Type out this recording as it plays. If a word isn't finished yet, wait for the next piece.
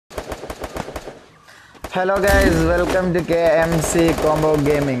Hello guys, welcome to KMC COMBO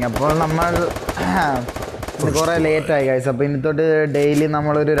GAMING. അപ്പോൾ നമ്മൾ കുറേ ലേറ്റായി ഗൈസ്. അപ്പോൾ ഇന്നത്തോട്ട് ഡെയിലി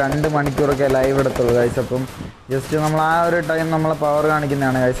നമ്മളൊരു 2 മണിക്കൂറൊക്കെ ലൈവ് എടുത്തുള്ളൂ ഗൈസ്. അപ്പം ജസ്റ്റ് നമ്മൾ ആ ഒരു ടൈം നമ്മളെ പവർ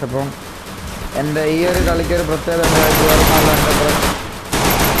കാണിക്കുന്നതാണ് ഗൈസ്. അപ്പം എൻ്റെ ഈ ഒരു കളിക്കൊരു പ്രത്യേകത ഉണ്ട് ഗൈസ്.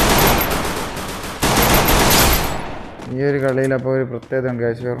 ഈ ഒരു കളിയിൽ അപ്പോൾ ഒരു പ്രത്യേകത ഉണ്ട്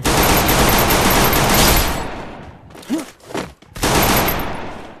ഗൈസ്. വേറെ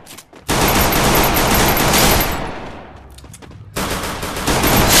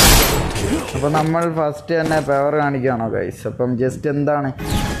അപ്പോൾ നമ്മൾ ഫസ്റ്റ് തന്നെ പവർ കാണിക്കുകയാണോ ഗൈസ്. അപ്പം ജസ്റ്റ് എന്താണ്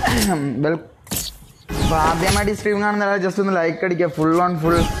അപ്പോൾ ആദ്യമായിട്ട് സ്ട്രീം കാണുന്ന ജസ്റ്റ് ഒന്ന് ലൈക്ക് അടിക്കുക, ഫുൾ ഓൺ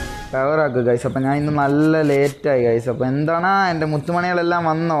ഫുൾ പവർ ആക്കുക ഗൈസ്. അപ്പോൾ ഞാൻ ഇന്ന് നല്ല ലേറ്റായി ഗൈസ്. അപ്പോൾ എന്താണ് എൻ്റെ മുത്തുമണികളെല്ലാം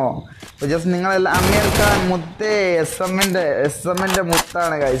വന്നോ? അപ്പോൾ ജസ്റ്റ് നിങ്ങളെല്ലാം അമീർഖാൻ മുത്തേ എസ് എമ്മിൻ്റെ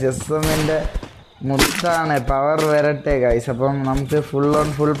മുത്താണ് ഗൈസ്. എസ് എമ്മിൻ്റെ മുത്താണ്. പവർ വരട്ടെ ഗൈസ്. അപ്പം നമുക്ക് ഫുൾ ഓൺ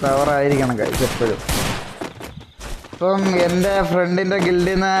ഫുൾ പവർ ആയിരിക്കണം ഗൈസ് എപ്പോഴും. അപ്പം എൻ്റെ ഫ്രണ്ടിൻ്റെ ഗിൽഡിൽ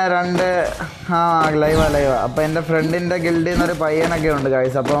നിന്ന് ലൈവാ അപ്പം എൻ്റെ ഫ്രണ്ടിൻ്റെ ഗിൽഡിൽ നിന്നൊരു പയ്യനൊക്കെ ഉണ്ട്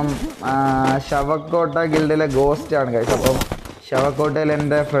ഗൈസ്. അപ്പം ശവക്കോട്ട ഗിൽഡിലെ ഗോസ്റ്റാണ് ഗൈസ്. അപ്പം ശവക്കോട്ടയിൽ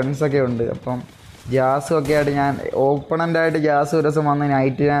എൻ്റെ ഫ്രണ്ട്സൊക്കെ ഉണ്ട്. അപ്പം ജാസും ഒക്കെ ആയിട്ട് ഞാൻ ഓപ്പണൻ്റായിട്ട് ജാസ് ഒരു ദിവസം വന്ന്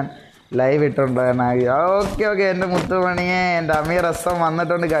നൈറ്റ് ഞാൻ ലൈവ് ഇട്ടിട്ടുണ്ടായിരുന്നു. ഓക്കെ എൻ്റെ മുത്തുമണിയെ എൻ്റെ അമീർ എസ്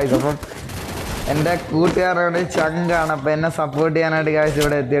വന്നിട്ടുണ്ട് ഗൈസ്. അപ്പം എൻ്റെ കൂട്ടുകാരനോട് ചങ്കാണ്. അപ്പോൾ എന്നെ സപ്പോർട്ട് ചെയ്യാനായിട്ട് ഗൈസ്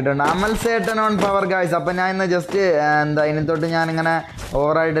ഇവിടെ എത്തിയിട്ടുണ്ട്. അമൽ സേട്ടൻ ഓൺ പവർ ഗൈസ്. അപ്പോൾ ഞാൻ ഇന്ന് ജസ്റ്റ് ഇനി തൊട്ട് ഞാനിങ്ങനെ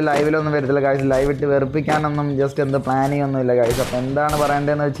ഓവറായിട്ട് ലൈവിലൊന്നും വരത്തില്ല ഗൈസ്. ലൈവ് ഇട്ട് വെറുപ്പിക്കാനൊന്നും ജസ്റ്റ് പ്ലാനിങ് ഒന്നുമില്ല ഗൈസ്. അപ്പോൾ എന്താണ്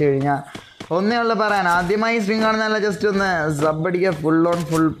പറയേണ്ടതെന്ന് വെച്ച് കഴിഞ്ഞാൽ ഒന്നേ ഉള്ളു പറയാൻ. ആദ്യമായി സ്ട്രീം കാണുന്നതല്ല, ജസ്റ്റ് ഒന്ന് സബ് അടിക്കുക, ഫുൾ ഓൺ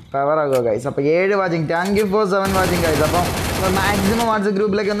ഫുൾ പവർ ആകുക ഗൈസ്. അപ്പോൾ 7 watching, thank you for 7 watching guys. അപ്പം മാക്സിമം വാട്സപ്പ്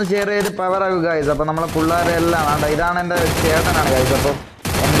ഗ്രൂപ്പിലേക്ക് ഒന്ന് ഷെയർ ചെയ്ത് പവർ ആകുക ഗൈസ്. അപ്പോൾ നമ്മളെ പിള്ളേരെല്ലാം ആണ്. ഇതാണ് എൻ്റെ ചേട്ടനാണ് ഗൈസ്. അപ്പം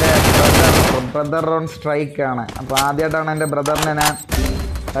എൻ്റെ ബ്രദർ ഓൺ സ്ട്രൈക്കാണ്. അപ്പോൾ ആദ്യമായിട്ടാണ് എൻ്റെ ബ്രദറിനെ ഞാൻ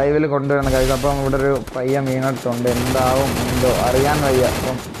ലൈവിൽ കൊണ്ടുവരുന്നത് ഗൈസ്. അപ്പം ഇവിടെ ഒരു പയ്യൻ വീണിട്ടുണ്ട്. എന്താവും എന്തോ അറിയാൻ വയ്യ.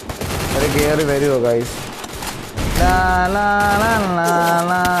 അപ്പം ഒരു കയറി വരുമോ ഗൈസ്?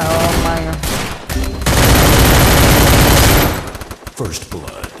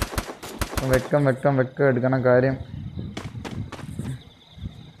 വെക്കം എടുക്കണ കാര്യം.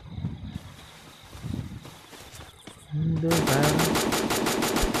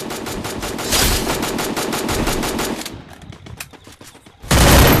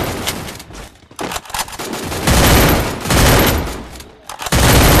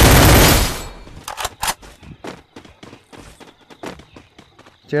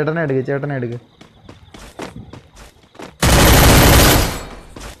 ചേട്ടനെ എടുക്ക്.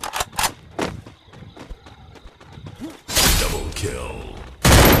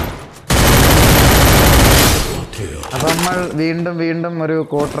 അപ്പം നമ്മൾ വീണ്ടും ഒരു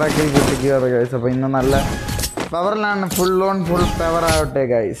കോട്രാക്കിൽ കിട്ടിക്കുക ഗൈസ്. അപ്പോൾ ഇന്ന് നല്ല പവറിലാണ്. ഫുൾ ഓൺ ഫുൾ പവർ ആവട്ടെ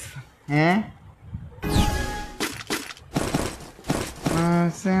ഗൈസ്.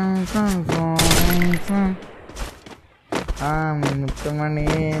 മുത്തുമണി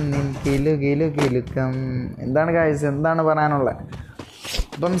കിലുക്കം. എന്താണ് ഗൈസ്, എന്താണ് പറയാനുള്ളത്?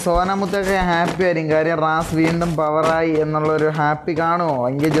 ഇപ്പം സോനാമുത്തൊക്കെ ഹാപ്പി ആയിരിക്കും. കാര്യം റാസ് വീണ്ടും പവറായി എന്നുള്ളൊരു ഹാപ്പി കാണുമോ?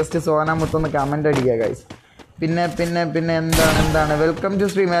 എങ്കിൽ ജസ്റ്റ് സോനാമുത്തൊന്ന് കമൻ്റ് അടിക്കുക ഗൈസ്. പിന്നെ എന്താണ് വെൽക്കം ടു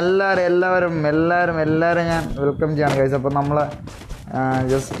സ്ട്രീം. എല്ലാവരും ഞാൻ വെൽക്കം ചെയ്യാണ് ഗൈസ്. അപ്പോൾ നമ്മൾ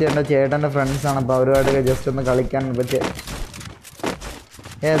ജസ്റ്റ് എൻ്റെ ചേട്ടൻ്റെ ഫ്രണ്ട്സാണ്. അപ്പോൾ അവരുമായിട്ടൊക്കെ ജസ്റ്റ് ഒന്ന് കളിക്കാൻ പറ്റിയ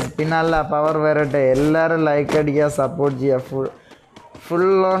പിന്നല്ല പവർ വരട്ടെ. എല്ലാവരും ലൈക്ക് അടിക്കുക, സപ്പോർട്ട് ചെയ്യുക.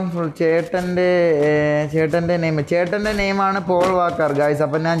 Full on full. ചേട്ടൻ്റെ നെയിമാണ് പോൾ വാക്കർ ഗൈസ്.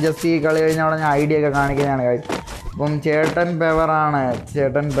 അപ്പം ഞാൻ ജസ്റ്റ് ഈ കളി കഴിഞ്ഞാൽ ഞാൻ ഐഡിയ ഒക്കെ കാണിക്കുന്നതാണ് ഗൈസ്. അപ്പം ചേട്ടൻ പവറാണ്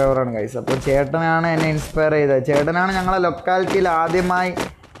ഗൈസ്. അപ്പോൾ ചേട്ടനാണ് എന്നെ ഇൻസ്പയർ ചെയ്തത്. ചേട്ടനാണ് ഞങ്ങളെ ലൊക്കാലിറ്റിയിൽ ആദ്യമായി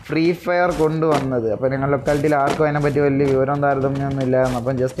ഫ്രീ ഫയർ കൊണ്ടുവന്നത്. അപ്പോൾ ഞങ്ങളുടെ ലൊക്കാലിറ്റിയിൽ ആർക്കും അതിനെപ്പറ്റി വലിയ വിവരം താരതമ്യമൊന്നും ഇല്ലായിരുന്നു.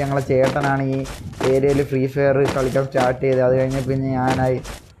 അപ്പം ജസ്റ്റ് ഞങ്ങളെ ചേട്ടനാണ് ഈ ഏരിയയിൽ ഫ്രീ ഫയർ കളിക്കാൻ സ്റ്റാർട്ട് ചെയ്തത്. അത് കഴിഞ്ഞ് പിന്നെ ഞാനായി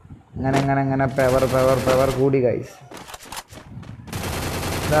അങ്ങനെ പവർ കൂടി guys.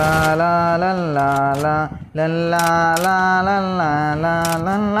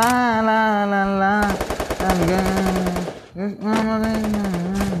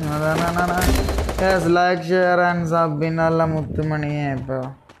 Like share and sub. നല്ല മുത്തുമണിയെ ഇപ്പോൾ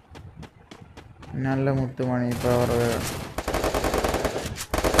നല്ല മുത്തുമണി പവർ.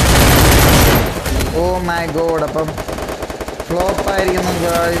 Oh my God. അപ്പം ഫ്ലോപ്പായിരിക്കുന്നു.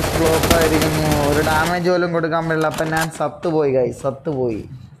 ഒരു ഡാമേജ് പോലും കൊടുക്കാൻ പറ്റില്ല. അപ്പം ഞാൻ സത്തുപോയി ഗൈസ്. സത്തുപോയി.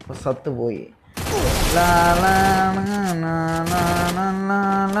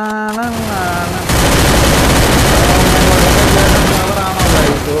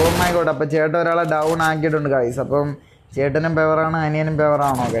 Oh my God. അപ്പം ചേട്ടൻ ഒരാളെ ഡൗൺ ആക്കിയിട്ടുണ്ട് ഗൈസ്. അപ്പം ചേട്ടനും പവറാണ്, അനിയനും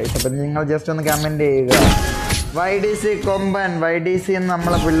പവറാണോ ഗൈസ്? അപ്പം നിങ്ങൾ ജസ്റ്റ് ഒന്ന് കമൻറ്റ് ചെയ്യുക. YDC കൊമ്പൻ YDC എന്ന്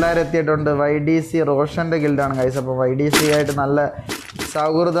നമ്മളെ പിള്ളേരെത്തിയിട്ടുണ്ട്. YDC റോഷൻ്റെ ഗിൽഡാണ് guys. അപ്പോൾ YDC ആയിട്ട് നല്ല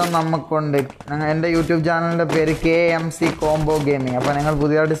സൗഹൃദം നമുക്കുണ്ട്. എൻ്റെ യൂട്യൂബ് ചാനലിൻ്റെ പേര് KMC കോംബോ ഗെയിമിങ്. അപ്പോൾ ഞങ്ങൾ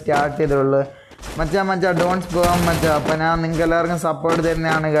പുതിയതായിട്ട് സ്റ്റാർട്ട് ചെയ്തിട്ടുള്ളൂ. മച്ചാ ഡോൺസ് പോകാൻ മച്ചാ. അപ്പോൾ ഞാൻ നിങ്ങൾക്ക് എല്ലാവർക്കും സപ്പോർട്ട്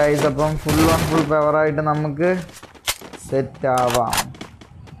തന്നെയാണ് ഗൈസ്. അപ്പം ഫുൾ ഓൺ ഫുൾ പവറായിട്ട് നമുക്ക് സെറ്റ് ആവാം.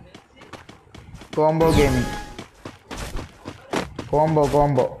 കോംബോ ഗെയിമിങ്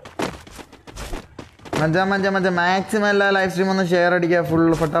കോംബോ മച്ചാ മാക്സിമം എല്ലാ ലൈവ് സ്ട്രീം ഒന്ന് ഷെയർ അടിക്കുക. Full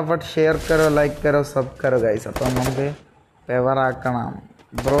ഫട്ടാഫട്ട് share കരോ, like കരോ, sub കരോ guys. അപ്പം നമുക്ക് പെവറാക്കണം.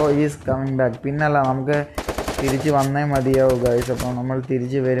 Bro is coming back. പിന്നല്ല, നമുക്ക് തിരിച്ച് വന്നേ മതിയാവും ഗൈസ്. അപ്പം നമ്മൾ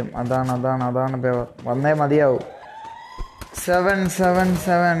തിരിച്ച് വരും. അതാണ് പെവർ. വന്നേ മതിയാവും.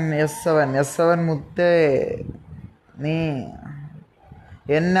 777 S7 മുത്തേ നീ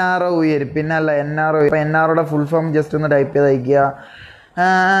NRO ഉയരും. പിന്നല്ല NRO. ഇപ്പം NROയുടെ ഫുൾ ഫോം ജസ്റ്റ് ഒന്ന് ടൈപ്പ് ചെയ്ത് അയക്കുക.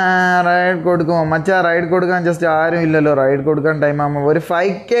 റൈഡ് കൊടുക്കുമോ മച്ചാ? റൈഡ് കൊടുക്കാൻ ജസ്റ്റ് ആരും ഇല്ലല്ലോ. റൈഡ് കൊടുക്കാൻ ടൈം ആകുമ്പോൾ ഒരു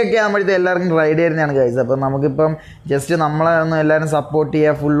 5K ഒക്കെ ആകുമ്പോഴത്തെ എല്ലാവർക്കും റൈഡ് ചെയ്യുന്നതാണ് ഗൈസ്. അപ്പം നമുക്കിപ്പം ജസ്റ്റ് നമ്മളെ ഒന്ന് എല്ലാവരും സപ്പോർട്ട്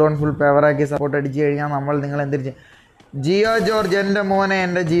ചെയ്യുക. ഫുൾ ഓൺ ഫുൾ പവറാക്കി സപ്പോർട്ട് അടിച്ച് കഴിഞ്ഞാൽ നമ്മൾ നിങ്ങൾ എന്തിരിച്ച് ജിയോ ജോർജ് എൻ്റെ മോനെ,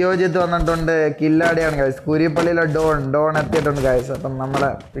 എൻ്റെ ജിയോജിത്ത് വന്നിട്ടുണ്ട്. കില്ലാടിയാണ് ഗൈസ്. കുരിപ്പള്ളിയിലെ ഡോൺ എത്തിയിട്ടുണ്ട് ഗൈസ്. അപ്പം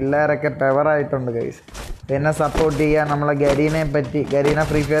നമ്മളെ പിള്ളേരൊക്കെ പെവറായിട്ടുണ്ട് ഗൈസ്. എന്നെ സപ്പോർട്ട് ചെയ്യാൻ നമ്മളെ ഗരീന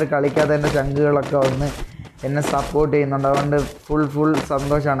ഫ്രീ ഫയർ കളിക്കാത്ത എൻ്റെ ചങ്കുകളൊക്കെ വന്ന് എന്നെ സപ്പോർട്ട് ചെയ്യുന്നുണ്ട്. അതുകൊണ്ട് ഫുൾ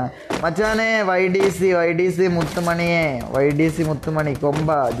സന്തോഷമാണ് മച്ചാനെ. YDC മുത്തുമണി കൊമ്പ.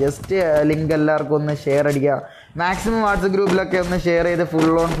 ജസ്റ്റ് ലിങ്ക് എല്ലാവർക്കും ഒന്ന് ഷെയർ അടിക്കുക. മാക്സിമം വാട്സപ്പ് ഗ്രൂപ്പിലൊക്കെ ഒന്ന് ഷെയർ ചെയ്ത് ഫുൾ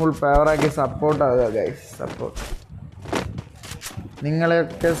ഓൺ ഫുൾ പവറാക്കി സപ്പോർട്ട് ആകുക ഗൈസ്. സപ്പോർട്ട്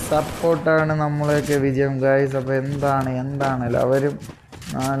നിങ്ങളെയൊക്കെ സപ്പോർട്ടാണ് നമ്മളെയൊക്കെ വിജയം ഗൈസ്. അപ്പോൾ എന്താണ് എല്ലാവരും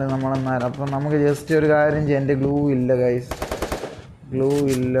നമ്മളെന്നാലും. അപ്പം നമുക്ക് ജസ്റ്റ് ഒരു കാര്യം ചെയ്യാം. എൻ്റെ ഗ്ലൂ ഇല്ല ഗൈസ്. ഗ്ലൂ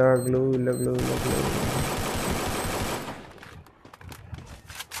ഇല്ല.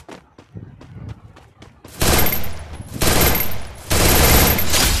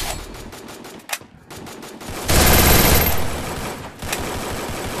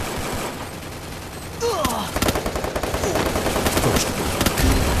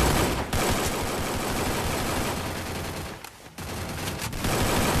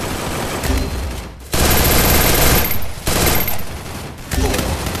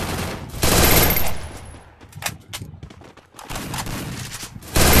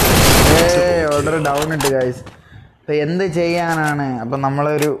 ഓർഡർ ഡൗൺ ഉണ്ട് ഗൈസ്. അപ്പം എന്ത് ചെയ്യാനാണ്? അപ്പം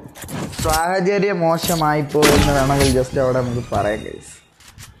നമ്മളൊരു സാഹചര്യം മോശമായി പോകുമെന്ന് വേണമെങ്കിൽ ജസ്റ്റ് അവിടെ നമുക്ക് പറയാം ഗൈസ്.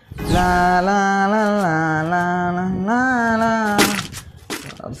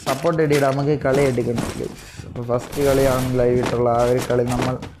 സപ്പോർട്ട് ഇടിയിടാം. നമുക്ക് കളി എടുക്കണം ഗൈസ്. അപ്പോൾ ഫസ്റ്റ് കളിയാണ് ലൈവ് ഇട്ടുള്ള ആ ഒരു കളി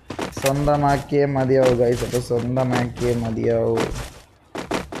നമ്മൾ സ്വന്തമാക്കിയേ മതിയാവും ഗൈസ്. അപ്പോൾ സ്വന്തമാക്കിയേ മതിയാവും.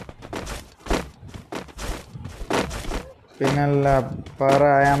 പിന്നല്ല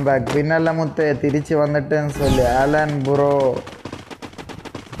പറയാൻ ബാക്ക്. പിന്നല്ല മുത്തേ തിരിച്ച് വന്നിട്ട് ആലൻ ബ്രോ.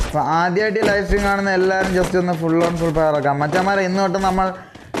 ആദ്യമായിട്ട് ലൈവ് സ്ട്രീം കാണുന്ന എല്ലാവരും ജസ്റ്റ് ഒന്ന് ഫുൾ ഓൺ ഫുൾ പവറാക്കാം മച്ചന്മാരെ. ഇന്ന് തൊട്ട് നമ്മൾ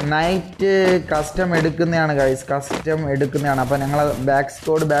നൈറ്റ് കസ്റ്റം എടുക്കുന്നതാണ് ഗൈസ്. അപ്പോൾ ഞങ്ങൾ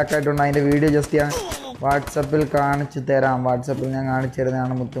സ്കോഡ് ബാക്ക് ആയിട്ടുണ്ട്. അതിൻ്റെ വീഡിയോ ജസ്റ്റ് ഞാൻ വാട്സപ്പിൽ കാണിച്ചു തരാം. വാട്സപ്പിൽ ഞാൻ കാണിച്ചു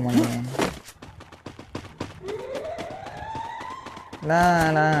തരുന്നതാണ് മുത്തുമണി.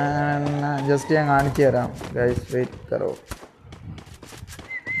 ജസ്റ്റ് ഞാൻ കാണിച്ചു തരാം ഗൈസ്. വെയിറ്റ് കറോ.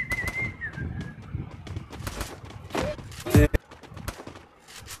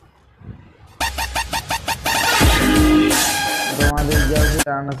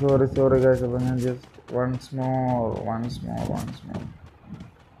 Sorry guys. അപ്പോൾ ഞാൻ ജസ്റ്റ് വൺസ് മോർ.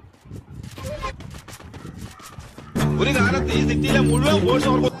 ഒരു കാലത്ത് ഈ സിറ്റിയിലെ മുഴുവൻ ബോയ്സ്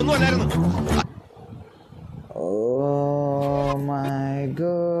അവർക്കൊന്നും അല്ലായിരുന്നു.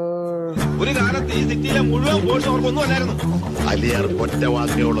 ഒരു കാലത്ത് ഈ സിറ്റിയിലെ മുഴുവൻ ബോയ്സ് അവർക്കൊന്നും അല്ലായിരുന്നു. അലിയാർ ഒറ്റ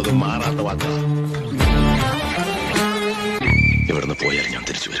വാക്കുള്ളത് മാറാത്ത വാക്കാണ്. ഇവിടുന്ന് പോയാൽ ഞാൻ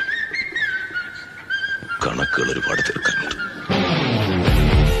തിരിച്ചു വരും. കണക്കുകൾ ഒരുപാട് തീർക്കാനുണ്ട്.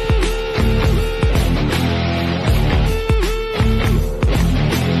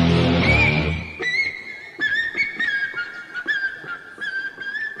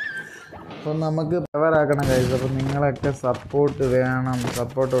 അപ്പം നമുക്ക് പവറാക്കണം ഗൈസ്. അപ്പം നിങ്ങളൊക്കെ സപ്പോർട്ട് വേണം.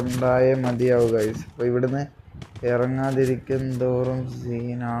 സപ്പോർട്ട് ഉണ്ടായേ മതിയാവും ഗൈസ്. അപ്പോൾ ഇവിടുന്ന് ഇറങ്ങാതിരിക്കും തോറും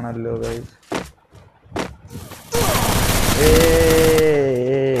സീനാണല്ലോ ഗൈസ്.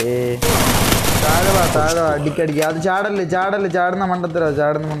 താഴെ അടിക്കടിക്കുക. അത് ചാടുന്ന മണ്ടത്തരോ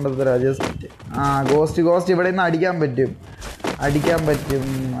ജസ്റ്റ്. ഗോസ്റ്റ് ഇവിടെ നിന്ന് അടിക്കാൻ പറ്റും.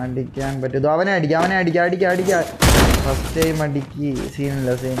 അവനെ അടിക്കാം. ഫസ്റ്റ് ടൈം അടിക്ക്. സീനില്ല.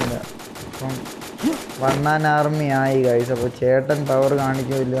 അപ്പം 1 ആർമി ആയി ഗൈസ്. അപ്പോൾ ചേട്ടൻ പവർ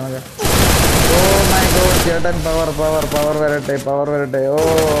കാണിക്കുമില്ല എന്നൊക്കെ. ഓ മൈ ഗോഡ്, ചേട്ടൻ പവർ വരട്ടെ. ഓ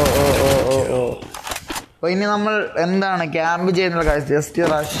അപ്പോൾ ഇനി നമ്മൾ എന്താണ് ക്യാമ്പ് ചെയ്യുന്നത് ഗൈസ്? ജസ്റ്റ്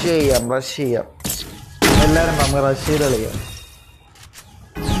റഷ് ചെയ്യാം. എല്ലാവരും നമ്മൾ റഷ് ചെയ്ത് കളിക്കാം.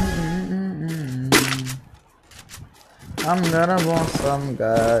 I'm gonna want some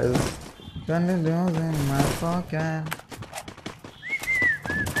guys. Gonna do in my pocket.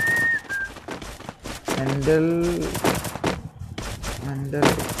 Mental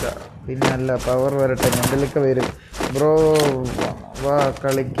പിന്നല്ല പവർ വരട്ടെ. മെൻ്റലൊക്കെ വരും ബ്രോ. വാ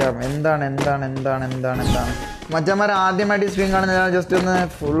കളിക്കാം. എന്താണ് മച്ചന്മാർ ആദ്യമായിട്ട് സ്ട്രീം കാണുന്ന ജസ്റ്റ് ഒന്ന്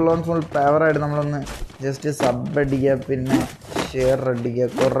ഫുൾ പവറായിട്ട് നമ്മളൊന്ന് ജസ്റ്റ് സബ് അടിക്കുക, പിന്നെ ഷെയർ അടിക്കുക.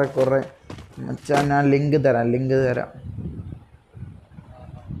 കുറേ മച്ചാൻ ഞാൻ ലിങ്ക് തരാം.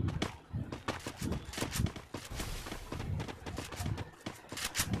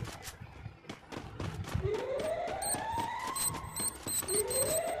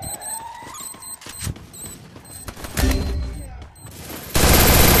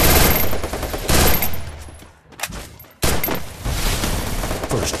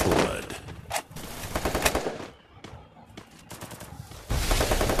 First blood.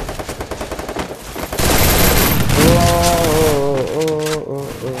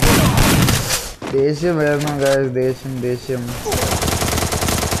 ദേഷ്യം വരുന്നു ഗൈസ്, ദേഷ്യം.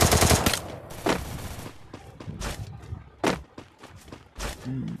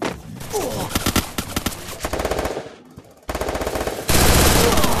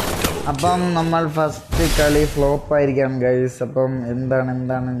 അപ്പം നമ്മൾ ഫസ്റ്റ് കളി ഫ്ലോപ്പ് ആയിരിക്കാം ഗൈസ്. അപ്പം എന്താണ്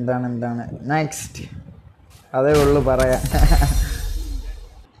നെക്സ്റ്റ് അതേ ഉള്ളു പറയാൻ.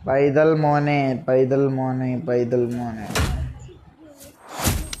 പൈതൽ മോനെ.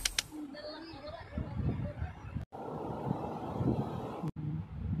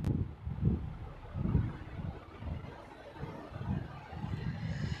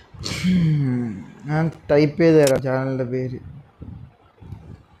 ഞാൻ ടൈപ്പ് ചെയ്ത് തരാം ചാനലിൻ്റെ പേര്.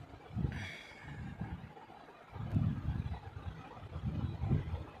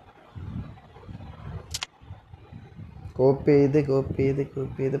 കോപ്പി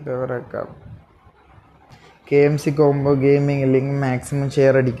ചെയ്ത് പവറാക്കാം. KMC combo gaming link maximum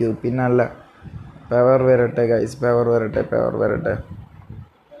share അടിക്കൂ. പിന്നല്ല പവർ വരട്ടെ ഗൈസ്, പവർ വരട്ടെ.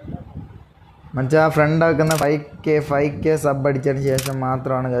 മച്ചാ ഫ്രണ്ട് ആക്കുന്ന 5K സബ് അടിച്ചതിന് ശേഷം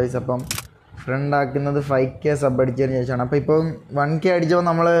മാത്രമാണ് ഗൈസ്. അപ്പം ഫ്രണ്ട് ആക്കുന്നത് 5K സബ് അടിച്ചതിന് ശേഷമാണ്. അപ്പോൾ ഇപ്പം 1K അടിച്ചപ്പോൾ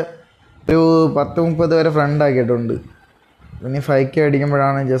നമ്മൾ ഒരു 10-30 വരെ ഫ്രണ്ട് ആക്കിയിട്ടുണ്ട്. ഇനി 5K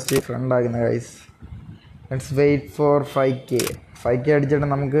അടിക്കുമ്പോഴാണ് ജസ്റ്റ് ഫ്രണ്ട് ആക്കുന്നത് guys. Let's wait for 5K അടിച്ചിട്ട്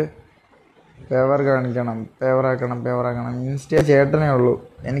നമുക്ക് പവർ കാണിക്കണം, പവറാക്കണം. ഇൻസ്റ്റ ചേട്ടനേ ഉള്ളൂ,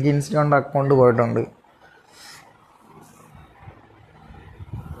 എനിക്ക് ഇൻസ്റ്റ കൊണ്ട് അക്കൗണ്ട് പോയിട്ടുണ്ട്.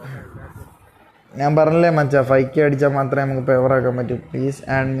 ഞാൻ പറഞ്ഞില്ലേ മച്ചാ 5K അടിച്ചാൽ മാത്രമേ നമുക്ക് പവറാക്കാൻ പറ്റൂ. Please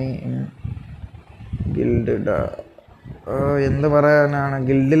add me in guild. എന്ത് പറയാനാണ്,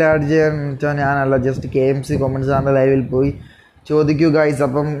 ഗിൽഡിൽ ആഡ് ചെയ്യാൻ വെച്ചാൽ ഞാനല്ല, ജസ്റ്റ് KMC കോമന്റ് സാറിൻ്റെ ലൈവിൽ പോയി ചോദിക്കൂ ഗൈസ്.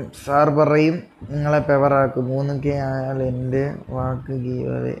 അപ്പം സാർ പറയും നിങ്ങളെ പവറാക്കും. 3K ആയാൽ എൻ്റെ വാക്ക്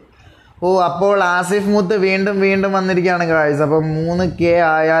ഗീവവേ. അപ്പോൾ ആസിഫ് മുത്ത് വീണ്ടും വന്നിരിക്കുകയാണ് ഗൈസ്. അപ്പം 3K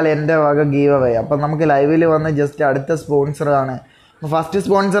ആയാൽ എൻ്റെ വക ഗീവവേ. അപ്പം നമുക്ക് ലൈവിൽ വന്ന് ജസ്റ്റ് അടുത്ത സ്പോൺസറാണ്. First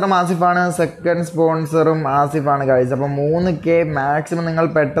സ്പോൺസറും ആസിഫാണ്, second സ്പോൺസറും ആസിഫാണ് guys. അപ്പം 3K മാക്സിമം നിങ്ങൾ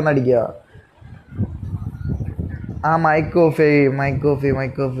പെട്ടെന്ന് അടിക്കുക. Mic off.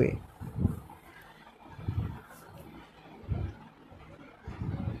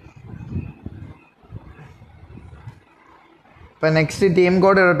 ഇപ്പം നെക്സ്റ്റ് ടീം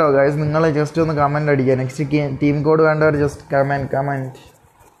കോഡ് കേട്ടോ ഗൈസ്. നിങ്ങൾ ജസ്റ്റ് ഒന്ന് കമൻറ്റ് അടിക്കുക. നെക്സ്റ്റ് ടീം കോഡ് വേണ്ടവർ ജസ്റ്റ് കമൻറ്റ്.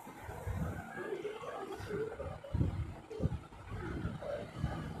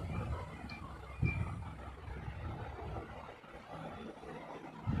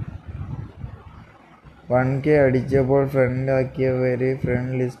 $1K അടിച്ചപ്പോൾ ഫ്രണ്ട് ആക്കിയവർ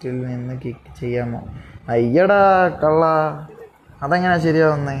ഫ്രണ്ട് ലിസ്റ്റിൽ നിന്ന് കിക്ക് ചെയ്യാമോ? അയ്യടാ കള്ള, അതെങ്ങനെയാ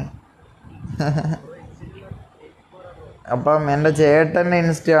ശരിയാവുന്നേ? അപ്പം എൻ്റെ ചേട്ടൻ്റെ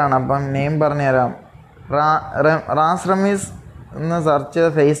ഇൻസ്റ്റയാണ്. അപ്പം നെയിം പറഞ്ഞു തരാം. റാസ് റമീസ് എന്ന് സെർച്ച് ചെയ്ത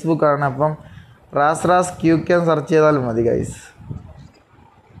ഫേസ്ബുക്കാണ്. അപ്പം റാസ് QK സെർച്ച് ചെയ്താലും മതി guys.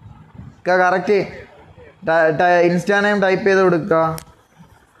 Correct insta name type ചെയ്ത് കൊടുക്കുക.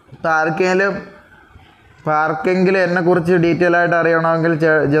 ആർക്കെങ്കിലും എന്നെക്കുറിച്ച് ഡീറ്റെയിൽ ആയിട്ട് അറിയണമെങ്കിൽ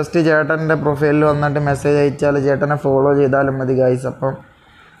ജസ്റ്റ് ചേട്ടൻ്റെ പ്രൊഫൈലിൽ വന്നിട്ട് മെസ്സേജ് അയച്ചാൽ ചേട്ടനെ ഫോളോ ചെയ്താലും മതി ഗൈസ്. അപ്പം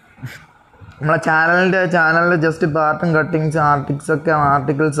നമ്മളെ ചാനലിൽ ജസ്റ്റ് പാർട്ടും കട്ടിങ്സ്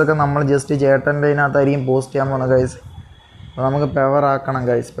ആർട്ടിക്കിൾസൊക്കെ നമ്മൾ ജസ്റ്റ് ചേട്ടൻ്റെ ഇതിനകത്തായിരിക്കും പോസ്റ്റ് ചെയ്യാൻ പോകുന്നത് ഗൈസ്. അപ്പോൾ നമുക്ക് പവർ ആക്കണം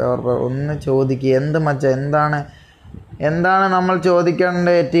ഗൈസ്. പവർ ഒന്ന് ചോദിക്കുക. എന്താണ് എന്താണ് നമ്മൾ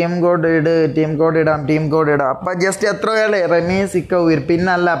ചോദിക്കേണ്ടത്? ടീം കോഡ് ഇടാം. അപ്പം ജസ്റ്റ് എത്ര പേരല്ലേ റമീസിക്ക ഉയർ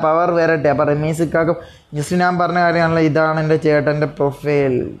പിന്നല്ല പവർ വരട്ടെ. അപ്പം റമീസിക്കാക്കും ജസ്റ്റ് ഞാൻ പറഞ്ഞ കാര്യമാണല്ലോ. ഇതാണ് എൻ്റെ ചേട്ടൻ്റെ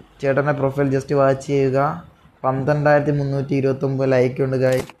പ്രൊഫൈൽ ജസ്റ്റ് വാച്ച് ചെയ്യുക. 12,329 ലൈക്ക് ഉണ്ട്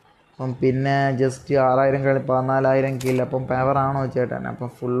ഗായ്. അപ്പം പിന്നെ ജസ്റ്റ് 6,000 കളി 14,000 കില്ല്. അപ്പം പവറാണോ ചേട്ടൻ? അപ്പം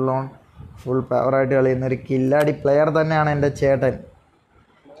ഫുൾ പവറായിട്ട് കളിയുന്ന ഒരു കില്ലാടി പ്ലെയർ തന്നെയാണ് എൻ്റെ ചേട്ടൻ.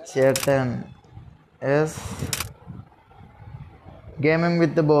 Yes gaming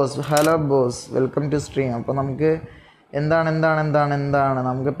with boss. Hello boss, welcome to stream. അപ്പോൾ നമുക്ക് എന്താണ്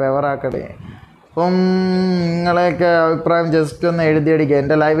നമുക്ക് പവറാക്കട്ടെ. അപ്പം നിങ്ങളെയൊക്കെ അഭിപ്രായം ജസ്റ്റ് ഒന്ന് എഴുതിയടിക്കുക.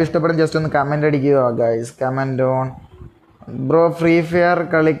 എൻ്റെ ലൈവ് ഇഷ്ടപ്പെടും ജസ്റ്റ് ഒന്ന് കമൻ്റ് അടിക്കുക guys. Comment on bro. Free fire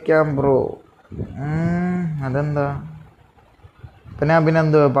കളിക്കാം ബ്രോ. അതെന്താ പിന്നെ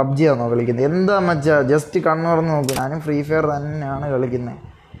എന്തോ പബ്ജി ആണോ കളിക്കുന്നത്? എന്താ മച്ചാ ജസ്റ്റ് കണ്ണുറന്ന് നോക്കും. ഞാനും ഫ്രീ ഫയർ തന്നെയാണ് കളിക്കുന്നത്.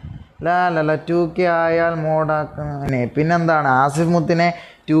 ലാ 2K ആയാൽ മോഡാക്കുന്ന പിന്നെന്താണ് ആസിഫ് മുത്തിനെ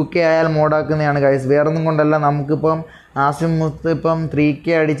 2K ആയാൽ മോഡാക്കുന്നതാണ് ഗൈസ്. വേറൊന്നും കൊണ്ടല്ല. നമുക്കിപ്പം ആസിഫ് മുത്ത് ഇപ്പം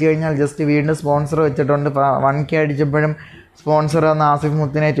 3K അടിച്ചു കഴിഞ്ഞാൽ ജസ്റ്റ് വീണ്ടും സ്പോൺസർ വെച്ചിട്ടുണ്ട്. 1K അടിച്ചപ്പോഴും സ്പോൺസർ വന്ന ആസിഫ്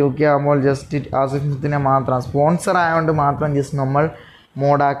മുത്തിനെ 2K ആകുമ്പോൾ ജസ്റ്റ് ആസിഫ് മുത്തിനെ മാത്രം സ്പോൺസർ ആയതുകൊണ്ട് മാത്രം ജസ്റ്റ് നമ്മൾ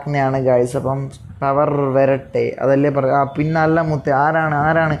മോഡാക്കുന്നതാണ് ഗൈസ്. അപ്പം പവർ വരട്ടെ അതല്ലേ പറയാം. പിന്നല്ല മുത്ത്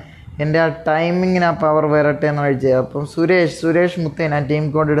ആരാണ് എൻ്റെ ആ ടൈമിങ്ങിന് ആ പവർ വരട്ടെ എന്ന് കഴിച്ചത്. അപ്പം സുരേഷ് മുത്തേ ഞാൻ ടീം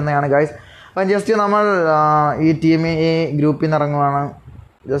കോഡ് ഇടുന്നതാണ് ഗൈസ്. അപ്പം ജസ്റ്റ് നമ്മൾ ഈ ഗ്രൂപ്പിൽ നിന്ന് ഇറങ്ങുവാണ്.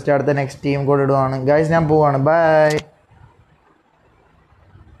 ജസ്റ്റ് അടുത്ത നെക്സ്റ്റ് ടീം കോഡ് ഇടുവാണ് ഗൈസ്. ഞാൻ പോവാണ്. ബൈ.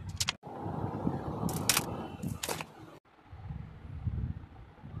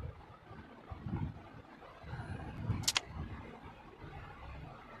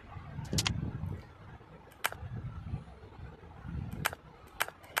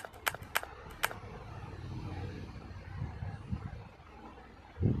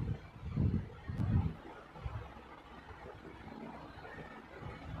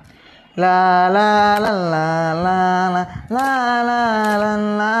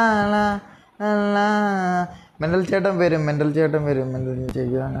 മെൻ്റൽ ചേട്ടൻ വരും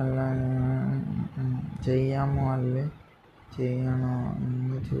ചെയ്യാമോ അല്ലേ ചെയ്യണോ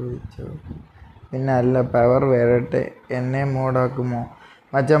എന്ന് ചോദിച്ചോ. പിന്നെ അല്ല പവർ വരട്ടെ. എന്നെ മോഡാക്കുമോ?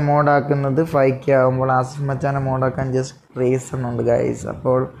 മച്ചാൻ മോഡാക്കുന്നത് 5K ആകുമ്പോൾ ആസിഫ് മച്ചാനെ മോഡാക്കാൻ ജസ്റ്റ് റീസൺ ഉണ്ട് ഗൈസ്.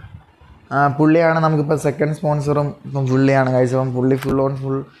 അപ്പോൾ പുള്ളിയാണ് നമുക്കിപ്പോൾ സെക്കൻഡ് സ്പോൺസറും ഇപ്പം പുള്ളിയാണ് ഗൈസ്. അപ്പം പുള്ളി ഫുൾ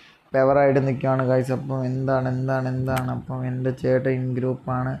പവറായിട്ട് നിൽക്കുകയാണ് ഗൈസ്. അപ്പം എന്താണ് അപ്പം എൻ്റെ ചേട്ടൻ ഇൻ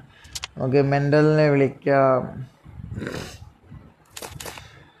ഗ്രൂപ്പാണ്. നമുക്ക് മെൻ്റലിനെ വിളിക്കാം.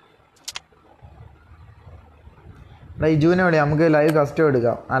 ഇജുവിനെ വിളിക്കാം. നമുക്ക് ലൈവ് കസ്റ്റം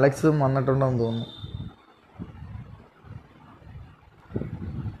എടുക്കാം. അലക്സും വന്നിട്ടുണ്ടെന്ന് തോന്നുന്നു.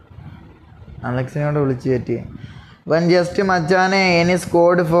 അലക്സിനോട് വിളിച്ച് കയറ്റി. അപ്പം ജസ്റ്റ് മച്ചാനെ ഇനി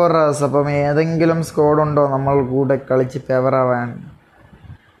സ്കോഡ് ഫോർ us. അപ്പം ഏതെങ്കിലും സ്കോഡുണ്ടോ നമ്മൾ കൂടെ കളിച്ച് പവറാവാൻ?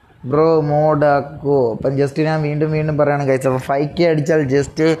 ബ്രോ മോഡാക്കോ? അപ്പം ജസ്റ്റ് ഞാൻ വീണ്ടും പറയുകയാണ് കഴിച്ചത്. അപ്പോൾ 5K അടിച്ചാൽ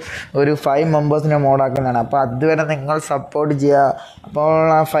ജസ്റ്റ് ഒരു 5 മെമ്പേഴ്സിനെ മോഡാക്കുന്നതാണ്. അപ്പോൾ അതുവരെ നിങ്ങൾ സപ്പോർട്ട് ചെയ്യുക.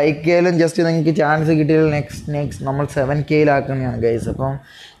 അപ്പോൾ ആ 5Kയിലും ജസ്റ്റ് നിങ്ങൾക്ക് ചാൻസ് കിട്ടിയാൽ നെക്സ്റ്റ് നമ്മൾ 7Kയിലാക്കുന്നതാണ് ഗൈസ്. അപ്പം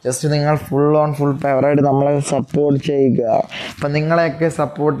ജസ്റ്റ് നിങ്ങൾ ഫുൾ പവറായിട്ട് നമ്മളെ സപ്പോർട്ട് ചെയ്യുക. അപ്പം നിങ്ങളെയൊക്കെ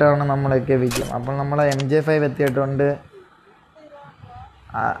സപ്പോർട്ടാണ് നമ്മളെയൊക്കെ വിജയം. അപ്പോൾ നമ്മളെ MJ5 എത്തിയിട്ടുണ്ട്.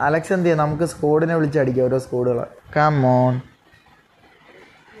 അലക്സ് എന്ത് ചെയ്യാം? നമുക്ക് സ്കോഡിനെ വിളിച്ചടിക്കാം. ഓരോ സ്കോഡുകൾ. കം ഓൺ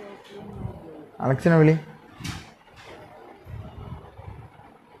അലക്സിനെ വിളി.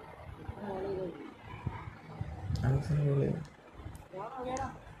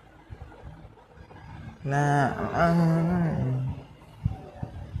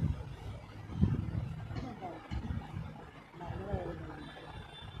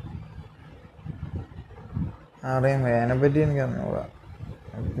 അറിയാം അതിനെപ്പറ്റി എനിക്ക് അറിഞ്ഞൂടാ.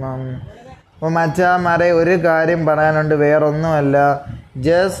 അപ്പം മച്ചാമാരെ ഒരു കാര്യം പറയാനുണ്ട്. വേറൊന്നുമല്ല,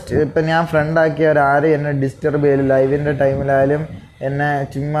 ജസ്റ്റ് ഇപ്പം ഞാൻ ഫ്രണ്ടാക്കിയവരാരും എന്നെ ഡിസ്റ്റർബ് ചെയ്യലും ലൈവിൻ്റെ ടൈമിലായാലും എന്നെ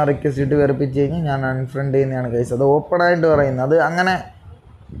ചുമ്മാ റിക്വസ്റ്റ് ഇട്ട് വെറുപ്പിച്ച് കഴിഞ്ഞാൽ ഞാൻ അൺഫ്രണ്ട് ചെയ്യുന്നതാണ് ഗൈസ്. അത് ഓപ്പണായിട്ട് പറയുന്നത്. അത് അങ്ങനെ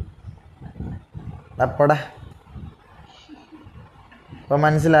അപ്പടെ അപ്പം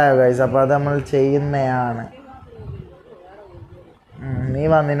മനസ്സിലായോ ഗൈസ്? അപ്പോൾ അത് നമ്മൾ ചെയ്യുന്നതാണ്. നീ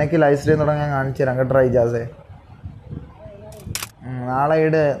വാ, നിനക്ക് ലൈവ് സ്ട്രീം തുടങ്ങാൻ കാണിച്ചു തരാം കേട്ടോ ഇജാസേ. നാളെ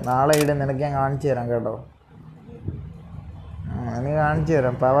ഇട് നിനക്ക് ഞാൻ കാണിച്ചു തരാം കേട്ടോ. എനിക്ക് കാണിച്ചു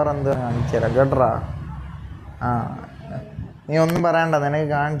തരാം പവർ എന്തോ കാണിച്ചു തരാം കേട്ടറാ. നീ ഒന്നും പറയണ്ട, നിനക്ക്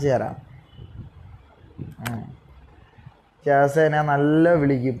കാണിച്ചു തരാം. ജാസേ ഞാൻ നല്ല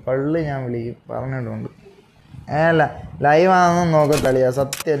വിളിക്കും, ഞാൻ വിളിക്കും പറഞ്ഞിട്ടുണ്ട്. അല്ല ലൈവ് ആണെന്നും നോക്കത്തളിയാ,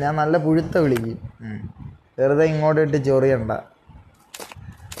 സത്യം ഞാൻ നല്ല പുഴുത്ത വിളിക്കും. വെറുതെ ഇങ്ങോട്ട് ഇട്ട് ചൊറിയണ്ട.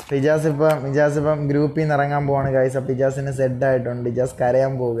 ഇജാസ് ഇപ്പം ഗ്രൂപ്പിൽ നിന്ന് ഇറങ്ങാൻ പോവാണ് ഗൈസ്. അപ്പം ഇജാസിന് സെഡായിട്ടുണ്ട്. ഇജാസ്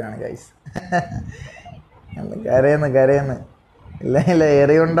കരയാൻ പോവുകയാണ് ഗൈസ്. കരയുന്നു ഇല്ല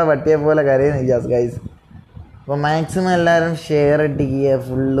എറിയുണ്ട പട്ടിയെ പോലെ കരയുന്നു ജാസ് ഗൈസ്. അപ്പോൾ മാക്സിമം എല്ലാവരും ഷെയർ അടിക്കുക,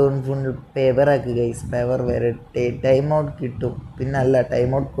 ഫുൾ പേപ്പറാക്കുക ഗൈസ്. പേപ്പർ വരട്ടെ, ടൈം ഔട്ട് കിട്ടും. പിന്നല്ല ടൈം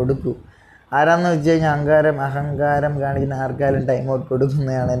ഔട്ട് കൊടുക്കൂ. ആരാന്ന് വെച്ച് കഴിഞ്ഞാൽ അഹങ്കാരം കാണിക്കുന്ന ആർക്കാരും ടൈം ഔട്ട്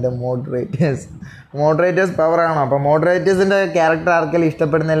കൊടുക്കുന്നതാണ് എൻ്റെ മോഡറേറ്റേഴ്സ് പവറാണോ? അപ്പോൾ മോഡറേറ്റേഴ്സിൻ്റെ ക്യാരക്ടർ ആർക്കെങ്കിലും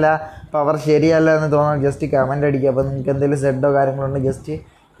ഇഷ്ടപ്പെടുന്നില്ല, പവർ ശരിയല്ല എന്ന് തോന്നുന്നു, ജസ്റ്റ് കമൻ്റ് അടിക്കുക. അപ്പോൾ നിങ്ങൾക്ക് എന്തെങ്കിലും സെഡോ കാര്യങ്ങളുണ്ടെങ്കിൽ ജസ്റ്റ്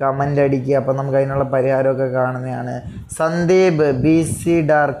കമൻ്റ് അടിക്കുക. അപ്പോൾ നമുക്ക് അതിനുള്ള പരിഹാരമൊക്കെ കാണുന്നതാണ്. സന്ദീപ് BC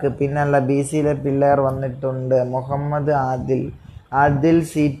ഡാർക്ക്, പിന്നല്ല BCയിലെ പിള്ളേർ വന്നിട്ടുണ്ട്. Muhammad Adil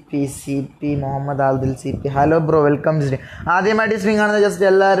CP Muhammad Adil CP. Hello bro, welcome. ആദ്യമായിട്ട് സ്ട്രീം കാണുന്ന ജസ്റ്റ്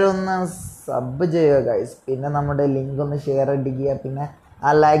എല്ലാവരും ഒന്ന് സബ് ചെയ്യുക ഗൈസ്. പിന്നെ നമ്മുടെ ലിങ്ക് ഒന്ന് ഷെയർ അടിക്കുക. പിന്നെ ആ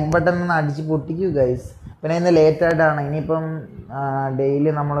ലൈക്ക് ബട്ടൺ ഒന്ന് അടിച്ച് പൊട്ടിക്കുക ഗൈസ്. പിന്നെ ഇന്ന് ലേറ്റായിട്ടാണ്, ഇനിയിപ്പം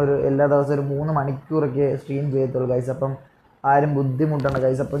ഡെയിലി നമ്മളൊരു എല്ലാ ദിവസവും ഒരു 3 മണിക്കൂറൊക്കെ സ്ട്രീം ചെയ്യത്തുള്ളൂ ഗൈസ്. അപ്പം ആരും ബുദ്ധിമുട്ടുണ്ട്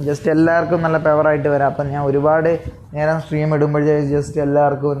ഗൈസ്. അപ്പം ജസ്റ്റ് എല്ലാവർക്കും നല്ല പവറായിട്ട് വരാം. അപ്പം ഞാൻ ഒരുപാട് നേരം സ്ട്രീം ഇടുമ്പോഴേ ജസ്റ്റ്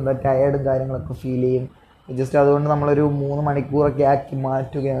എല്ലാവർക്കും എന്താ ടയേർഡും കാര്യങ്ങളൊക്കെ ഫീൽ ചെയ്യും. ജസ്റ്റ് അതുകൊണ്ട് നമ്മളൊരു 3 മണിക്കൂറൊക്കെ ആക്കി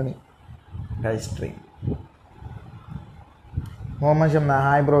മാറ്റുകയാണ് guys stream. Muhammad Shamna,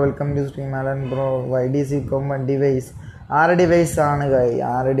 hi bro, welcome to stream. Allen bro, YDC combo device 6 device ആണ് ഗൈ,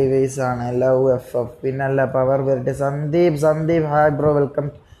 6 ഡിവൈസ് ആണ്. ലവ് FF, പിന്നല്ല പവർ വരട്ടെ. Sandeep hi bro, welcome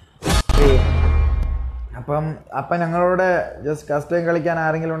stream. അപ്പം ഞങ്ങളോട് ജസ്റ്റ് കസ്റ്റം കളിക്കാൻ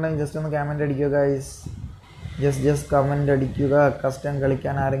ആരെങ്കിലും ഉണ്ടെങ്കിൽ ജസ്റ്റ് ഒന്ന് കമൻ്റ് അടിക്കുക ഗൈസ്. ജസ്റ്റ് കമൻ്റ് അടിക്കുക. കസ്റ്റം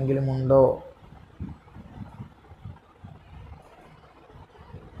കളിക്കാൻ ആരെങ്കിലും ഉണ്ടോ?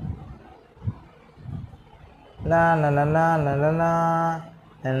 La la la la la la la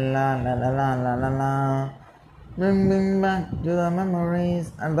la la la la la la la. Bring back to the memories,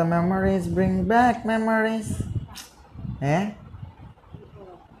 and the memories bring back memories.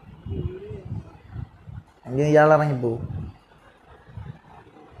 എങ്കിൽ ഇയാൾ ഇറങ്ങിപ്പോവും.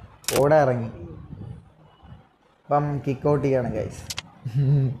 ഓടെ ഇറങ്ങി. അപ്പം കിക്ക് ഔട്ട് ചെയ്യാണ് ഗൈസ്.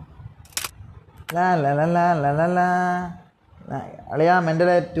 ലാ ലാ ലാ ലാ ലാ ലാ ലാ. അളിയാ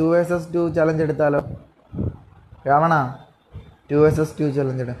മെൻ്റലെ 2 vs 2 ചലഞ്ച് എടുത്താലോ? രാവണ 2 vs 2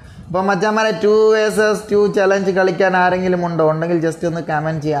 ചലഞ്ച് ഇടും. അപ്പം മച്ചാന്മാരെ 2 vs 2 ചലഞ്ച് കളിക്കാൻ ആരെങ്കിലും ഉണ്ടെങ്കിൽ ജസ്റ്റ് ഒന്ന്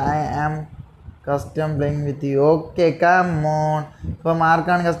കമൻറ്റ് ചെയ്യുക. I am custom playing with you. Okay, come on. ഇപ്പം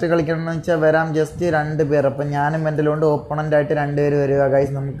ആർക്കാണ് കസ്റ്റം കളിക്കണമെന്ന് വെച്ചാൽ വരാം. ജസ്റ്റ് 2 പേർ. അപ്പം ഞാനും മെൻ്റലുണ്ട്. ഓപ്പണൻ്റായിട്ട് 2 പേര് വരിക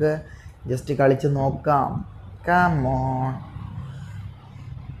ഗൈസ്. നമുക്ക് ജസ്റ്റ് കളിച്ച് നോക്കാം. Come on.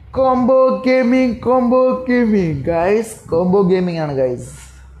 Combo gaming guys. Combo gaming ആണ് ഗൈസ്.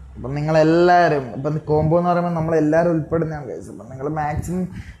 അപ്പം നിങ്ങളെല്ലാവരും, ഇപ്പം കോംബോ എന്ന് പറയുമ്പോൾ നമ്മളെല്ലാവരും ഉൾപ്പെടുന്നതാണ് ഗൈസ്. അപ്പം നിങ്ങൾ മാക്സിമം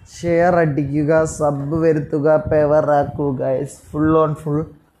ഷെയർ അടിക്കുക, സബ് വരുത്തുക, പവറാക്കുക ഗൈസ്. ഫുൾ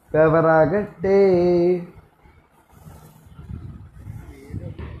പവറാകട്ടെ.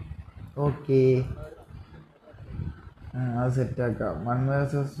 ഓക്കെ, അത് സെറ്റാക്കാം. 1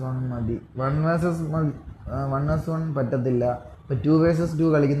 vs 1 മതി. 1 vs 1 പറ്റത്തില്ല. ഇപ്പോൾ 2 vs 2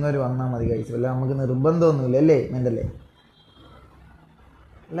 കളിക്കുന്നവർ വന്നാൽ മതി ഗൈസ്. അല്ല നമുക്ക് നിർബന്ധമൊന്നുമില്ല അല്ലേ മെൻ്റലേ?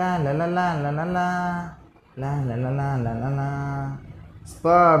 La la la la la la la la la la la la la la.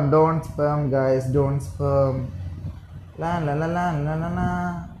 Spam, don't spam guys, don't spam. La la la la la la la.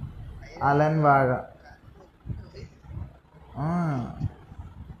 Alan Vaga.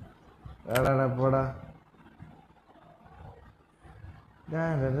 പോടാ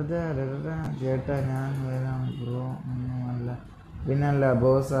ചേട്ടാ ഞാൻ വരാം ബ്രോ. ഒന്നുമല്ല. പിന്നല്ല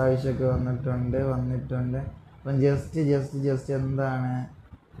ബോസ് ആവശ്യമൊക്കെ വന്നിട്ടുണ്ട്. അപ്പം just എന്താണ്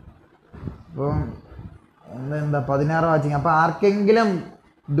ഇപ്പം എന്താ 16 വാച്ചിങ്. അപ്പോൾ ആർക്കെങ്കിലും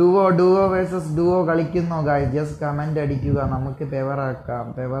duo versus duo കളിക്കുന്നോ guys? Just comment അടിക്കുക. നമുക്ക് പെവറാക്കാം.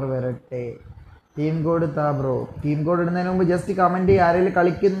 പെവർ വരട്ടെ. ടീം കോഡ് താ ബ്രോ. ടീം കോഡ് ഇടുന്നതിന് മുമ്പ് ജസ്റ്റ് കമൻറ്റ് ചെയ്യുക. ആരെങ്കിലും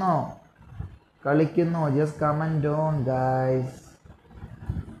കളിക്കുന്നോ just comment on guys.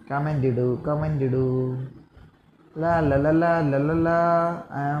 Comment ഇടൂ. ലാ ലാ ലാ ലാ ലാ ലാ ലാ.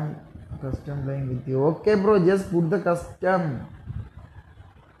 I am custom playing with you. Okay bro, just put the custom.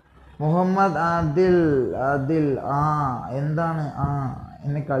 Muhammad Adil എന്താണ്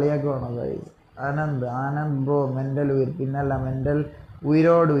എന്നെ കളിയാക്കുവാണോ ഗൈസ്? Anand bro, mental ഉയർ. പിന്നല്ല mental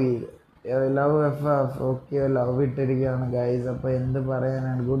ഉയരോട് ഉയർ. Love FF. Okay, love ഇട്ടിരിക്കുകയാണ് ഗൈസ്. അപ്പോൾ എന്ത്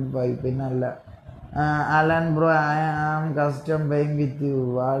പറയാനാണ്? Good bye. പിന്നല്ല Allen bro, I am custom playing with you.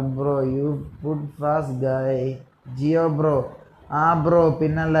 What bro, you put fast Guy. Jio bro, bro.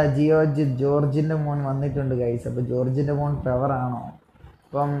 പിന്നല്ല ജോർജിൻ്റെ മോൻ വന്നിട്ടുണ്ട് ഗൈസ്. അപ്പോൾ ജോർജിൻ്റെ മോൻ പവറാണോ?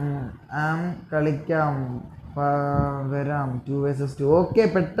 അപ്പം കളിക്കാം, വരാം. 2 vs 2. ഓക്കെ,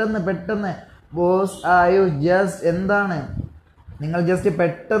 പെട്ടെന്ന് ബോസ് ആയുഷ്. ജസ്റ്റ് എന്താണ് നിങ്ങൾ ജസ്റ്റ്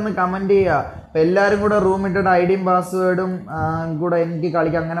പെട്ടെന്ന് കമൻറ്റ് ചെയ്യുക. അപ്പം എല്ലാവരും കൂടെ റൂം ഇട്ടിട്ട് ഐഡിയും പാസ്വേഡും കൂടെ എനിക്ക്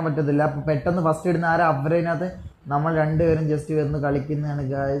കളിക്കാൻ അങ്ങനെ പറ്റത്തില്ല. അപ്പോൾ പെട്ടെന്ന് ഫസ്റ്റ് ഇടുന്ന ആരാ അവരതിനകത്ത് നമ്മൾ രണ്ടുപേരും ജസ്റ്റ് വന്ന് കളിക്കുന്നതാണ്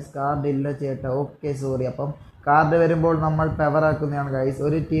ഗൈസ്. കാർഡ് ഇല്ല ചേട്ടാ. Okay sorry. അപ്പം കാർഡ് വരുമ്പോൾ നമ്മൾ പവറാക്കുന്നതാണ് ഗൈസ്.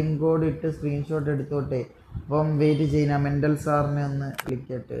 ഒരു ടീം കോഡ് ഇട്ട് സ്ക്രീൻഷോട്ട് എടുത്തോട്ടെ. അപ്പം വെയിറ്റ് ചെയ്യാം. മെൻ്റൽ സാറിനെ ഒന്ന്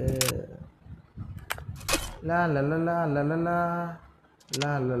വിളിക്കട്ടെ. ലാ ലലലാ ലലലാ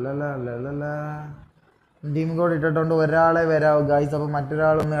ലാ ലലലാ ലലലാ. ടീം കോഡ് ഇട്ടിട്ടുണ്ട്. ഒരാളെ വരാവും ഗൈസ്. അപ്പോൾ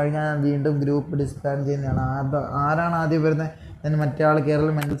മറ്റൊരാളൊന്ന് കഴിഞ്ഞാൽ ഞാൻ വീണ്ടും ഗ്രൂപ്പ് ഡിസ്ബാൻഡ് ചെയ്യുന്നതാണ്. ആരാണ് ആദ്യം വരുന്നത് എന്ന് മറ്റേ ആൾ കേരള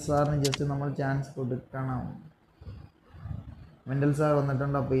മെൻ്റൽ സാറിന് ജസ്റ്റ് നമ്മൾ ചാൻസ് കൊടുക്കണം. മെൻ്റൽ സാർ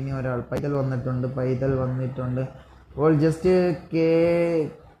വന്നിട്ടുണ്ട്. അപ്പോൾ ഇനി ഒരാൾ പൈതൽ വന്നിട്ടുണ്ട്. അപ്പോൾ ജസ്റ്റ്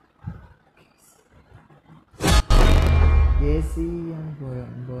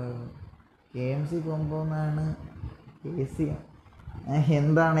KMC കോംബോ എന്നാണ്. KC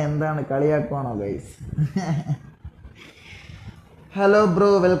എന്താണ് കളിയാക്കുവാണോ guys? Hello bro,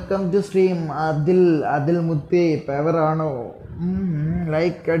 welcome to stream. അതിൽ മുത്തേ പവറാണോ?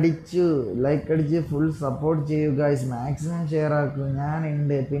 ലൈക്ക് അടിച്ച് ഫുൾ സപ്പോർട്ട് ചെയ്യൂ ഗൈസ്. Maximum share ആക്കൂ.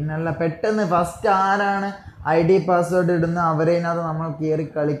 ഞാനുണ്ട്. പിന്നല്ല പെട്ടെന്ന് ഫസ്റ്റ് ആരാണ് ID പാസ്വേഡ് ഇടുന്ന അവരേനകത്ത് നമ്മൾ കയറി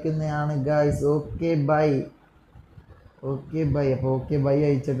കളിക്കുന്നതാണ് ഗൈസ്. Okay bye. അപ്പോൾ ഓക്കെ ബൈ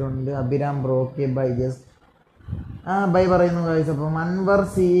അയച്ചിട്ടുണ്ട് Abhiram bro. Okay bye. Just by പറയുന്നു ഗൈസ്. അപ്പം Anwar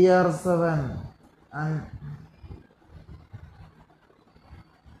CR7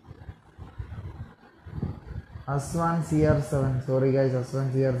 Aswan CR7. Sorry guys, Aswan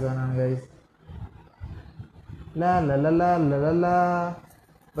CR7 ആണ് ഗൈസ്. ലാ.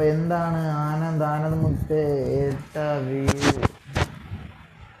 അപ്പോൾ എന്താണ് ആനന്ദ് മുത്തേ ഏട്ട വ്യൂ.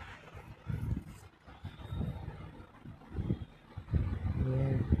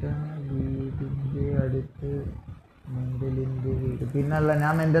 വീടിൻ്റെ അടുത്ത് മെൻ്റലിൻ്റെ വീട്. പിന്നല്ല,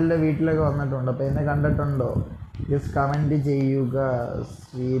 ഞാൻ മെൻ്റലിൻ്റെ വീട്ടിലൊക്കെ വന്നിട്ടുണ്ട്. അപ്പോൾ എന്നെ കണ്ടിട്ടുണ്ടോ? ജസ്റ്റ് കമൻറ്റ് ചെയ്യുക.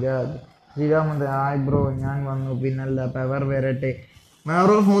 ശ്രീരാമന്ത് ഹായ് ബ്രോ, ഞാൻ വന്നു. പിന്നല്ല പവർ വരട്ടെ.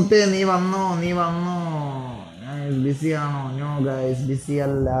 മെഹറൂഫ് മുത്തേ നീ വന്നോ? ബിസി ആണോ? നോ ഗൈസ്, ബിസി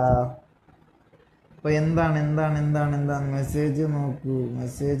അല്ല. അപ്പോൾ എന്താണ് മെസ്സേജ് നോക്കൂ.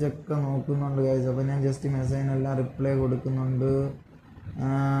 മെസ്സേജൊക്കെ നോക്കുന്നുണ്ട് ഗൈസ്. അപ്പോൾ ഞാൻ ജസ്റ്റ് മെസ്സേജിനെല്ലാം റിപ്ലൈ കൊടുക്കുന്നുണ്ട്.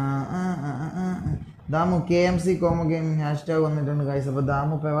 Damu KMC combo gaming hashtag വന്നിട്ടുണ്ട് ഗൈസ്. അപ്പോൾ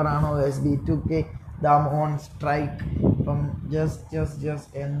Damu പവറാണോ guys? B2K Damu on strike. അപ്പം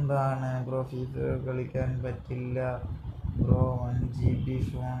ജസ്റ്റ് എന്താണ് ബ്രോ FIFA കളിക്കാൻ പറ്റില്ല ബ്രോ. 1GB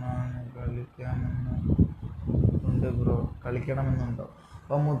ഫോണാണ്. കളിക്കാമെന്നുണ്ട് ബ്രോ. കളിക്കണമെന്നുണ്ടോ?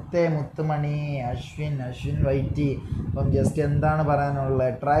 അപ്പം മുത്തുമണി അശ്വിൻ വൈറ്റി. അപ്പം ജസ്റ്റ് എന്താണ്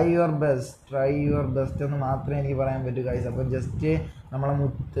പറയാനുള്ളത്? ട്രൈ യുവർ ബെസ്റ്റ് എന്ന് മാത്രമേ എനിക്ക് പറയാൻ പറ്റൂ ഗൈസ്. അപ്പം ജസ്റ്റ് നമ്മളെ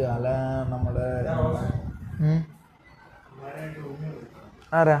മുത്ത് അല്ല നമ്മുടെ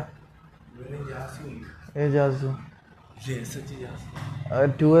ആരാ ജാസു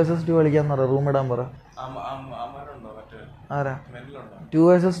 2vs2 കളിക്കാന്ന് പറ. റൂം ഇടാൻ പറ. ആരാ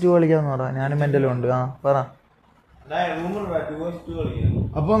 2vs2 കളിക്കാന്ന് പറ. ഞാനും മെൻ്റലും ഉണ്ട്. പറ.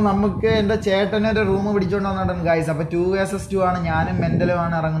 അപ്പോൾ നമുക്ക് എൻ്റെ ചേട്ടനൊരു റൂം പിടിച്ചോണ്ട് വന്നിട്ടുണ്ട് ഗൈസ്. അപ്പോൾ 2vs2 ആണ്. ഞാനും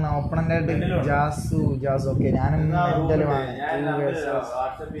മെൻ്റലുമാണ് ഇറങ്ങുന്നത്. ഓപ്പണൻ്റായിട്ട് ജാസു. ഓക്കെ, ഞാനും മെൻ്റലുമാണ്.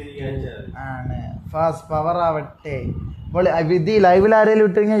 ആണ് ഫാസ്റ്റ് പവർ ആവട്ടെ. അപ്പോൾ ഇത് ലൈവിൽ ആരെങ്കിലും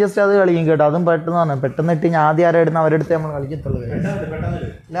ഇട്ട് കഴിഞ്ഞാൽ ജസ്റ്റ് അത് കളിക്കും കേട്ടോ. അതും പെട്ടെന്ന് ഇട്ട് കഴിഞ്ഞാൽ ആദ്യം ആരും ഇടുന്ന അവരെടുത്ത് നമ്മൾ കളിക്കത്തുള്ളൂ.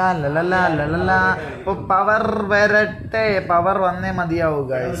 അപ്പോൾ പവർ വരട്ടെ. പവർ വന്നേ മതിയാവും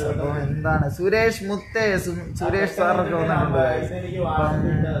ഗൈസ്. അപ്പോൾ എന്താണ് സുരേഷ് മുത്തേ സുരേഷ് സാറൊക്കെ വന്നിട്ടുണ്ട് ഗൈസ്. അപ്പം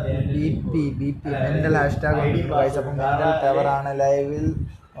BP മെൻ്റൽ ഹാഷ്ടാഗ് വന്നിട്ടുണ്ട് ഗൈസ്. അപ്പം മെൻ്റൽ പവറാണ്. ലൈവിൽ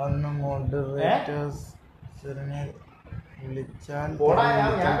ഒന്ന് മോഡറേറ്റേഴ്സ് വിളിച്ചാൽ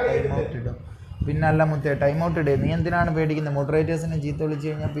ടൈം ഔട്ട് ഇടും. പിന്നല്ല മുത്തേ ടൈം ഔട്ട് ഇടേ. നീ എന്തിനാണ് പേടിക്കുന്നത്? മോഡറേറ്റേഴ്സിനെ ചീത്ത വിളിച്ചു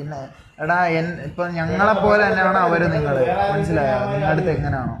കഴിഞ്ഞാൽ പിന്നെ എടാ ഇപ്പം ഞങ്ങളെപ്പോലെ തന്നെയാണോ അവർ? നിങ്ങൾ മനസ്സിലായോ? നിങ്ങളുടെ അടുത്ത്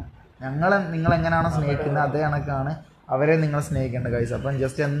എങ്ങനെയാണോ നിങ്ങളെങ്ങനെയാണോ സ്നേഹിക്കുന്നത് അതേ കണക്കാണ് അവരെ നിങ്ങൾ സ്നേഹിക്കേണ്ടത് ഗൈസ്. അപ്പം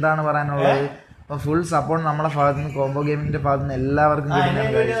ജസ്റ്റ് എന്താണ് പറയാനുള്ളത്? അപ്പം ഫുൾ സപ്പോർട്ട് നമ്മളെ ഭാഗത്തു നിന്ന് കോംബോ ഗെയിമിൻ്റെ ഭാഗത്തു നിന്ന് എല്ലാവർക്കും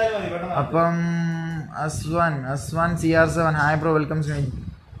കിട്ടുന്നുണ്ട് ഗൈസ്. അപ്പം Aswan CR7 hi bro, welcome.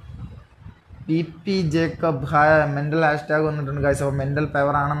 PP Jacob hi. Mental hashtag വന്നിട്ടുണ്ട് ഗൈസ്. അപ്പോൾ മെൻ്റൽ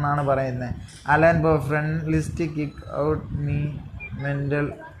പവർ ആണെന്നാണ് പറയുന്നത്. Allen bro front list kick out me. Mental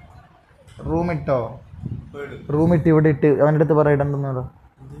റൂമിട്ട് ഇവിടെ ഇട്ട് അവൻ്റെ അടുത്ത് പറയിടണ്ടെന്നോ.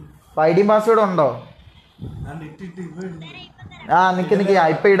 ID പാസ്വേഡ് ഉണ്ടോ? നിക്ക്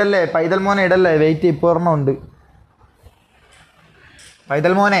ഇപ്പം ഇടല്ലേ. പൈതൽ മോനെ ഇടല്ലേ. വെയിറ്റ്, ഇപ്പോൾ ഒരെണ്ണം ഉണ്ട്.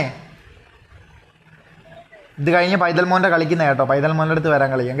 പൈതൽ മോനെ ഇത് കഴിഞ്ഞ് പൈതൽ മോൻ്റെ കളിക്കുന്ന കേട്ടോ. പൈതൽ മോൻ്റെ അടുത്ത് വരാൻ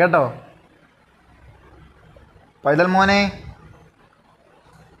കളിക്കാം കേട്ടോ. പൈതൽ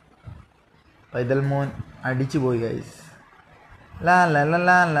മോൻ അടിച്ചു പോയി ഗൈസ്. ലാ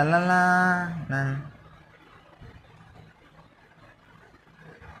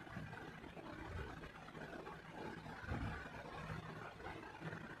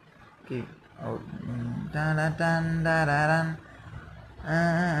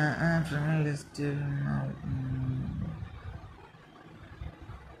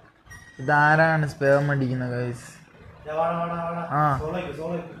ഇതാരാണ് സ്പേം അടിക്കുന്നത് ഗൈസ്? ആ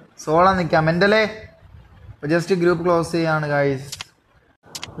സോള നിൽക്കാം മെൻ്റലേ. ജസ്റ്റ് ഗ്രൂപ്പ് ക്ലോസ് ചെയ്യാണ് guys.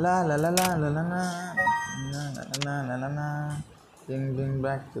 Bring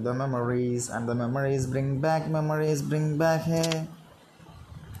back to the memories and the memories bring back hey.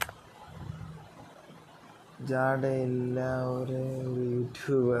 ജാടയില്ല ഒരു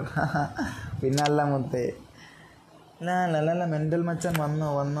യൂട്യൂബർ പിന്നല്ല മുത്തേ. മെൻ്റൽ മച്ചാൻ വന്നോ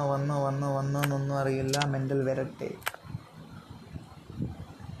എന്നൊന്നും അറിയില്ല. മെൻ്റൽ വരട്ടെ.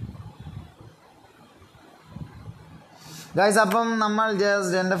 ഗൈസ് അപ്പം നമ്മൾ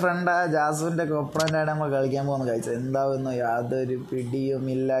ജസ്റ്റ് എൻ്റെ ഫ്രണ്ട് ജാസുവിൻ്റെ കോപ്പറൻ്റായിട്ട് നമ്മൾ കളിക്കാൻ പോകുന്നു ഗൈസ്. എന്താവുന്നു യാതൊരു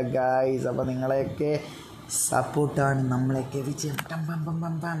പിടിയുമില്ല ഗൈസ്. അപ്പം നിങ്ങളെയൊക്കെ സപ്പോർട്ടാണ് നമ്മളെയൊക്കെ വിജയം.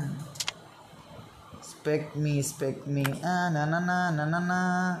 സ്പെക് മീ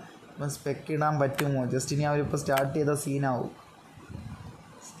അപ്പം സ്പെക്ക് ഇടാൻ പറ്റുമോ? ജസ്റ്റ് ഇനി അവരിപ്പോൾ സ്റ്റാർട്ട് ചെയ്ത സീനാവും.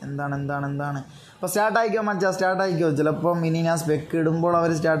 എന്താണ് അപ്പോൾ സ്റ്റാർട്ടായിക്കോ മച്ചാ, സ്റ്റാർട്ടായിക്കോ. ചിലപ്പം ഇനി ഞാൻ സ്പെക്ക് ഇടുമ്പോൾ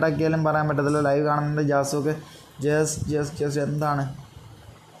അവർ സ്റ്റാർട്ടാക്കിയാലും പറയാൻ പറ്റത്തില്ല. ലൈവ് കാണുന്നുണ്ട് ജാസുവൊക്കെ. ജസ്റ്റ് എന്താണ്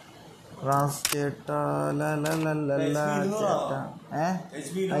ചേട്ടാ?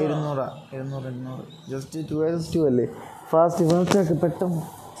 200 ജസ്റ്റ് 2 അല്ലേ? ഫാസ്റ്റ് ആക്കി പെട്ടെന്ന്.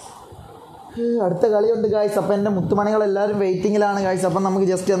 അടുത്ത കളിയുണ്ട് ഗായ്സ്. അപ്പം എൻ്റെ മുത്തുമണികളെല്ലാവരും വെയിറ്റിങ്ങിലാണ് ഗായ്സ്. അപ്പം നമുക്ക്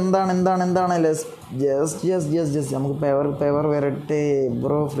ജസ്റ്റ് എന്താണ് ജസ്റ്റ് നമുക്ക് പെവർ വരട്ടെ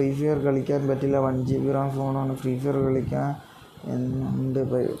ബ്രോ. ഫ്രീ ഫയർ കളിക്കാൻ പറ്റില്ല, 1 GB റാം ഫോണാണ്. ഫ്രീ ഫയർ കളിക്കാൻ ഉണ്ട്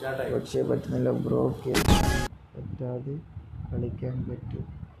പക്ഷേ പറ്റുന്നില്ല ബ്രോ. പറ്റാതെ കളിക്കാൻ പറ്റും.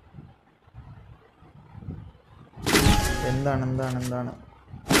 എന്താണ്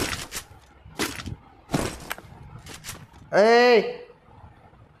ഏയ്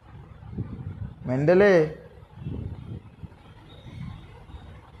മെൻ്റലേ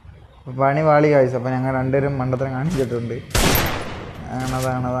പണി വാളി കാഴ്ച. അപ്പം ഞങ്ങൾ രണ്ടുപേരും മണ്ടത്തരം കാണിച്ചിട്ടുണ്ട്.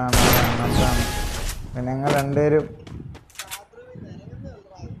 അതാണ് ഞങ്ങൾ രണ്ടുപേരും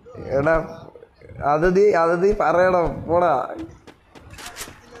എടാ അത് പറയണം പോടാ.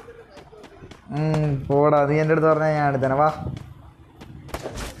 നീ എൻ്റെ അടുത്ത് പറഞ്ഞാൽ ഞാൻ എടുത്തേനെ. വാ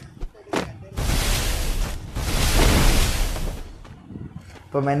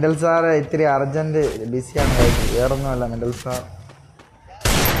ഇപ്പോൾ മെൻ്റൽ സാറ് ഇത്തിരി അർജൻറ്റ് ബിസിയാണ് കഴിച്ചു. വേറൊന്നുമല്ല, മെൻ്റൽ സാർ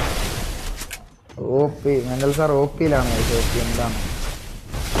മെൻ്റൽ സാർ OP-യിലാണ് കഴിച്ചത്. OP എന്താണ്?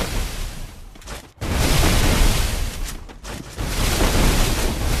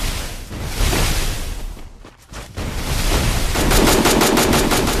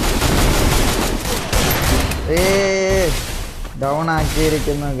 Down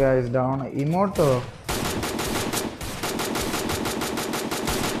ആക്കിയിരിക്കുന്നു guys. Down ഇമോട്ടോ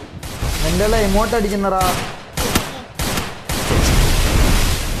മെൻ്റലെ emote അടിക്കുന്നറാ.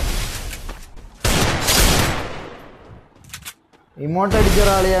 Emote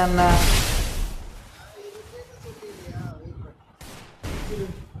അടിച്ചൊരാളിയാ എന്നെ.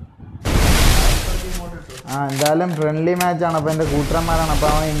 എന്തായാലും ഫ്രണ്ട്ലി മാച്ചാണ്. അപ്പോൾ എൻ്റെ കൂട്ടന്മാരാണ്. അപ്പോൾ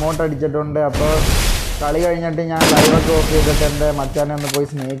അവൻ ഇമോട്ട് അടിച്ചിട്ടുണ്ട്. അപ്പോൾ കളി കഴിഞ്ഞിട്ട് ഞാൻ ലൈവൊക്കെ ഓഫ് ചെയ്തിട്ട് എൻ്റെ മച്ചാനെ ഒന്ന് പോയി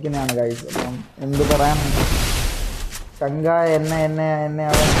സ്നേഹിക്കുന്നതാണ് ഗൈസ്. അപ്പം എന്ത് പറയാൻ, ചങ്ക എന്നെ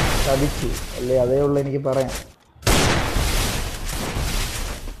അവൻ ചതിച്ചു അല്ലേ? അതേ ഉള്ളൂ എനിക്ക് പറയാം.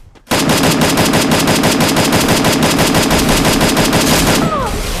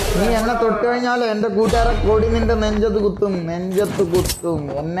 നീ എന്നെ തൊട്ട് കഴിഞ്ഞാലും എൻ്റെ കൂട്ടുകാരെ കൊടി നിൻ്റെ നെഞ്ചത്ത് കുത്തും.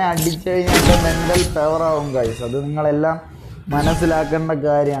 എന്നെ അടിച്ചു കഴിഞ്ഞാൽ എൻ്റെ മെൻ്റൽ പവറാവും ഗൈസ്. അത് നിങ്ങളെല്ലാം മനസ്സിലാക്കേണ്ട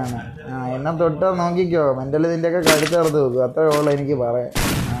കാര്യമാണ്. എന്നെ തൊട്ട് നോക്കിക്കോ, മെൻ്റൽ ഇതിൻ്റെയൊക്കെ കഴുത്തെടുത്ത് വെക്കും. അത്രേ ഉള്ളൂ എനിക്ക് പറയാം.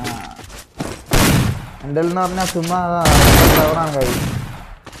 മെൻ്റൽ എന്ന് പറഞ്ഞാൽ ചുമ്മാ പവറാണ് ഗൈസ്.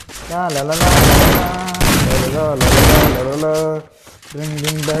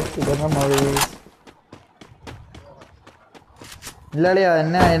 ഇല്ലളിയാ,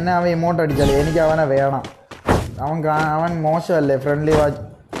 എന്നെ അവൻ ഇമോട്ട് അടിച്ചാലേ എനിക്ക് അവനെ വേണം. അവൻ മോശമല്ലേ ഫ്രണ്ട്ലി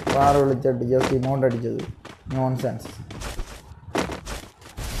വാർ വിളിച്ചിട്ട് ജസ്റ്റ് ഇമോട്ട് അടിച്ചത്. നോൺസെൻസ്.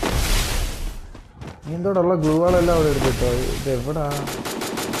 എന്തോടുള്ള ഗ്ലൂകളെല്ലാം അവിടെ എടുത്തിട്ടോ. ഇത് എവിടാ?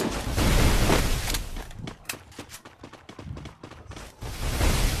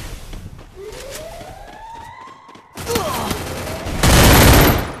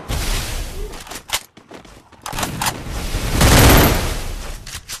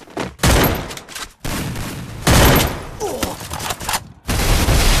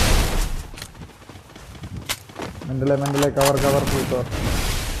 മെൻ്റലെ കവർ കൂട്ടോ.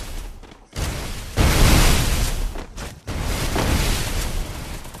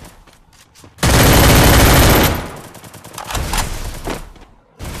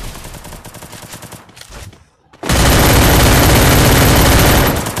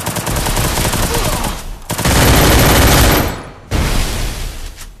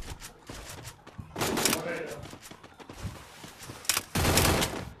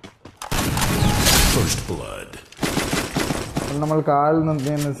 നമ്മൾ കാലിൽ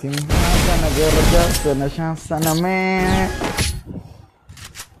നിന്ന് സിംഹാസന ഗർജാസന ശാസനമേ.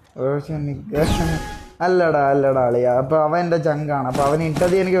 അല്ലടാ അളിയ. അപ്പോൾ അവൻ എൻ്റെ ചങ്കാണ്. അപ്പോൾ അവൻ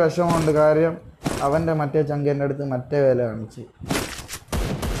ഇട്ടത് എനിക്ക് വിഷമമുണ്ട്. കാര്യം അവൻ്റെ മറ്റേ ചങ്ക് എൻ്റെ അടുത്ത് മറ്റേ വില കാണിച്ച്.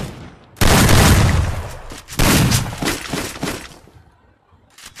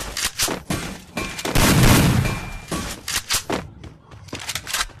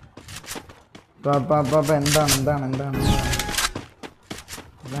 എന്താണ്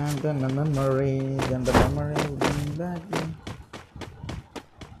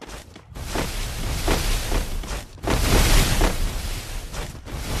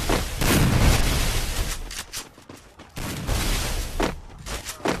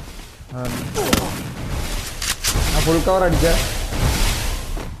ഫുൾ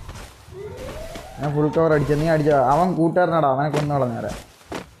കവർ അടിച്ച നീ അടിച്ച. അവൻ കൂട്ടുകാരനാടാ, അവനെ കൊന്നു കളഞ്ഞേരാ.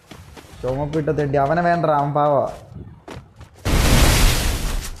 ചുമപ്പിട്ട തെണ്ടി. അവനെ വേണ്ട, അവൻ പാവാ.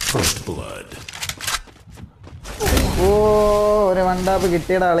 ഓ ഒരു വണ്ടാപ്പ്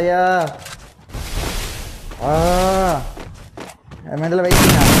കിട്ടിയടാ അളിയാ. മെന്റൽ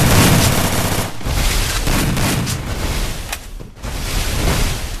വെയിറ്റിംഗ് ആണ്.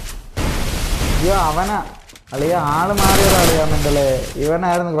 അയ്യോ അവനാ അളിയ. ആള് മാറിയതാ അളിയാ മെന്റല്.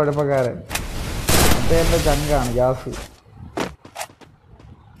 ഇവനായിരുന്നു കുഴപ്പക്കാരൻ. മറ്റേ എൻ്റെ ചങ്കാണ് ജാസ്.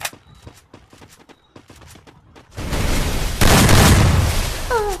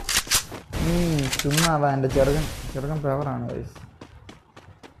 ചുമ്മാ എൻ്റെ ചെറുക്കൻ പവറാണ് വയസ്സ്.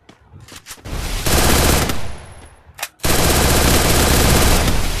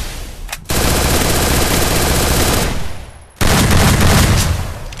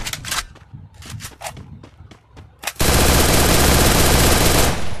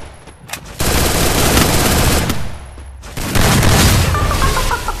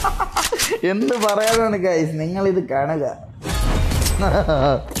 എന്ത് പറയാനാണ് ഗൈസ്, നിങ്ങളിത് കാണുക.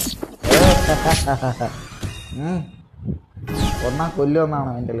 ഒന്നാ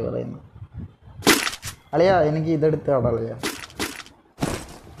കൊല്ലുമെന്നാണ് എൻ്റെ പറയുന്നത്. അളിയാ എനിക്ക് ഇതെടുത്ത് അവിടെ അളിയാ.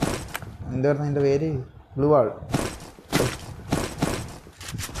 എന്തായിരുന്നു എൻ്റെ പേര്? ബ്ലൂ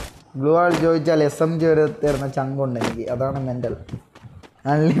ആൾ ചോദിച്ചാൽ SMG വരെ തരുന്ന ചങ്കുണ്ട് എനിക്ക്. അതാണ് മെൻ്റൽ.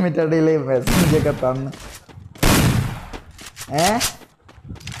 അൺലിമിറ്റഡിലെ SMG ഒക്കെ തന്ന്.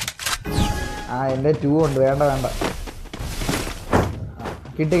 എൻ്റെ 2 ഉണ്ട്. വേണ്ട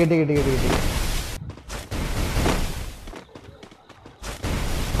കിട്ടി.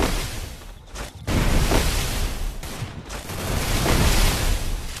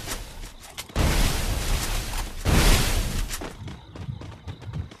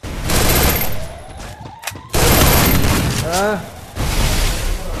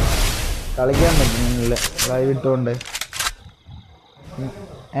 കളിക്കാൻ പറ്റുന്നില്ല ലൈവ് ഇട്ടുകൊണ്ട്.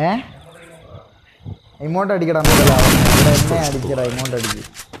 ഇമോട്ട് അടിക്കടാ. ഇവിടെ എന്നെ അടിക്കടാ. ഇമോട്ട് അടിക്ക്.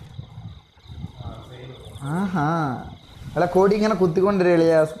 ആഹാ അല്ല കോടി ഇങ്ങനെ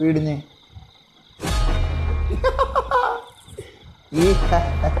കുത്തിക്കൊണ്ടിരിക്കുക സ്പീഡിന്.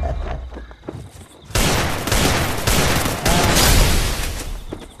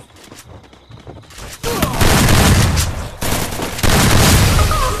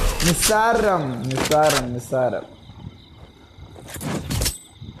 നിസ്സാരം.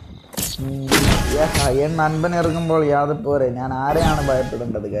 എൻ നൻപൻ ഇറങ്ങുമ്പോൾ യാത് പോരെ. ഞാൻ ആരെയാണ്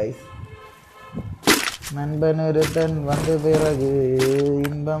ഭയപ്പെടേണ്ടത് ഗൈസ്? നൻപനൊരു തൻ വന്ന് പിറകു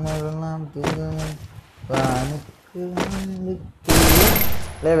ഇമ്പമെല്ലാം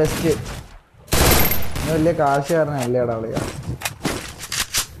അല്ലേ വെസ്റ്റ്. വലിയ കാശുകാരനല്ലേടാ അളിയാ.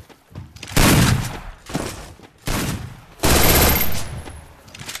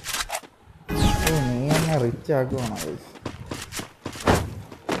 നീ എന്നെ റിച്ച് ആക്കുവാണോ ഗൈസ്?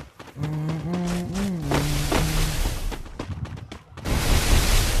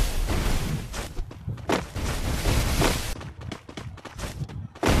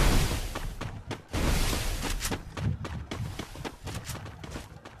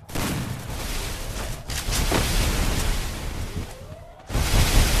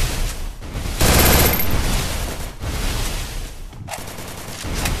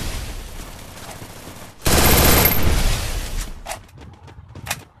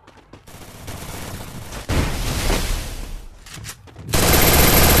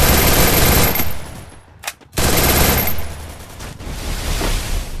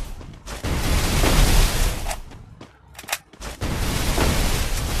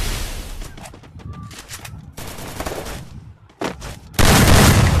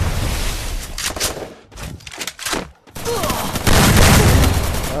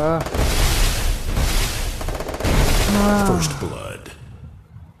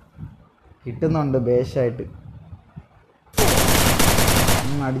 കിട്ടുന്നുണ്ട് ബേഷായിട്ട്.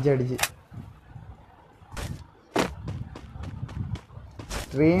 അടിച്ചടിച്ച്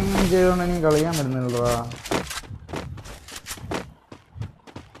സ്ട്രീം ചെയ്തുകൊണ്ട് എനിക്ക് കളിക്കാൻ പറ്റുന്നുള്ളൂ.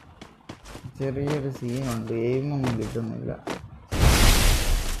 ചെറിയൊരു സീനുണ്ട്, എയിമൊന്നും കിട്ടുന്നില്ല.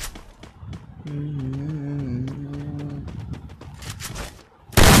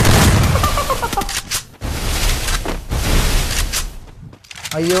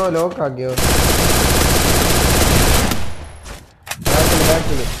 അയ്യോ ലോക്കാക്കിയോ.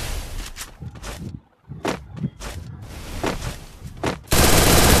 ബാക്കില്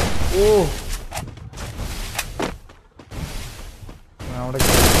ഓ അവിടെ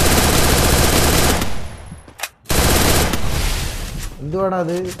എന്തുവാടാ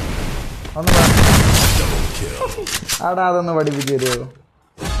അത്? ആടാ അതൊന്ന് പഠിപ്പിച്ചു തരുമോ?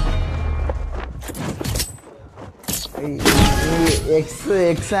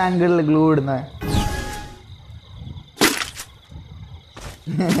 എക്സ് ആംഗിളിൽ ഗ്ലൂ ഇടുന്ന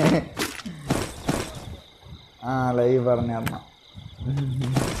ആ ലൈവ് പറഞ്ഞ അമ്മ.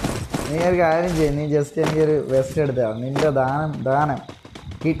 നീ ഒരു കാര്യം ചെയ്യും, നീ ജസ്റ്റ് എനിക്കൊരു വെസ്റ്റ് എടുത്താ നിന്റെ ദാനം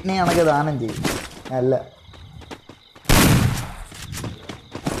കിഡ്നി കണക്ക് ദാനം ചെയ്യും. അല്ല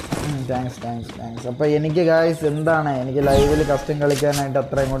താങ്ക്സ്. അപ്പോൾ എനിക്ക് ഗായ്സ് എന്താണ്, എനിക്ക് ലൈവിൽ കസ്റ്റം കളിക്കാനായിട്ട്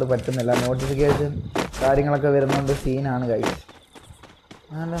അത്ര ഇങ്ങോട്ട് പറ്റുന്നില്ല. നോട്ടിഫിക്കേഷൻ കാര്യങ്ങളൊക്കെ വരുന്നുണ്ട്, സീനാണ് ഗൈസ്.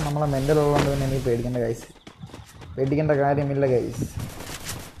 അല്ല നമ്മളെ മെൻ്റൽ ഉള്ളതുകൊണ്ട് തന്നെ എനിക്ക് പേടിക്കേണ്ട കാര്യമില്ല ഗൈസ്.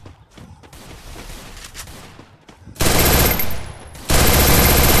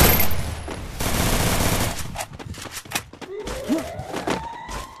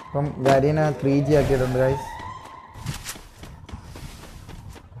 അപ്പം ഗരീനെ 3G ആക്കിയിട്ടുണ്ട് ഗൈസ്.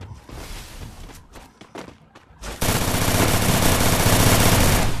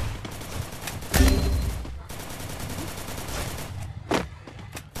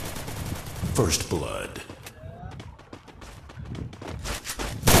 First blood.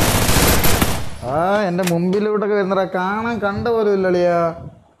 എൻ്റെ മുമ്പിലൂട്ടൊക്കെ വരുന്നടാ, കാണാൻ കണ്ട പോലും ഇല്ലളിയാ.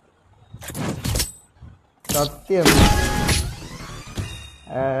 സത്യം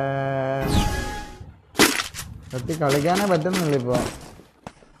കളിക്കാനേ പറ്റുന്നില്ല ഇപ്പോൾ.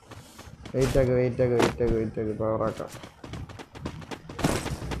 വെയിറ്റ് പവറാക്കാം.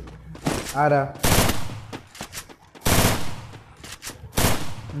 ആരാ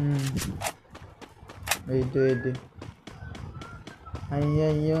വെയിറ്റ്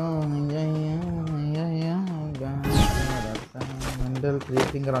അയ്യോ മെൻ്റൽ 3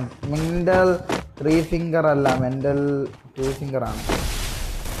 ഫിംഗറാണ്. മെൻ്റൽ 3 ഫിംഗർ അല്ല, മെൻ്റൽ 2 ഫിംഗറാണ്.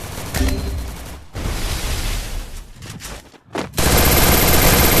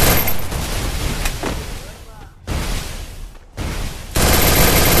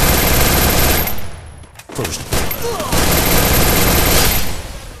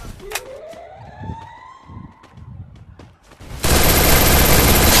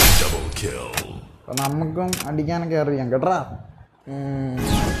 അപ്പം നമുക്കും അടിക്കാനൊക്കെ അറിയാം കേട്ടാ.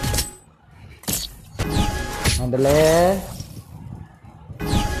 മെൻ്റലേ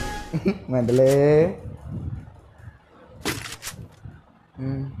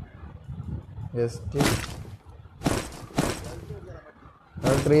ജസ്റ്റ്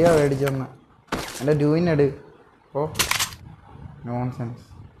 3 മേടിച്ചൊന്ന് എൻ്റെ 2 ഓ നോൺസെൻസ്.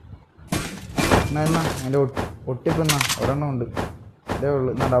 എന്നാ എൻ്റെ ഒട്ടിപ്പെന്നാ ഒരെണ്ണം ഉണ്ട്, അതേ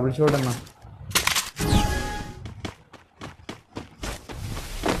ഉള്ളു. എന്നാ ഡബിൾ ഷോട്ട് എന്നാ.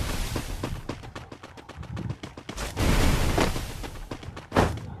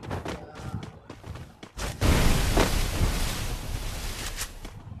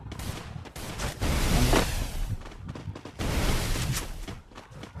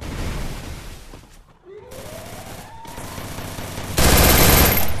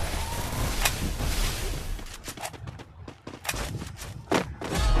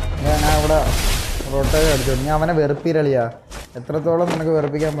 ഞാൻ അവിടെ റോട്ടേജ് അടിച്ചോളൂ. ഞാൻ അവനെ വെറുപ്പിരളിയാ. എത്രത്തോളം നിനക്ക്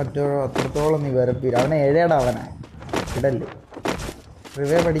വെറുപ്പിക്കാൻ പറ്റുമോ അത്രത്തോളം നീ വെറുപ്പിര. അവനെ എഴയടാ, അവനെ ഇടല്ലേ.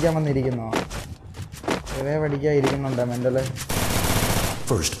 റിവേ പഠിക്കാൻ വന്നിരിക്കുന്നോ? റിവേ പഠിക്കാൻ ഇരിക്കുന്നുണ്ടോ മെൻ്റല്?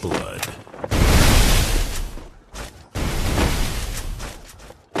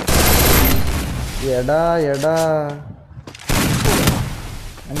 എടാ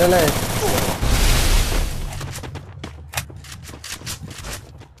മെൻ്റലേ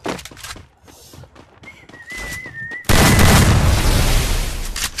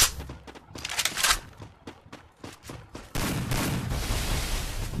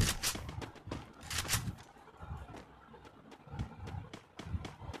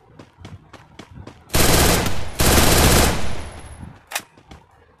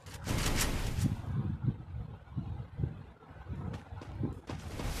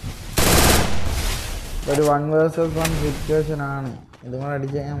ഒരു 1 vs 1 സിറ്റുവേഷൻ ആണ്. ഇതും കൂടെ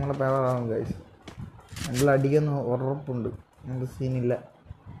അടിച്ച് കഴിഞ്ഞാൽ നമ്മളെ പവറാകും ഗൈസ്. നമ്മൾ അടിക്കുന്ന ഉറപ്പുണ്ട്, നമുക്ക് സീനില്ല.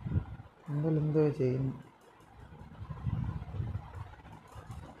 എന്തായാലും എന്തോ ചെയ്യുന്നു.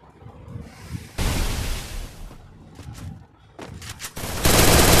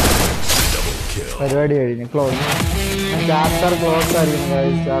 പരിപാടി കഴിഞ്ഞു. ക്ലോസ്. ചാപ്റ്റർ ക്ലോസ് ആയിരിക്കും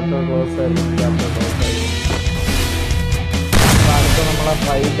ഗൈസ്. ചാപ്റ്റർ ക്ലോസ് ആയിരിക്കും. അപ്പോൾ അടുത്ത നമ്മളെ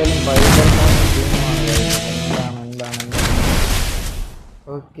പൈതലും ടീമാണ്. എന്താണ്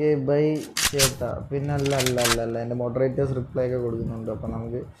ഓക്കെ ബൈ ചേട്ടാ. പിന്നെ അല്ല എൻ്റെ മോഡറേറ്റേഴ്സ് റിപ്ലൈ ഒക്കെ കൊടുക്കുന്നുണ്ട്. അപ്പം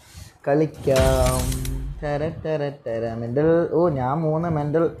നമുക്ക് കളിക്കാം. മെൻ്റൽ ഞാൻ 3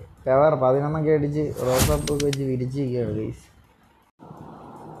 മെൻ്റൽ പവർ 11 അടിച്ച് റോസപ്പ് ഒക്കെ വെച്ച് വിരിച്ചിരിക്കുകയാണ് ഗൈസ്.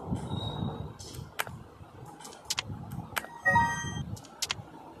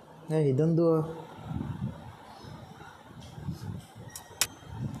 ഇതെന്തുവാ?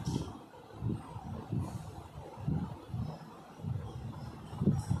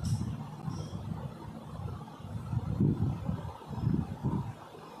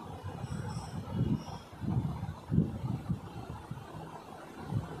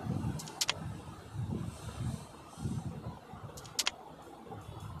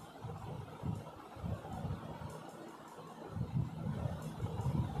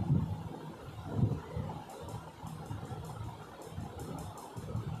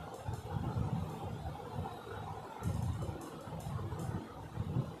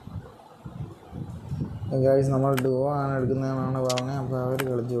 ഗായ്സ് നമ്മൾ ഡുവോ ആണ് എടുക്കുന്നതെന്നാണ് പറഞ്ഞത്. അപ്പോൾ അവർ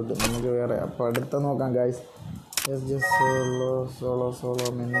കളിച്ചു വിട്ടു. നമുക്ക് വേറെ അപ്പോൾ അടുത്ത നോക്കാം ഗായ്സ്. സോളോ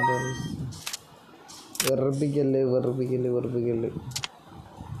മെൻ്റൽസ്. വെറുപ്പിക്കല്.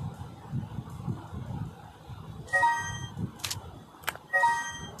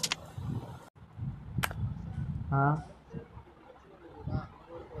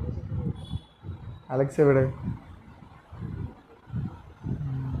 അലക്സ് എവിടെ?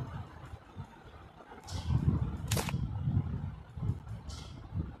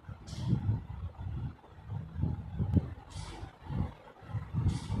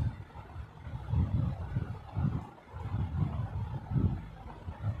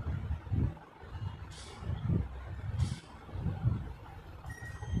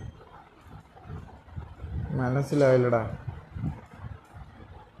 മനസ്സിലായില്ലടാ.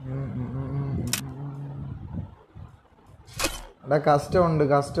 എടാ കഷ്ടമുണ്ട്.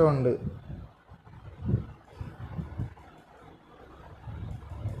 കഷ്ടമുണ്ട്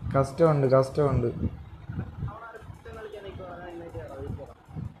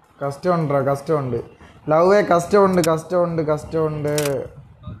ലവ് കഷ്ടമുണ്ട്.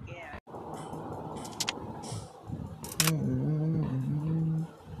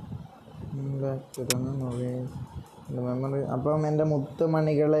 മെമ്മറി. അപ്പം എൻ്റെ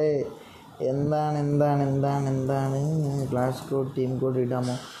മുത്തുമണികളെ എന്താണ് ക്ലാഷ് കോഡ് ടീം കോഡ്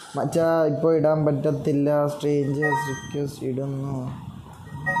ഇടാമോ മച്ചാ? ഇപ്പോൾ ഇടാൻ പറ്റത്തില്ല. സ്ട്രേഞ്ചേഴ്സ് റിക്വസ്റ്റ് ഇടുന്നു.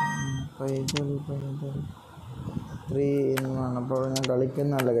 പൈതൽ 3-in-1. അപ്പോൾ ഞാൻ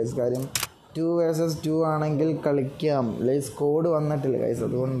കളിക്കുന്നതല്ല ഗൈസ്. കാര്യം 2 vs 2 ആണെങ്കിൽ കളിക്കാം. കോഡ് വന്നിട്ടില്ല ഗൈസ്,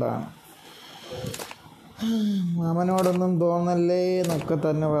 അതുകൊണ്ടാണ്. മാമനോടൊന്നും തോന്നല്ലേ എന്നൊക്കെ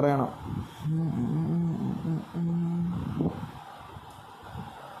തന്നെ പറയണം.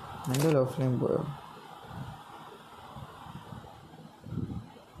 എൻ്റെ ഓഫ്ലൈൻ പോയോ?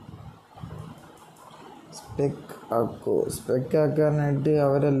 സ്പെക്ക് ആക്കാനായിട്ട്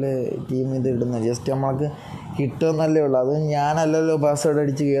അവരല്ലേ ടീം ഇത് ഇടുന്നത്. ജസ്റ്റ് നമ്മൾക്ക് കിട്ടുമെന്നല്ലേ ഉള്ളൂ. അത് ഞാനല്ലല്ലോ പാസ്വേഡ്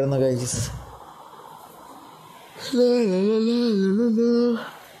അടിച്ച് കയറുന്ന കഴിച്ച്.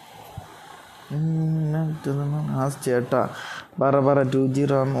 ചേട്ടാ പറ 2G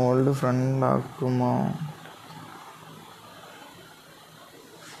RAM old front ആക്കുമോ?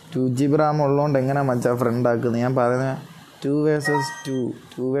 2 GB RAM ഉള്ളതുകൊണ്ട് എങ്ങനെ മച്ചാ ഫ്രണ്ട് ആക്കുന്നത്? ഞാൻ പറയുന്നത് 2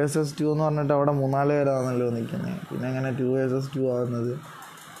 vs 2 എന്ന് പറഞ്ഞിട്ട് അവിടെ 3-4 പേരാണല്ലോ നിൽക്കുന്നത്. പിന്നെ എങ്ങനെ 2 vs 2 ആകുന്നത്?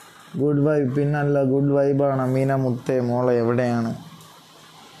 Good vibe. പിന്നല്ല, ഗുഡ് വൈബാണ്. മീന മുത്തേ മോളെ എവിടെയാണ്?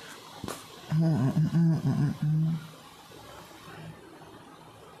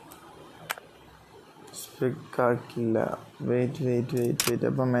 സ്പെക്കാക്കില്ല. വെയിറ്റ്.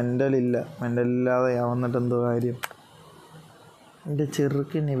 അപ്പം മെൻ്റലില്ലാതെ ആവുന്നിട്ട് എന്തോ കാര്യം? എൻ്റെ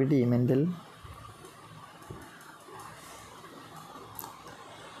ചെറുക്കൻ എവിടെ മെൻ്റൽ?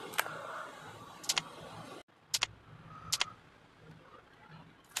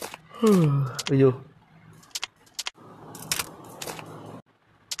 അയ്യോ,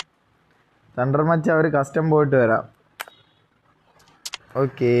 തണ്ടർ മച്ച് അവർ കസ്റ്റം പോയിട്ട് വരാം.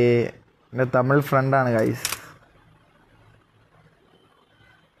 ഓക്കെ, എൻ്റെ തമിഴ് ഫ്രണ്ടാണ് ഗൈസ്.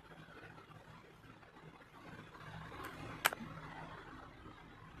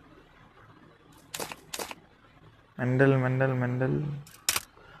 മെൻ്റൽ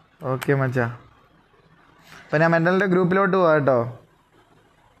ഓക്കെ മച്ചാ. അപ്പം ഞാൻ മെൻ്റലിൻ്റെ ഗ്രൂപ്പിലോട്ട് പോവാം കേട്ടോ.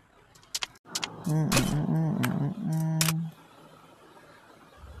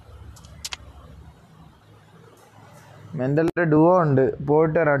 മെൻ്റലിൻ്റെ ഡുവോ ഉണ്ട്,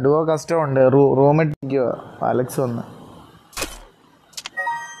 പോയിട്ട് വരാം. ഡുവോ കസ്റ്റം ഉണ്ട്, റൂമിട്ടിരിക്കുക. അലക്സ് വന്ന്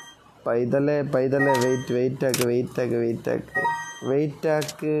പൈതലേ വെയിറ്റ്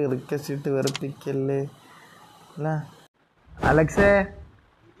ആക്ക് റിക്വസ്റ്റ് ഇട്ട് വെറുപ്പിക്കല്ലേ. അല്ല അലക്സേ,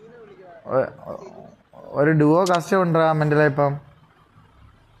 ഒരു ഡുവോ കസ്റ്റം ഉണ്ടാ മെൻ്റലാ ഇപ്പം.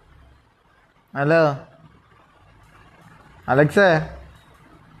 ഹലോ അലക്സേ,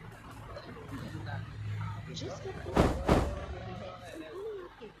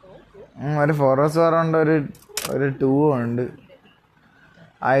 ഒരു ഫോറോസ് വാറുണ്ട്, ഒരു ടൂ ഉണ്ട്.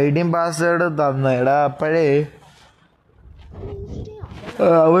 ഐഡിയും പാസ്വേഡ് തന്നെടാ അപ്പോഴേ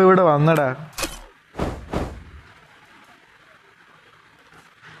അവ ഇവിടെ വന്നടാ.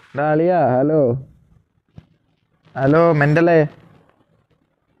 അളിയാ ഹലോ മെൻ്റലേ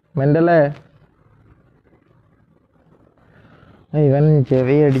ഇവൻ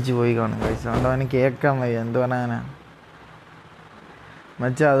ചെവി അടിച്ച് പോയി കാണും പൈസ കൊണ്ട്. അവന് കേൾക്കാൻ വയ്യ, എന്ത് പറയാനാ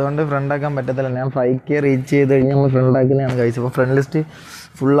മച്ചാ. അതുകൊണ്ട് ഫ്രണ്ടാക്കാൻ പറ്റത്തില്ല. ഞാൻ 5K റീച്ച് ചെയ്ത് കഴിഞ്ഞാൽ നമ്മൾ ഫ്രണ്ടാക്കുന്നതാണ് ഗൈസ്. അപ്പോൾ ഫ്രണ്ട് ലിസ്റ്റ്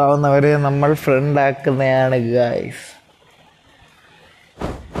ഫുള്ളാവുന്നവരെ നമ്മൾ ഫ്രണ്ടാക്കുന്നതാണ് ഗൈസ്.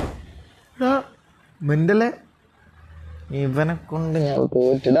 മെൻ്റലെ ഇവനെ കൊണ്ട് ഞാൻ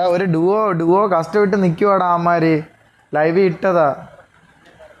തോറ്റിടാ. ഒരു ഡുവോ കഷ്ടപ്പെട്ട് നിൽക്കുവാടാ അമ്മമാര്. ലൈവ് ഇട്ടതാ.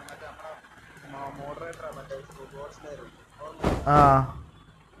 ആ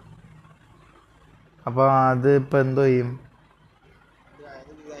അപ്പോൾ അത് ഇപ്പം എന്തോ ചെയ്യും?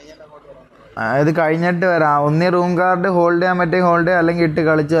 ഇത് കഴിഞ്ഞിട്ട് വരാം. ഒന്നീ റൂം കാർഡ് ഹോൾഡ് ചെയ്യാൻ പറ്റും, ഹോൾഡ് ചെയ്യാം, അല്ലെങ്കിൽ ഇട്ട്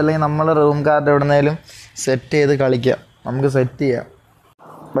കളിച്ചു, അല്ലെങ്കിൽ നമ്മൾ റൂം കാർഡ് എവിടുന്നേലും സെറ്റ് ചെയ്ത് കളിക്കാം. നമുക്ക് സെറ്റ് ചെയ്യാം.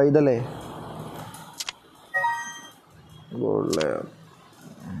 പൈതലേ ഗോൾഡ്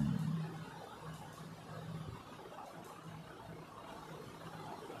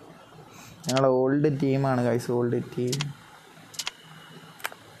ഞങ്ങളുടെ ഓൾഡ് ടീമാണ് ഗൈസ്, ഓൾഡ് ടീം.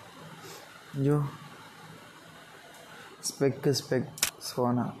 അയ്യോ സ്പെക്ക്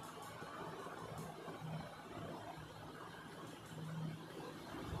സോന.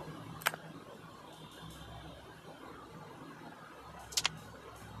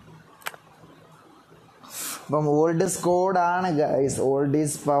 അപ്പം old സ്കോഡാണ് guys. Old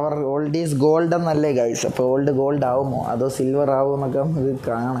is power, old is gold എന്നല്ലേ ഗൈസ്. അപ്പോൾ ഓൾഡ് ഗോൾഡ് ആവുമോ അതോ സിൽവർ ആവുമോ എന്നൊക്കെ നമുക്ക്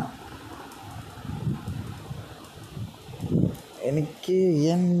കാണാം. എനിക്ക്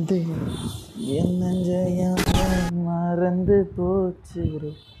മറന്ന് പോച്ചു.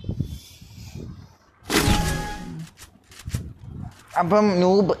 അപ്പം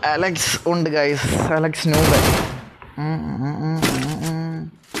നൂബ് അലക്സ് ഉണ്ട് ഗൈസ്, അലക്സ് നൂബ്.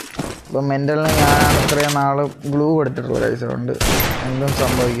 അപ്പം മെൻ്റലിന് ഞാനാണ് ഇത്രയും നാൾ ഗ്ലൂ കൊടുത്തിട്ടുള്ളത് ഗൈസ്. അതുകൊണ്ട് എന്തും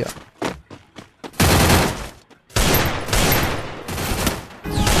സംഭവിക്കാം.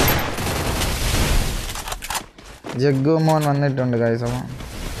 ജഗ്ഗു മോൻ വന്നിട്ടുണ്ട് ഗൈസ്. അപ്പം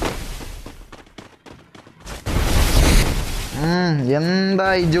എന്താ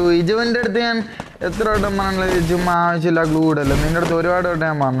ഇജുവിൻ്റെ അടുത്ത് ഞാൻ എത്ര വട്ടം പറഞ്ഞില്ല ചുമ്മാ ആവശ്യമില്ല ഗ്ലൂ ഇടല്ലോ. നിൻ്റെ അടുത്ത് ഒരുപാട് വട്ടം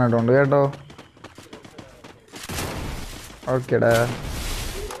ഞാൻ പറഞ്ഞിട്ടുണ്ട് കേട്ടോ. ഓക്കേടാ.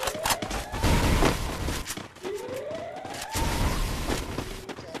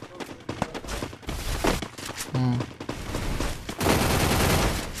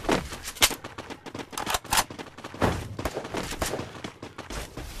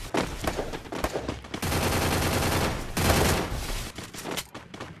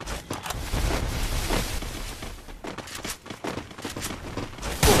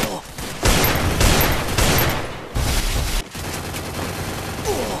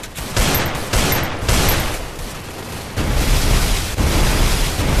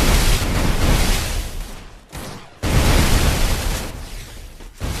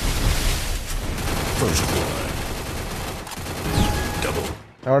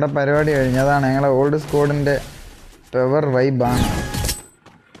 അവിടെ പരിപാടി കഴിഞ്ഞു. അതാണ് ഞങ്ങളെ ഓൾഡ് സ്ക്വാഡിൻ്റെ പവർ വൈബാണ്.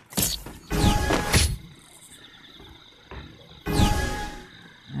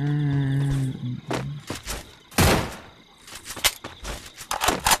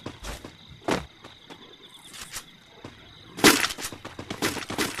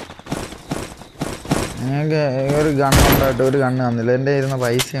 ഞങ്ങൾക്ക് ഒരു ഗണ്ണുണ്ടായിട്ട് ഒരു ഗണ്ണ് തന്നില്ല. എൻ്റെ ഇരുന്ന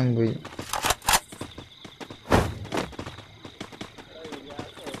പൈസയും പോയി.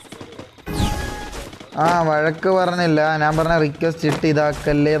 വഴക്ക് പറഞ്ഞില്ല, ഞാൻ പറഞ്ഞ റിക്വസ്റ്റ് ഇട്ട്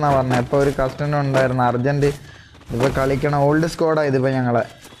ഇതാക്കല്ലേ എന്നാണ് പറഞ്ഞത്. ഇപ്പോൾ ഒരു കസ്റ്റമർ ഉണ്ടായിരുന്നു അർജൻറ്റ്. ഇതിപ്പോൾ കളിക്കണം. ഓൾഡ് സ്ക്വാഡാണ് ഇതിപ്പോൾ ഞങ്ങളെ.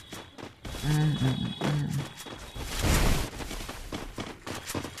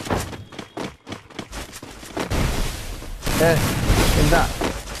 എന്താ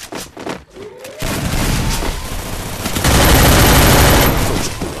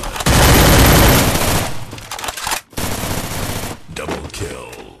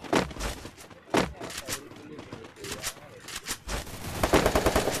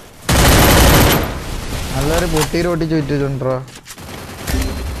നല്ലൊരു പൊട്ടി റോട്ടി ചുറ്റിട്ടുണ്ടോ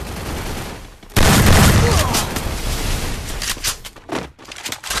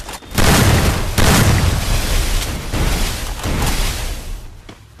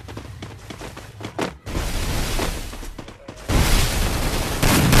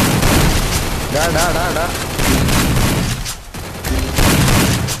ഡാ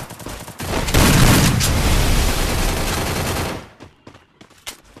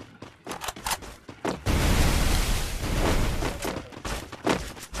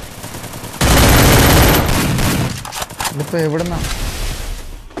ഇതിപ്പോ എവിടുന്നാ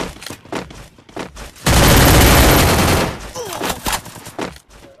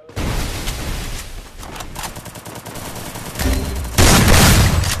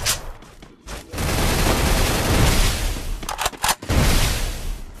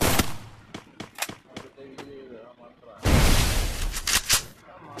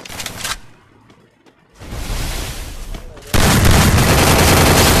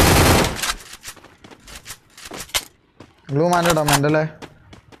ബ്ലൂ മാറ്റിട്ടോ മെൻ്റലേ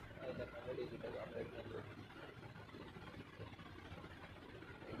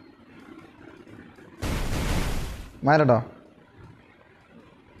മാറ്റട്ടോ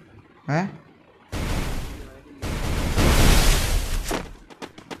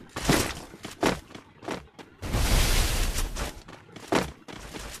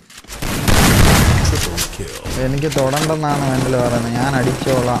എനിക്ക് തൊടണ്ടെന്നാണ് മെൻ്റൽ പറയുന്നത്. ഞാൻ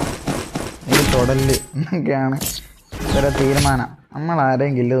അടിച്ചോളാം, എനിക്ക് തൊടല് എന്നൊക്കെയാണ് ഇവരെ തീരുമാനം. നമ്മൾ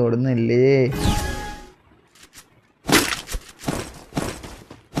ആരെയും കില്ല് തൊടുന്നില്ലേ.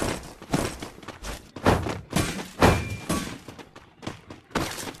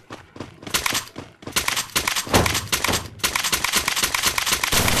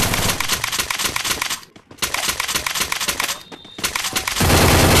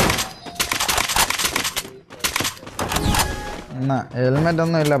 എന്നാ ഹെൽമെറ്റ്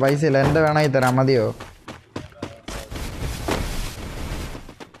ഒന്നും ഇല്ല, പൈസ ഇല്ല. എൻ്റെ വേണമെങ്കിൽ തരാം, മതിയോ?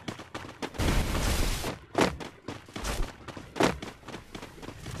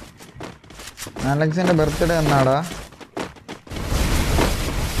 അലക്സിൻ്റെ ബർത്ത്ഡേ എന്നാടാ?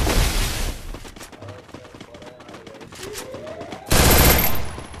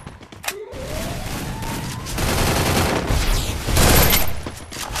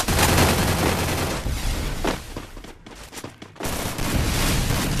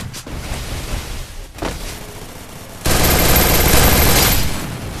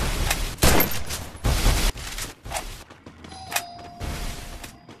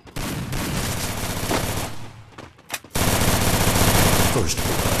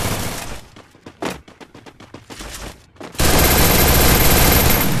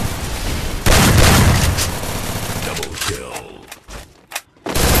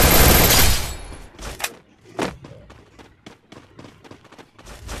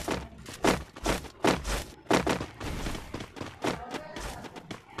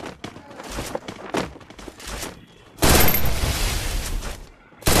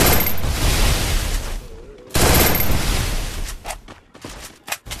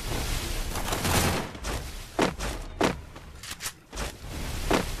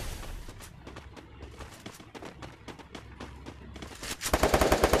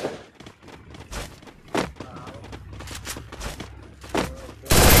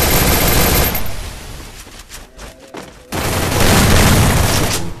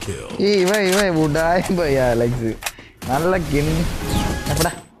 ഇവ ഉടായി പോയി അലക്സ്. നല്ല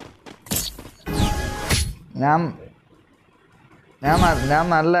എപ്പടാ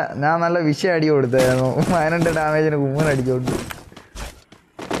ഞാൻ നല്ല വിഷയം അടി കൊടുത്തായിരുന്നു. 18 ഡാമേജിന് കുമ്മൻ അടിച്ചോണ്ട്.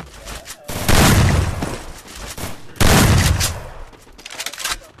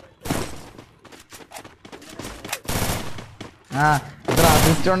 എത്ര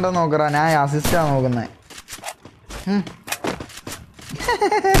അസിസ്റ്റ് ഉണ്ടോ നോക്കറാ. ഞാൻ അസിസ്റ്റാ നോക്കുന്നേ.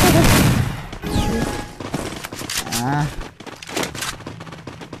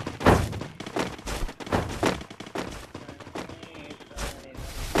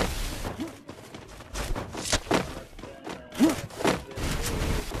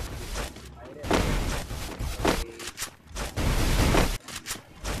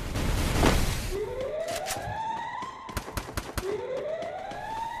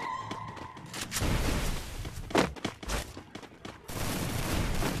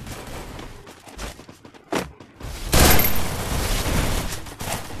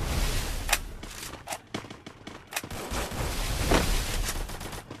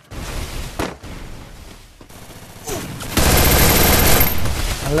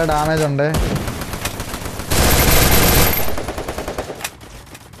 നല്ല ഡാമേജ് ഉണ്ട്.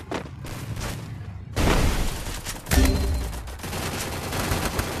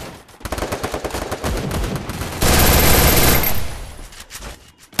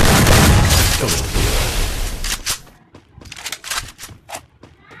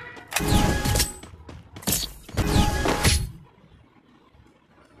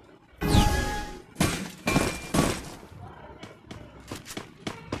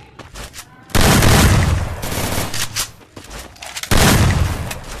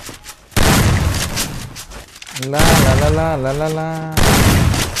 La la la la la la la.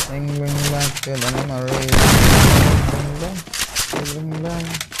 Bring back the memories. Bring back.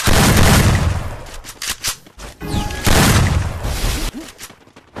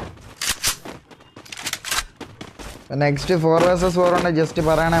 Next 4 vs 4 ഉണ്ട്. ജസ്റ്റ്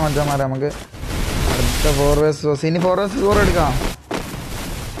പറയണേ മച്ചന്മാരെ, നമുക്ക് അടുത്ത 4 vs 4 ഇനി 4 vs 4 എടുക്കാം.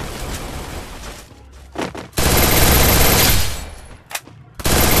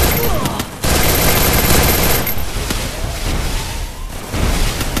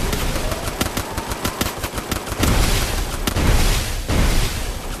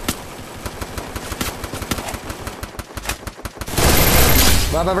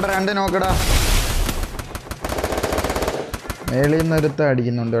 ബാബാ ഇവിടെ 2 നോക്കടാ. മേളിൽ നിന്ന് ഒരുത്ത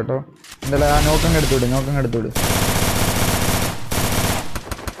അടിക്കുന്നുണ്ട് കേട്ടോ. എന്തായാലും ആ നോക്കങ്ങ് എടുത്തുവിട്.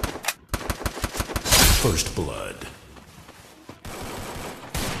 First blood.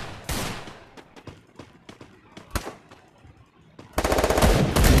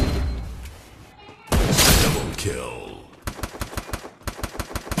 Double kill.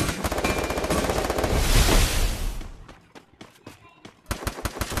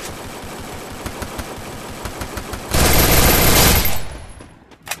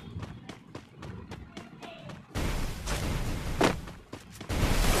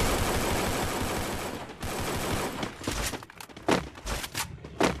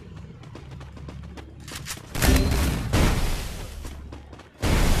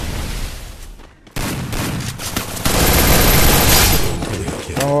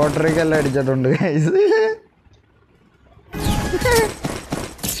 ഓട്ടറിക്കെല്ലാം അടിച്ചിട്ടുണ്ട് ഗൈസ്.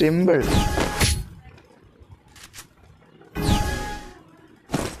 സിമ്പിൾ.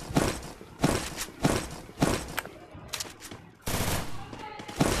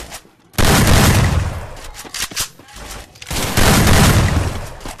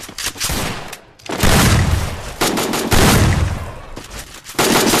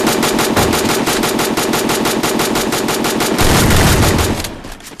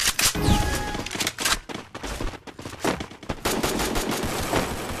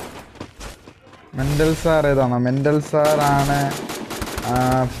 മെൻ്റൽ സാർ ഏതാണോ? മെൻ്റൽ സാറാണ്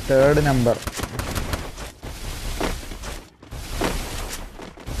 3rd number.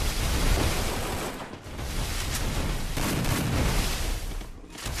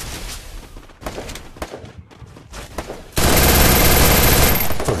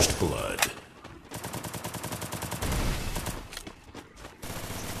 First blood.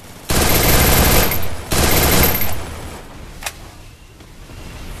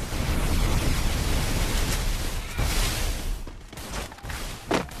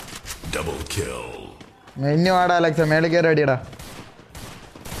 Double kill. ഇനി വാടാ അലക്സ, മേളിൽ കയറി അടിയടാ.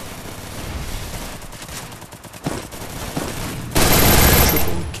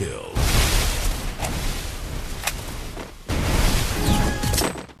 Triple kill.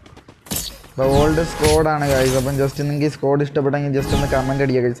 Old സ്കോഡാണ് guys. അപ്പം ജസ്റ്റ് നിങ്ങൾക്ക് ഈ സ്കോഡ് ഇഷ്ടപ്പെട്ടെങ്കിൽ ജസ്റ്റ് ഒന്ന് കമൻറ്റ്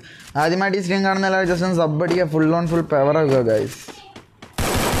അടിക്കുക ഗൈസ്. ആദ്യമായിട്ട് ഈ സ്ക്രീൻ കാണുന്ന എല്ലാവരും ജസ്റ്റ് ഒന്ന് സബ് അടിക്കുക. ഫുൾ ഓൺ ഫുൾ പവർ ആക്കുക ഗൈസ്.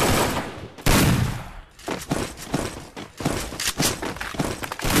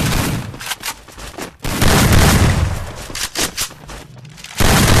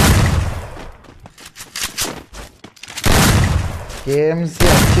 KMC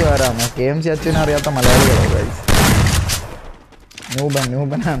അച്ചു ആരാണ്? KMC അച്ചുവിനെ അറിയാത്ത മലയാളികളോ ഗൈസ്?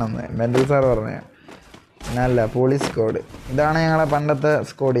 ന്യൂബനാണെന്ന് മെൻ്റൽ സാർ പറഞ്ഞ. പിന്നല്ല പോലീസ് സ്ക്വാഡ്. ഇതാണ് ഞങ്ങളെ പണ്ടത്തെ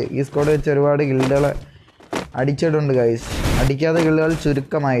സ്ക്വാഡ്. ഈ സ്ക്വാഡ് വെച്ച് ഒരുപാട് ഗിൽഡുകൾ അടിച്ചിട്ടുണ്ട് ഗൈസ്. അടിക്കാത്ത ഗിൽഡുകൾ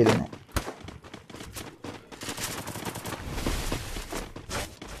ചുരുക്കമായിരുന്നു.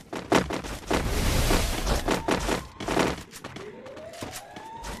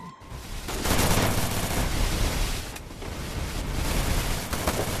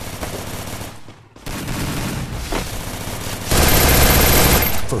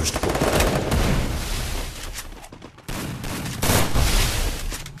 First blood.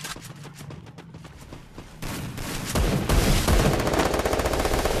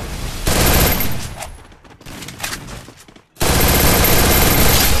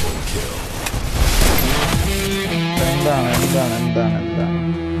 എന്താണ് എന്താണ്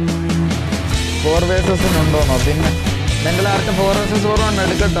 4 vs ഉണ്ടോന്നോ? പിന്നെ നിങ്ങൾ ആർക്കും 4 vs 4 ഉണ്ട്,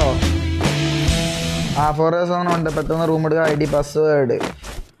 എടുക്കട്ടോ. 4 vs 1 ഉണ്ട്. പെട്ടെന്ന് റൂം എടുക്കുക. ID പാസ്വേഡ്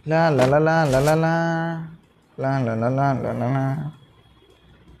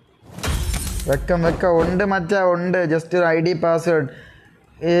വെക്കം ഉണ്ട് മച്ചാ, ഉണ്ട്. ജസ്റ്റ് ഒരു ID പാസ്വേഡ്.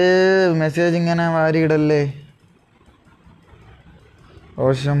 മെസ്സേജ് ഇങ്ങനെ വാരിയിടല്ലേ.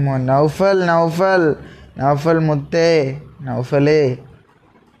 ഓഷമോ നൗഫൽ മുത്തേ, നൗഫലേ,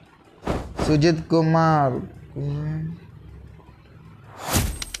 സുജിത് കുമാർ,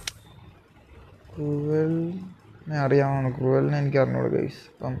 ക്രൂവലിനെ അറിയാമോ? ക്രൂവലിനെ എനിക്ക് അറിഞ്ഞൂടെ ഗൈസ്.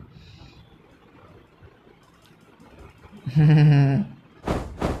 അപ്പം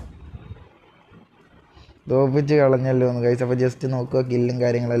തോപ്പിച്ച് കളഞ്ഞല്ലോ എന്ന് ഗൈസ്. അപ്പോൾ ജസ്റ്റ് നോക്കുക, കില്ലും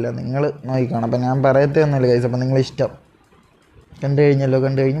കാര്യങ്ങളെല്ലാം നിങ്ങൾ നോക്കിക്കാണും. അപ്പം ഞാൻ പറയത്തൊന്നുമില്ല ഗൈസ്. അപ്പം നിങ്ങളിഷ്ടം കണ്ടു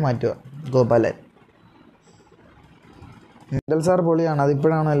കഴിഞ്ഞ് മാറ്റുക. ഗോപാലൻ മിഡൽ സാർ പൊളിയാണ്.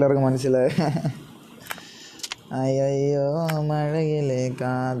 അതിപ്പോഴാണ് എല്ലാവർക്കും മനസ്സിലായത്. അയ്യോ മഴയിലെ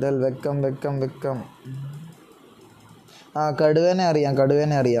കാതൽ. വെക്കം കടുവേനെ അറിയാം.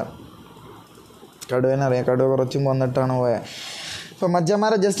 കടുവ കുറച്ചും വന്നിട്ടാണ് പോയത്. അപ്പം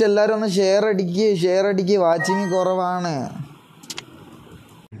മച്ചന്മാരെ ജസ്റ്റ് എല്ലാവരും ഒന്ന് ഷെയർ അടിക്കുക. വാച്ചിങ്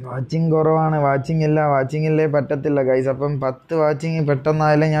ഇല്ലേ പറ്റത്തില്ല ഗൈസ്. അപ്പം 10 വാച്ചിങ്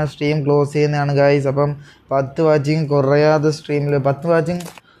പെട്ടെന്നായാലും ഞാൻ സ്ട്രീം ക്ലോസ് ചെയ്യുന്നതാണ് ഗൈസ്. അപ്പം 10 വാച്ചിങ് കുറയാതെ സ്ട്രീമിൽ 10 വാച്ചിങ്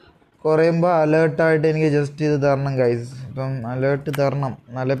കുറയുമ്പോൾ അലേർട്ടായിട്ട് എനിക്ക് ജസ്റ്റ് ഇത് തരണം ഗൈസ്. അപ്പം അലേർട്ട് തരണം,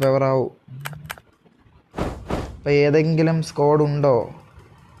 നല്ല പവറാവും. അപ്പം ഏതെങ്കിലും സ്കോഡ് ഉണ്ടോ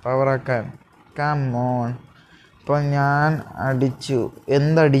പവറാക്കാൻ? Come on. അപ്പം ഞാൻ അടിച്ചു.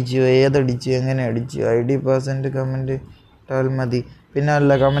 എങ്ങനെ അടിച്ചു? ID% കമൻറ്റ് ഇട്ടാൽ മതി. പിന്നെ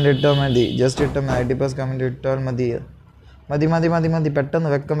അല്ല, കമൻറ്റ് ഇട്ടാൽ മതി. ജസ്റ്റ് ഇട്ടാൽ മതി. ID കമൻറ്റ് ഇട്ടാൽ മതി. പെട്ടെന്ന്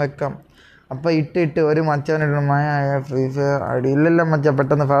വെക്കാം. അപ്പം ഇട്ട് ഒരു മച്ചാനിടണം. ഫ്രീ ഫയർ അടി ഇല്ലല്ലോ മച്ചാ.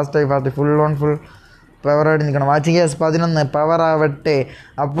 പെട്ടെന്ന് ഫാസ്റ്റ് ഫുൾ പവറായിട്ട് നിൽക്കണം. Watching gas 11 പവറാവട്ടെ.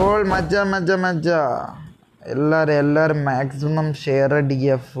 അപ്പോൾ മച്ചാ എല്ലാവരും മാക്സിമം ഷെയർ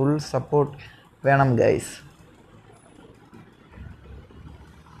അടിക്കുക. ഫുൾ സപ്പോർട്ട് വേണം ഗൈസ്.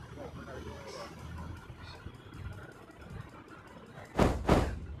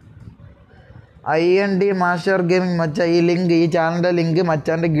 IND മാസ്റ്റർ ഗെയിമിംഗ് മച്ചാ. ഈ ചാനലിൻ്റെ ലിങ്ക്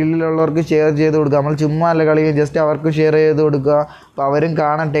മച്ചാൻ്റെ ഗില്ലിലുള്ളവർക്ക് ഷെയർ ചെയ്ത് കൊടുക്കുക. നമ്മൾ ചുമ്മാ അല്ല കളിക്കുക, ജസ്റ്റ് അവർക്ക് ഷെയർ ചെയ്ത് കൊടുക്കുക. അപ്പോൾ അവരും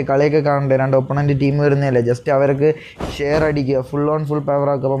കാണട്ടെ, കളിയൊക്കെ കാണട്ടെ. 2 ഒപ്പണൻ്റ് ടീം വരുന്നതല്ലേ, ജസ്റ്റ് അവർക്ക് ഷെയർ അടിക്കുക. ഫുൾ പവർ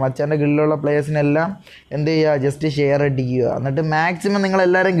ആക്കുക. അപ്പോൾ മച്ചാൻ്റെ ഗില്ലിലുള്ള പ്ലേയേഴ്സിനെല്ലാം എന്ത് ചെയ്യുക? ജസ്റ്റ് ഷെയർ അടിക്കുക. എന്നിട്ട് മാക്സിമം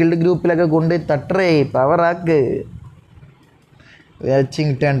നിങ്ങളെല്ലാവരും ഗിൽഡ് ഗ്രൂപ്പിലൊക്കെ കൊണ്ട് തട്ടറേ, പവറാക്ക്.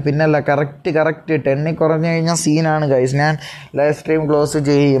 വാച്ചിങ് 10. പിന്നല്ല, കറക്റ്റ് 10 കുറഞ്ഞു കഴിഞ്ഞാൽ സീനാണ് ഗൈസ്. ഞാൻ ലൈവ് സ്ട്രീം ക്ലോസ്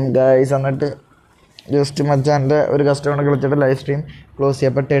ചെയ്യും ഗൈസ്. എന്നിട്ട് ജസ്റ്റ് മച്ചാൻ്റെ ഒരു കസ്റ്റമറെ കളിച്ചിട്ട് ലൈവ് സ്ട്രീം ക്ലോസ്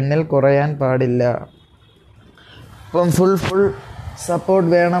ചെയ്യും. അപ്പോൾ 10 കുറയാൻ പാടില്ല. അപ്പം ഫുൾ സപ്പോർട്ട്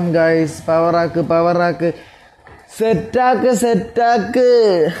വേണം ഗൈസ്. പവറാക്ക് സെറ്റാക്ക്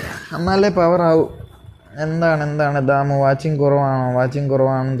എന്നാലേ പവറാവും. എന്താണ് ദാമു വാച്ചിങ്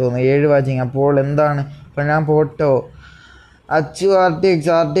കുറവാണെന്ന് തോന്നുന്നു. 7 വാച്ചിങ്. അപ്പോൾ എന്താണ്? ഇപ്പം ഞാൻ പോട്ടോ. അച്ചു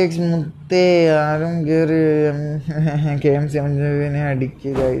RTX മുത്തേ, ആരും കയറി KMC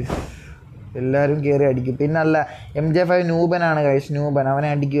അടിക്കുക ഗൈസ്. എല്ലാവരും കയറി അടിക്കും. പിന്നല്ല, MJ5 നൂബനാണ് ഗൈസ്. അവനെ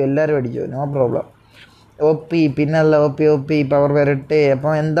അടിക്കും. എല്ലാവരും അടിക്കും, നോ പ്രോബ്ലം. OP പിന്നല്ല, OP പവർ വരട്ടെ.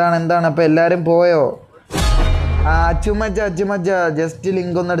 അപ്പം എന്താണ്? അപ്പം എല്ലാവരും പോയോ? അച്ചുമച്ച ജസ്റ്റ്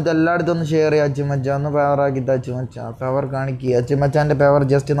ലിങ്ക് ഒന്ന് എടുത്ത് എല്ലായിടത്തും ഒന്ന് ഷെയർ ചെയ്യുക. അച്ചുമച്ച ഒന്ന് പവറാക്കിത്ത. പവർ കാണിക്കുക. അച്ചുമച്ചാൻ്റെ പവർ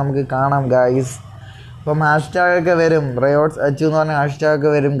ജസ്റ്റ് നമുക്ക് കാണാം ഗൈസ്. അപ്പം ഹാഷ്ടാഗൊക്കെ വരും. റയോട്ട്സ് അച്ചു എന്ന് പറഞ്ഞ ഹാഷ്ടാഗൊക്കെ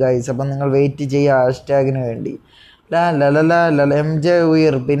വരും ഗൈസ്. അപ്പം നിങ്ങൾ വെയിറ്റ് ചെയ്യുക ഹാഷ്ടാഗിന് വേണ്ടി. MJ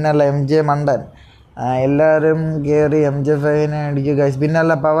ഉയർ. പിന്നല്ല, MJ മണ്ടൻ. എല്ലാവരും കയറി MJ5 അടിക്കുക ഗൈസ്.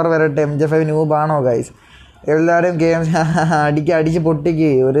 പിന്നല്ല, പവർ വരട്ടെ. MJ5 നൂബാണോ guys? എല്ലാവരും അടിച്ച്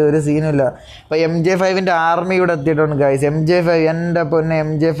പൊട്ടിക്ക്. ഒരു സീനുമില്ല. ഇപ്പോൾ MJ5ൻ്റെ ആർമി ഇവിടെ എത്തിയിട്ടുണ്ട് ഗൈസ്. MJ5 എൻ്റെ പൊന്നെ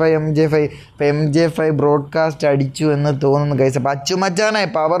MJ5 ഇപ്പോൾ MJ5 ബ്രോഡ്കാസ്റ്റ് അടിച്ചു എന്ന് തോന്നുന്നു ഗൈസ്. അപ്പോൾ അച്ചുമച്ചാനെ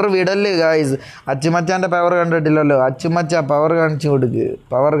പവർ വിടല് ഗൈസ്. അച്ചുമച്ചാൻ്റെ പവർ കണ്ടിട്ടില്ലല്ലോ. അച്ചുമച്ച പവർ കാണിച്ചു കൊടുക്ക്.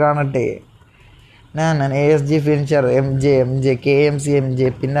 പവർ കാണട്ടെ. ഞാൻ ASG finisher MJ KMC MJ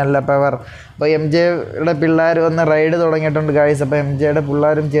പിന്നല്ല പവർ. അപ്പോൾ MJയുടെ പിള്ളേർ വന്ന് റൈഡ് തുടങ്ങിയിട്ടുണ്ട് ഗൈസ്. അപ്പോൾ MJയുടെ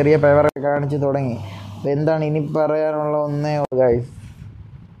പിള്ളേരും ചെറിയ പവറൊക്കെ കാണിച്ച് തുടങ്ങി. അപ്പോൾ എന്താണ് ഇനി പറയാനുള്ള ഒന്നേ ഗൈസ്?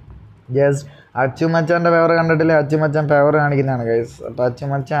 ജസ്റ്റ് അച്ചുമച്ചാൻ്റെ പവർ കണ്ടിട്ടില്ലേ? അച്ചുമച്ചാൻ പവർ കാണിക്കുന്നതാണ് ഗൈസ്. അപ്പോൾ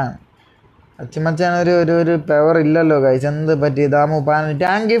അച്ചുമച്ചാൻ ഒരു പവർ ഇല്ലല്ലോ ഗൈസ്. എന്ത് പറ്റി? Damu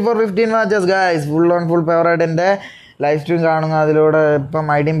thank you for 15 watches guys. Full പവറായിട്ട് എൻ്റെ ലൈവ് സ്ട്രീം കാണുന്നു. അതിലൂടെ ഇപ്പം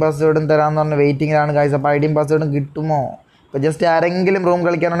ID പാസ്വേഡും തരാമെന്ന് പറഞ്ഞ് വെയിറ്റിങ്ങിലാണ് ഗൈസ്. അപ്പോൾ ID പാസ്വേഡും കിട്ടുമോ? ഇപ്പോൾ ജസ്റ്റ് ആരെങ്കിലും റൂം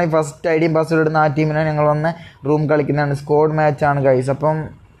കളിക്കാനാണെങ്കിൽ ഫസ്റ്റ് ID പാസ്വേഡ് ഇടുന്ന ആ ടീമിനാണ് ഞങ്ങൾ വന്ന് റൂം കളിക്കുന്നതാണ്. Squad മാച്ചാണ് guys. അപ്പം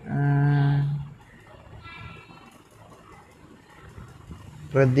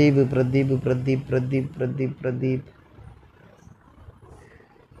പ്രദീപ് പ്രദീപ് പ്രദീപ് പ്രദീപ് പ്രദീപ് പ്രദീപ്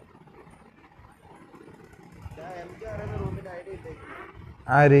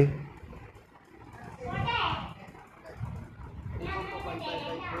ആര്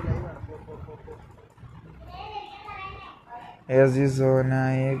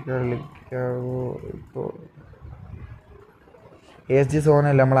സോനായെ കളിക്കാവോ ഇപ്പോൾ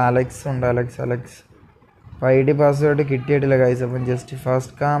സോനല്ല നമ്മൾ അലക്സ് ഉണ്ട് അലക്സ് അപ്പോൾ ID പാസ്വേഡ് കിട്ടിയിട്ടില്ല ഗൈസ്. അപ്പം ജസ്റ്റ്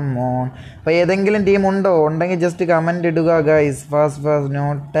ഫാസ്റ്റ് കം ഓൺ. അപ്പോൾ ഏതെങ്കിലും ടീം ഉണ്ടെങ്കിൽ ജസ്റ്റ് കമൻറ്റ് ഇടുക guys. Fast no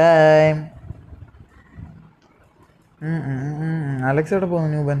time. Alex എവിടെ പോകുന്നു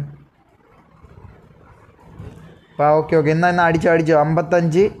ന്യൂബൻ? അപ്പോൾ ഓക്കെ ഇന്ന് അടിച്ചോ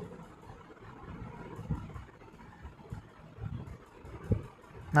 55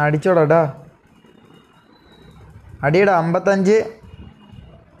 അടിച്ചോടാ അടിയടാ 55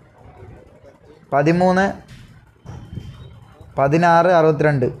 13 16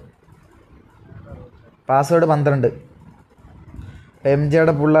 62 പാസ്വേഡ് 12.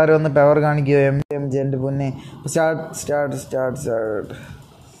 MJയുടെ പിള്ളേർ വന്ന് പവർ കാണിക്കുമോ? MJ എൻ്റെ പൊന്നെ. സ്റ്റാർട്ട്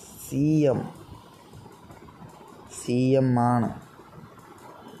CM ആണ്.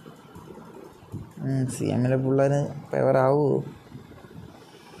 CMലെ പിള്ളേർ പവർ ആവുമോ?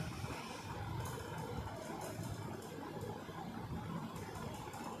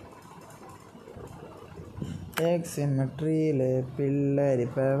 സിമെട്രിയിലെ പിള്ളേര്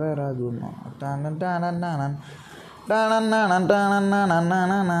പവറാകുമോ?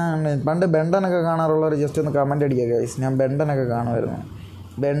 പണ്ട് ബെണ്ടനൊക്കെ കാണാറുള്ളവർ ജസ്റ്റ് ഒന്ന് കമൻ്റ് അടിക്കുക ഗൈസ്. ഞാൻ ബെണ്ടനൊക്കെ കാണുമായിരുന്നു.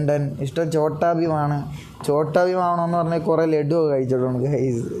 ബെണ്ടൻ ഇഷ്ടം ചോട്ടാഭിമാവണമെന്ന് പറഞ്ഞാൽ കുറേ ലഡുവൊക്കെ കഴിച്ചിട്ടുണ്ട്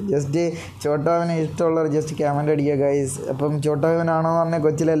ഗൈസ്. ജസ്റ്റ് ചോട്ടാഭിനെ ഇഷ്ടമുള്ളവർ ജസ്റ്റ് കമൻ്റ് അടിക്കുക ഗൈസ്. അപ്പം ചോട്ടാഭിമാനാണെന്ന് പറഞ്ഞാൽ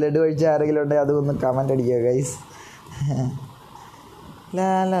കൊച്ചിലെ ലഡു കഴിച്ച ആരെങ്കിലും ഉണ്ടെങ്കിൽ അതൊന്ന് കമൻ്റ് അടിക്കുക ഗൈസ്. ലാ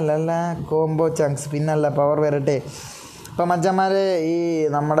കോംബോ ചങ്ക്സ്. പിന്നല്ല പവർ വരട്ടെ. ഇപ്പം മച്ചന്മാർ ഈ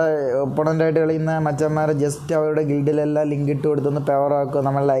നമ്മുടെ ഒപ്പണൻ്റായിട്ട് കളിയുന്ന മച്ചന്മാരെ ജസ്റ്റ് അവരുടെ ഗിൽഡിലെല്ലാം ലിങ്ക് ഇട്ട് കൊടുത്തൊന്ന് പവർ ആക്കുക.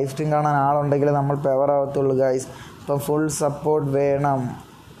 നമ്മൾ ലൈവ് സ്ട്രീം കാണാൻ ആളുണ്ടെങ്കിൽ നമ്മൾ പവർ ആവത്തുള്ളൂ ഗൈസ്. ഇപ്പം ഫുൾ സപ്പോർട്ട് വേണം.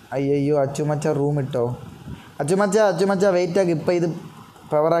 അയ്യോ അച്ചുമച്ച റൂം ഇട്ടോ? അച്ചുമച്ച വെയിറ്റ് ആക്കി. ഇപ്പം ഇത്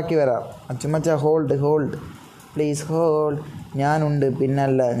പവറാക്കി വരാം. അച്ചുമച്ച ഹോൾഡ് പ്ലീസ് ഹോൾഡ്. ഞാനുണ്ട്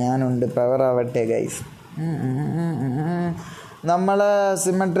പവർ ആവട്ടെ ഗൈസ്. നമ്മൾ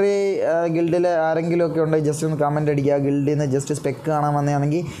സിമെട്രി ഗിൽഡിൽ ആരെങ്കിലുമൊക്കെ ഉണ്ടെങ്കിൽ ജസ്റ്റ് ഒന്ന് കമൻ്റ് അടിക്കുക. ഗിൽഡിൽ നിന്ന് ജസ്റ്റ് സ്പെക്ക് കാണാൻ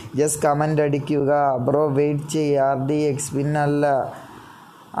വന്നതാണെങ്കിൽ ജസ്റ്റ് കമൻ്റ് അടിക്കുക. ബ്രോ വെയിറ്റ് ചെയ്യുക. RDX പിന്നല്ല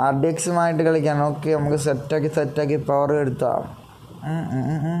RDXുമായിട്ട് കളിക്കാൻ. ഓക്കെ നമുക്ക് സെറ്റാക്കി പവർ എടുത്താം.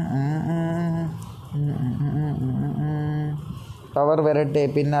 പവർ വരട്ടെ.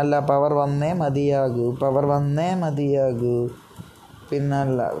 പിന്നല്ല പവർ വന്നേ മതിയാകൂ.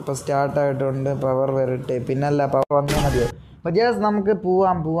 പിന്നല്ല ഇപ്പോൾ സ്റ്റാർട്ടായിട്ടുണ്ട്. പവർ വരട്ടെ. പിന്നല്ല പവർ വന്നേ മതിയാകും. അപ്പോൾ ജസ്റ്റ് നമുക്ക്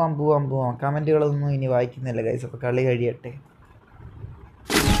പോവാം. കമൻറ്റുകളൊന്നും ഇനി വായിക്കുന്നില്ല ഗൈസ്. അപ്പോൾ കളി കഴിയട്ടെ.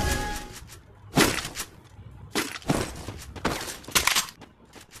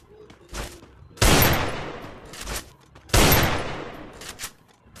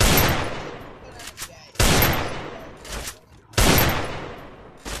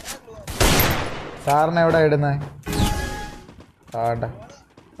 സാറിന് എവിടെ ഇടുന്നത്?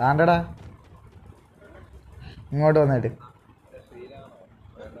 താണ്ടടാ ഇങ്ങോട്ട് വന്നിട്ട്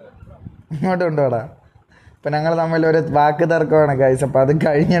ഇങ്ങോട്ട് കൊണ്ടുപോടാ. ഇപ്പം ഞങ്ങൾ തമ്മിൽ ഒരു വാക്ക് തർക്കമാണ് ഗൈസ്. അപ്പം അത്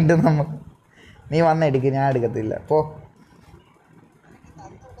കഴിഞ്ഞിട്ട് നീ വന്നെടുക്ക്, ഞാൻ എടുക്കത്തില്ല. പോ.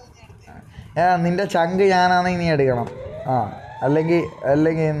 നിൻ്റെ ചങ്ക് ഞാനാണെങ്കിൽ നീ എടുക്കണം. അല്ലെങ്കിൽ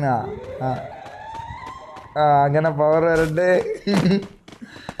ഇന്ന് അങ്ങനെ പവർ വരട്ടെ.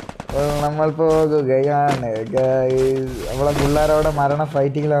 നമ്മൾ പോകുകയാണ് ഗൈസ്. നമ്മളെ പിള്ളേരോടെ മരണ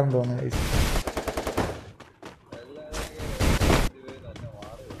ഫൈറ്റിങ്ങിലാണെന്ന് തോന്നുന്നു ഗൈസ്.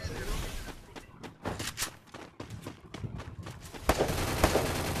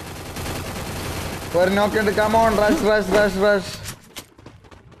 ഒരു നോക്കിയിട്ട് come on rush.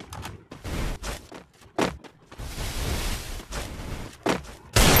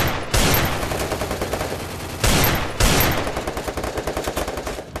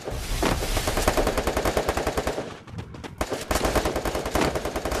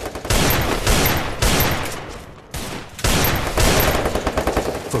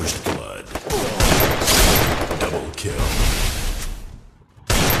 First blood. Double kill.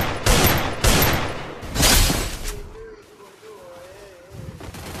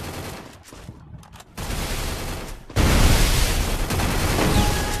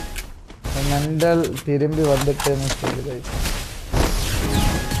 Mental തിരുമ്പി വന്നിട്ട്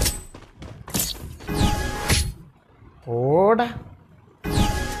ഓടാ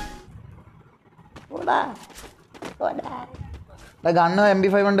ഗണ്ണ്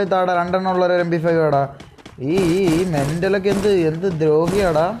MP5 ഉണ്ട് താടാ. 2 ഉള്ളൊരു MP5 ആടാ. ഈ മെന്റലൊക്കെ എന്ത്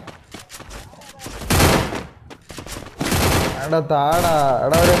ദ്രോഹിയാടാ. എടാ താടാ,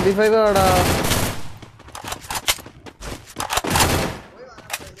 എടാ ഒരു MP5 ആടാ.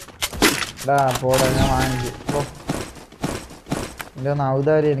 എടാ പോടാ, ഞാൻ വാങ്ങിച്ചു. എൻ്റെ ഒന്ന്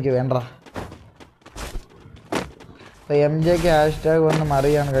ഔദാരി എനിക്ക് വേണ്ട. അപ്പോൾ MJക്ക് ഹാഷ്ടാഗ് വന്ന്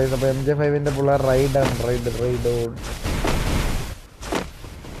മറിയാണ് കഴിച്ചത്. അപ്പോൾ MJ5ൻ്റെ പിള്ളേർ റൈഡാണ്, റൈഡ് ഓൺ.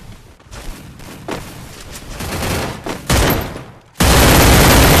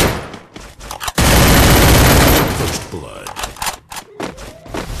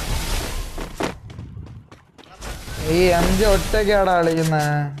 ഈ MJ ഒറ്റയ്ക്കാടാ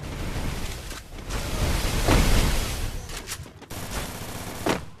കളിക്കുന്നത്.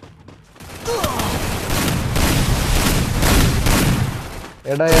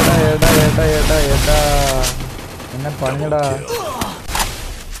 എടാ എന്നെ പണിടാ.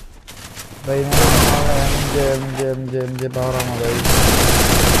 MJ പവറാണോ?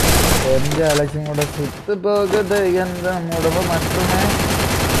 MJ അലക്സും കൂടെ സുത്ത് പോകത് എന്താ മുടമ്പ മറ്റുമേ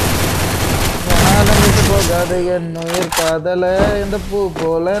പോകാതെ എന്നുയർ കാതല എന്ത പൂ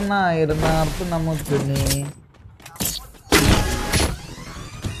പോലെ നായിരുന്നാർപ്പ് നമുക്ക് നീ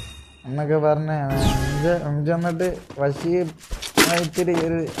എന്നൊക്കെ പറഞ്ഞ MJ എന്നിട്ട് വശി ഇത്തിരി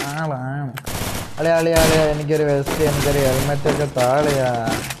ഒരു ആളാണ്. അളിയാ എനിക്കൊരു വെസ്റ്റ്, എനിക്കൊരു ഹെൽമെറ്റൊക്കെ താളിയാ.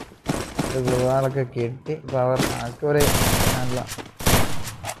 ഒരു ഗുവാളൊക്കെ കെട്ടി പവർ ആക്കൊരു നല്ല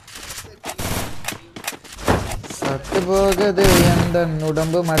സത്തുപോകത് എൻ്റെ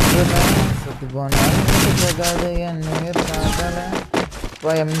ഉടമ്പ് മറ്റുമേ സത്തുപോകാതെ എന്നുയർ കാതല.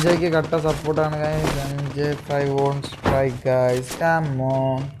 അപ്പോൾ MJക്ക് കട്ട സപ്പോർട്ടാണ് guys. MJ5 won't strike guys, come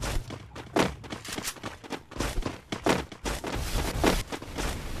on.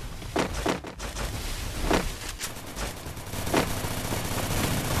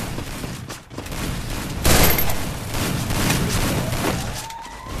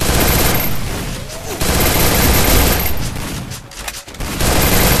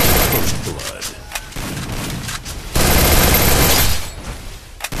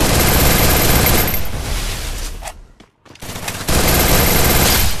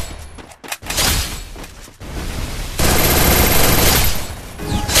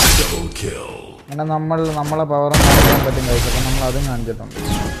 അങ്ങനെ നമ്മളെ പവർ കാണിക്കാൻ പറ്റും കഴിച്ചു. അപ്പം നമ്മൾ അതും കാണിച്ചിട്ടുണ്ട്.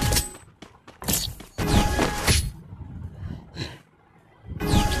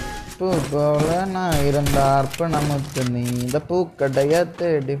 പൂക്കടയാർപ്പണമുത്ത് നീന്ത പൂക്കടയ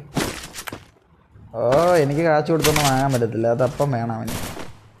തേടി. എനിക്ക് കാശ് കൊടുത്തൊന്നും വാങ്ങാൻ പറ്റത്തില്ല, അതപ്പം വേണം അവന്.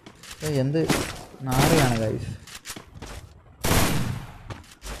 എന്ത് നാറിയാണ് കഴിച്ച്.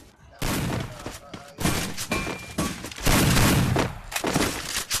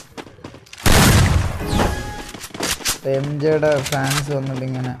 MJയുടെ ഫാൻസ് വന്നിട്ട്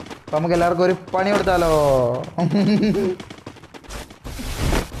ഇങ്ങനെ. അപ്പം നമുക്ക് എല്ലാവർക്കും ഒരു പണി കൊടുത്താലോ?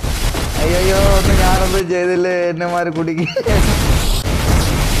 അയ്യോ ഒന്നും ഞാനൊന്നും ചെയ്തില്ലേ, എന്നെമാര് കുടിക്ക്.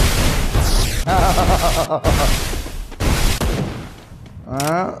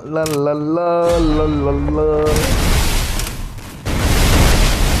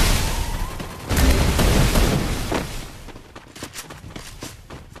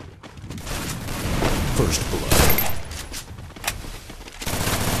 First blood.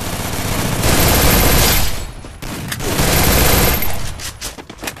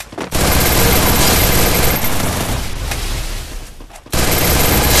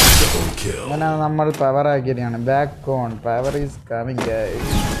 അങ്ങനെ നമ്മൾ power ആക്കിയാണ്. Back on power is coming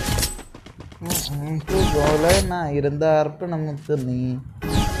guys. ഇരുന്ന അർപ്പണമുത്ത് നീ.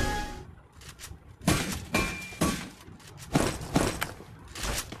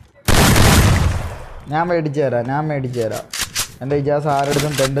 ഞാൻ മേടിച്ചു തരാം. എൻ്റെ ഇജാസ്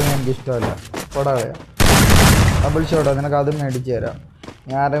ആരെടുത്തും തെണ്ടുന്നത് എനിക്കിഷ്ടമല്ല. കൊടാവയാ ഡബിൾ ഷോട്ടോ, നിനക്ക് അതും മേടിച്ചു തരാം.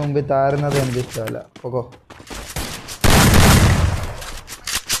 ഞാൻ ആരുടെ മുമ്പിൽ താരുന്നത് എനിക്കിഷ്ടമല്ല. പോകോ.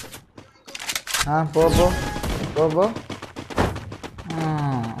 പോ.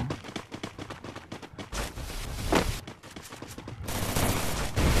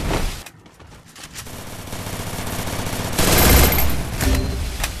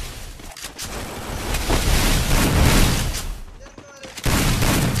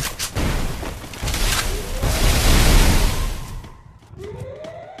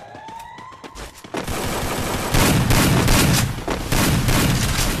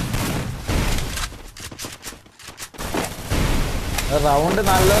 റൗണ്ട്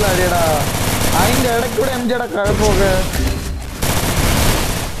നല്ലപോലെ അടിയടാ. അതിൻ്റെ ഇടയ്ക്കൂടെ MJയുടെ കുഴപ്പമൊക്കെ.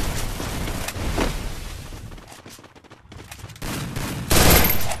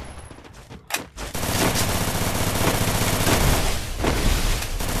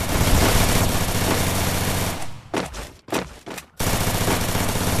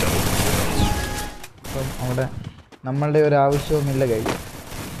 നമ്മളുടെ ഒരു ആവശ്യവുമില്ല ഗൈസ്.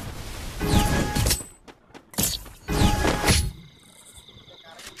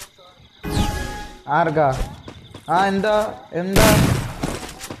 ആർക്കാ? എന്താ എന്താ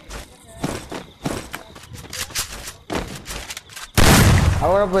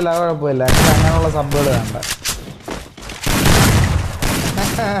കുഴപ്പമില്ല എനിക്ക് അങ്ങനെയുള്ള സംഭവങ്ങൾ വേണ്ട.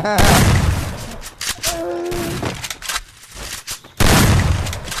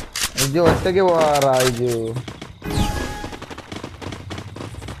 ഇജു ഒറ്റയ്ക്ക് പോവാറാ ഇജു?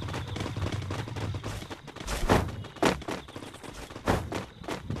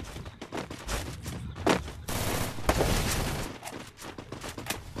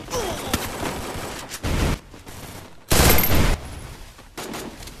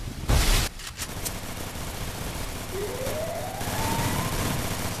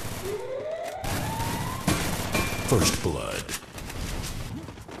 First blood.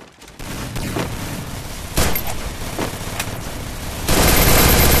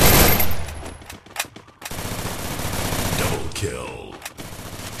 Double kill.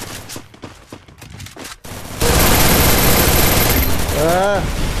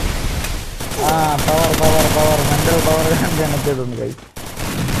 Power mental power കണ്ടെത്തിയിട്ടുണ്ട് കൈ.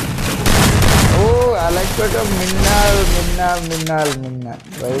 ഓ അലക്സൊക്കെ മിന്നാൽ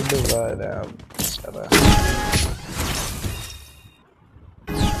റൈഡ് വരാം.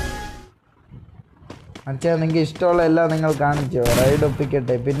 അച്ഛാ നിങ്ങൾക്ക് ഇഷ്ടമുള്ള എല്ലാം നിങ്ങൾ കാണിച്ചോ. റൈഡ്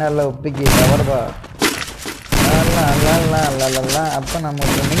ഒപ്പിക്കട്ടെ, പിന്നല്ല ഒപ്പിക്കില്ല അവർതാ. അപ്പം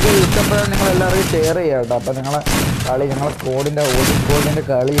നമുക്ക് നിങ്ങൾക്ക് ഇഷ്ടപ്പെടാൻ നിങ്ങൾ എല്ലാവർക്കും ഷെയർ ചെയ്യാം കേട്ടോ. അപ്പം നിങ്ങളെ കളി ഞങ്ങളെ സ്കോഡിൻ്റെ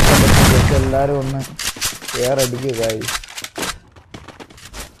കളി ഇഷ്ടപ്പെട്ടു എല്ലാവരും ഒന്ന് ഷെയർ അടിക്കുക.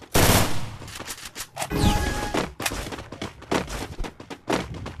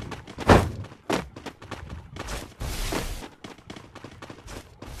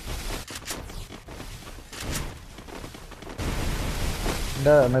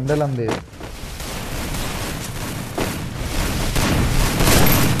 മെന്റൽ എന്ത്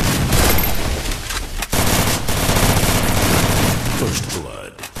First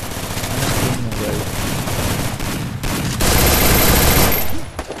blood.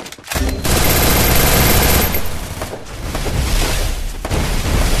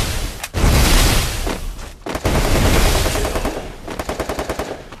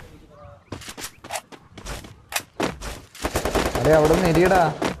 അതെ അവിടെ നിന്ന് എരിയടാ.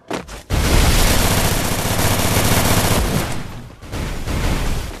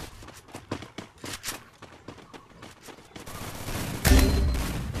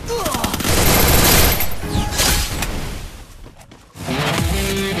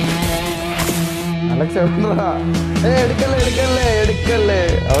 അലക്സ് എവിടെടാ? എടുക്കല്ലേ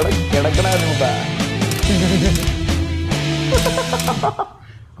അവിടെ കിടക്കണായിരുന്നു.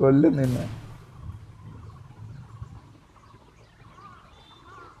 കൊല്ലും നിന്നെ.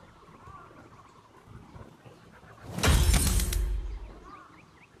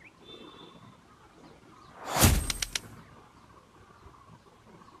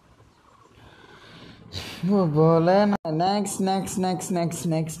 പോലെ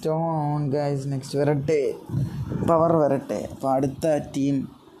നെക്സ്റ്റ് ഓൺ ഗൈസ്. നെക്സ്റ്റ് വരട്ടെ, പവർ വരട്ടെ. അപ്പോൾ അടുത്ത ടീം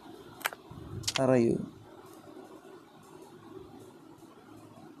പറയൂ.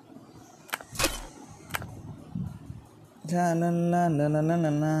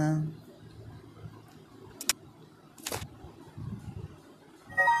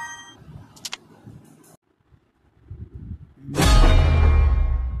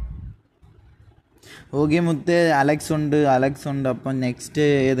 ഓക്കെ മുത്തേ, അലക്സ് ഉണ്ട്. അപ്പം നെക്സ്റ്റ്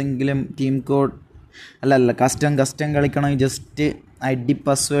ഏതെങ്കിലും ടീം കോഡ് അല്ല കസ്റ്റം കളിക്കണമെങ്കിൽ ജസ്റ്റ് ID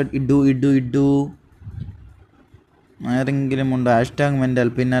പാസ്വേഡ് ഇടൂ. ആരെങ്കിലും ഉണ്ട്? Hashtag mental.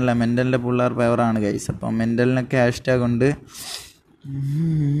 പിന്നല്ല, മെൻ്റലിൻ്റെ പിള്ളേർ ഫേവറാണ് ഗൈസ്. അപ്പം മെൻ്റലിനൊക്കെ ഹാഷ്ടാഗ് ഉണ്ട്.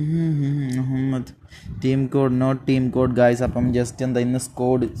 Muhammad team code not team code guys. അപ്പം ജസ്റ്റ് എന്താ ഇന്ന്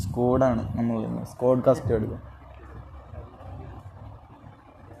സ്കോഡാണ് നമ്മൾ സ്കോഡ് കാസ്റ്റ് എടുക്കുക.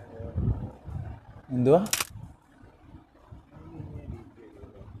 എന്തുവാ?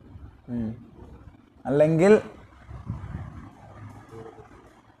 അല്ലെങ്കിൽ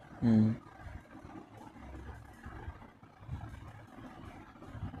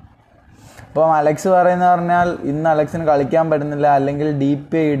ഇപ്പം അലക്സ് പറഞ്ഞാൽ ഇന്ന് അലക്സിന് കളിക്കാൻ പറ്റുന്നില്ല, അല്ലെങ്കിൽ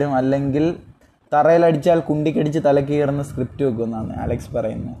DP ഇടും, അല്ലെങ്കിൽ തറയിലടിച്ചാൽ കുണ്ടിക്കടിച്ച് തലക്ക് കയറുന്ന സ്ക്രിപ്റ്റ് വെക്കുമെന്നാണ് അലക്സ്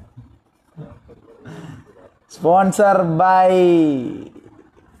പറയുന്നത്. Sponsor by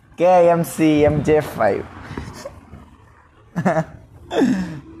KMC MJ5.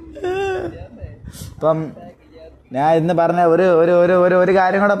 ഇപ്പം ഞാൻ ഇന്ന് പറഞ്ഞ ഒരു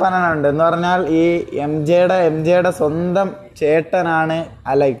കാര്യം കൂടെ പറയാനുണ്ട്. എന്ന് പറഞ്ഞാൽ ഈ എം ജെയുടെ സ്വന്തം ചേട്ടനാണ്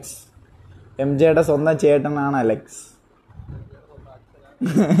അലക്സ്. MJയുടെ സ്വന്തം ചേട്ടനാണ് അലക്സ്.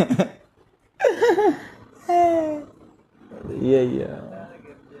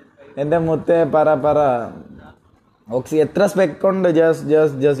 എൻ്റെ മുത്തേ പറ ഓക്സി എത്ര സ്പെക്ക് ഉണ്ട്?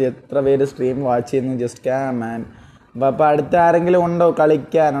 ജസ്റ്റ് എത്ര പേര് സ്ട്രീം വാച്ച് ചെയ്യുന്നു? ജസ്റ്റ് മാൻ. അപ്പം അടുത്ത ആരെങ്കിലും ഉണ്ടോ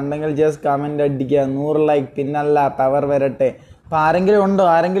കളിക്കാൻ? ഉണ്ടെങ്കിൽ ജസ്റ്റ് കമൻറ്റ് അടിക്കുക. 100 ലൈക്ക്. പിന്നല്ല പവർ വരട്ടെ. അപ്പം ആരെങ്കിലും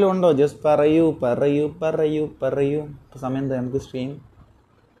ഉണ്ടോ? ജസ്റ്റ് പറയൂ. ഇപ്പം സമയം എന്താ? നമുക്ക് സ്ട്രീം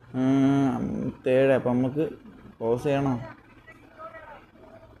 7. അപ്പം നമുക്ക് പോസ് ചെയ്യണോ?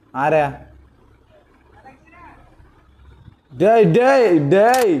 ആരാ?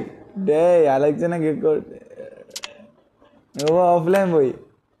 അലക്സിനെ കേക്കോ. ഓഫ്ലൈൻ പോയി.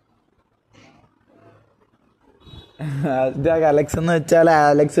 അലക്സ് എന്ന് വെച്ചാൽ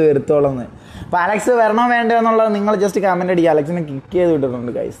അലക്സ് വരുത്തോളന്ന്. അപ്പം അലക്സ് വരണോ വേണ്ടോ എന്നുള്ളത് നിങ്ങൾ ജസ്റ്റ് കമൻ്റ് അടിക്കുക. അലക്സിനെ കിക്ക് ചെയ്ത്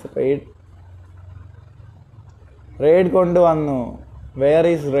വിട്ടിട്ടുണ്ട് ഗൈസ്. റെയ്ഡ് കൊണ്ടുവന്നു. Where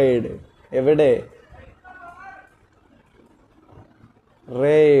is raid? എവിടെ?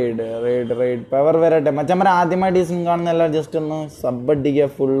 റെയ്ഡ് പവർ വരട്ടെ. മച്ചമ്മ ആദ്യമായിട്ട് ഈ സിം കാണുന്നല്ല ജസ്റ്റ് ഒന്ന് സബ് അടിക്കുക.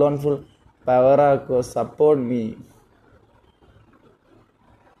 ഫുൾ പവർ ആക്കുക. Support me.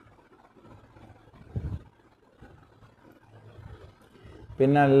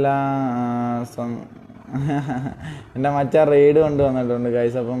 പിന്നല്ല എൻ്റെ മച്ചാൻ റെയ്ഡ് കൊണ്ടുവന്നിട്ടുണ്ട്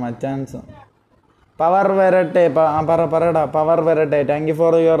ഗൈസ്. അപ്പം മച്ചാൻ പവർ വരട്ടെ. പറടാ പവർ വരട്ടെ. Thank you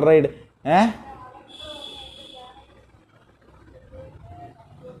for your raid.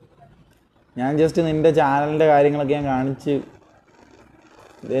 ഞാൻ ജസ്റ്റ് നിൻ്റെ ചാനലിൻ്റെ കാര്യങ്ങളൊക്കെ ഞാൻ കാണിച്ച്.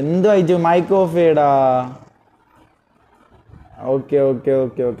 എന്ത് അയച്ചു? മൈക്ക് ഓഫ് ചെയ്യടാ. ഓക്കെ.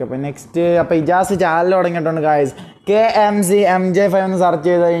 അപ്പം നെക്സ്റ്റ് അപ്പം ഇജാസ് ചാനൽ തുടങ്ങിയിട്ടുണ്ട് ഗായ്സ്. KMC MJ5 എന്ന് സെർച്ച്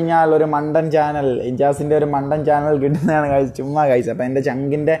ചെയ്ത് കഴിഞ്ഞാൽ ഒരു മണ്ടൻ ചാനൽ, ഇജാസിൻ്റെ ഒരു മണ്ടൻ ചാനൽ കിട്ടുന്നതാണ് ഗായ്സ്. ചുമ്മാ ഗായ്സ്. അപ്പം എൻ്റെ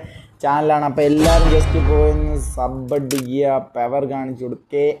ചങ്കിൻ്റെ ചാനലാണ്. അപ്പം എല്ലാവരും ജസ്റ്റ് പോയിന്ന് സബ് അടിക്കുക. പവർ കാണിച്ചു കൊടുക്കും.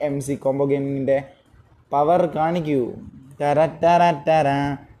 KMC കോംബോ ഗെയിമിങ്ങിൻ്റെ പവർ കാണിക്കൂ.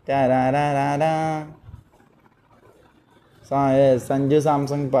 Sanju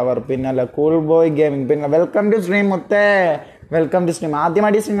Samsung power. പിന്നല്ല കൂൾ ബോയ് ഗെയിമിംഗ്. പിന്നെ വെൽക്കം ടു സ്ട്രീം മുത്തേ.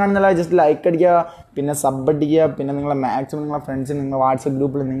 ആദ്യമായിട്ട് സ്ട്രീം കാണുന്നില്ല ജസ്റ്റ് ലൈക്ക് അടിക്കുക. പിന്നെ സബ് അടിക്കുക. പിന്നെ നിങ്ങളെ മാക്സിമം നിങ്ങളെ ഫ്രണ്ട്സിന്, നിങ്ങളെ വാട്സപ്പ്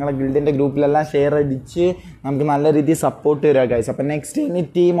ഗ്രൂപ്പിൽ, നിങ്ങളെ ഗിൽഡിൻ്റെ ഗ്രൂപ്പിലെല്ലാം ഷെയർ അടിച്ച് നമുക്ക് നല്ല രീതിയിൽ സപ്പോർട്ട് തരിക ഗൈസ്. അപ്പം നെക്സ്റ്റ് ഇനി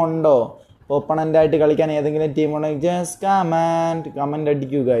ടീമുണ്ടോ ഓപ്പണൻ്റായിട്ട് കളിക്കാൻ? ഏതെങ്കിലും ടീമുണ്ടെങ്കിൽ ജസ്റ്റ് കമൻറ്റ്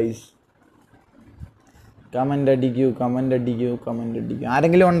അടിക്കൂ ഗൈസ്. കമൻറ്റ് അടിക്കൂ.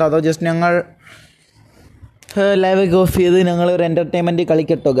 ആരെങ്കിലും ഉണ്ടോ? അതോ ജസ്റ്റ് ഞങ്ങൾ ലൈവ് ഓഫ് ചെയ്ത് ഞങ്ങൾ ഒരു എൻ്റർടൈൻമെൻറ്റ്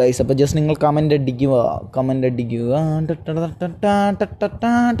കളിക്കട്ടോ ഗൈസ്. അപ്പോൾ ജസ്റ്റ് നിങ്ങൾ കമൻറ്റ് അടിക്കുക.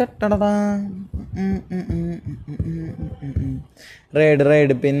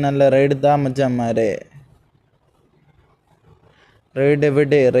 റെയ്ഡ് പിന്നല്ല റെയ്ഡ് താമച്ചന്മാരെ. റെയ്ഡ്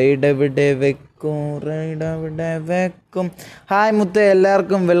എവിടെ വെക്കും? ഹായ് മുത്തേ,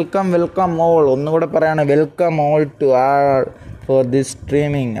 എല്ലാവർക്കും വെൽക്കം ഓൾ. ഒന്നുകൂടെ പറയാണ്, welcome all to all for this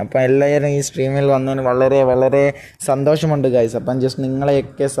streaming. അപ്പം എല്ലാവരും ഈ സ്ട്രീമിൽ വന്നതിന് വളരെ സന്തോഷമുണ്ട് ഗൈസ്. അപ്പം ജസ്റ്റ്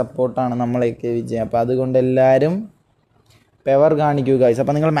നിങ്ങളെയൊക്കെ സപ്പോർട്ടാണ് നമ്മളെയൊക്കെ വിജയം. അപ്പം അതുകൊണ്ട് എല്ലാവരും പവർ കാണിക്കൂ ഗൈസ്.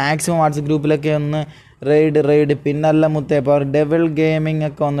 അപ്പം നിങ്ങൾ മാക്സിമം വാട്സപ്പ് ഗ്രൂപ്പിലൊക്കെ ഒന്ന് റെയ്ഡ് പിന്നല്ല മുത്തേ പവർ. ഡെവിൾ ഗെയിമിംഗ്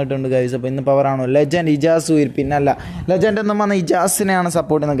ഒക്കെ വന്നിട്ടുണ്ട് ഗൈസ്. അപ്പോൾ ഇന്ന് പവറാണോ? ലെജൻഡ് ഇജാസ് പിന്നല്ല ലെജൻഡ് എന്നും വന്ന ഇജാസിനെയാണ്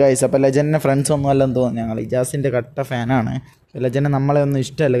സപ്പോർട്ട് ചെയ്യുന്നത് ഗൈസ്. അപ്പോൾ ലെജൻഡിൻ്റെ ഫ്രണ്ട്സ് ഒന്നും അല്ലെന്ന് തോന്നുന്നു. ഞങ്ങൾ ഇജാസിൻ്റെ കട്ട ഫാനാണ്. ലെജൻഡ് നമ്മളെ ഒന്നും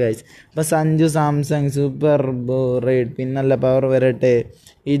ഇഷ്ടമല്ല ഗൈസ്. അപ്പോൾ സഞ്ജു സാംസങ് സൂപ്പർ റെയ്ഡ് പിന്നല്ല പവർ വരട്ടെ.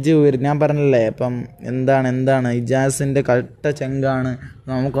 ഇജു ഞാൻ പറഞ്ഞല്ലേ. അപ്പം എന്താണ് ഇജാസിൻ്റെ കട്ട ചെങ്കാണ്.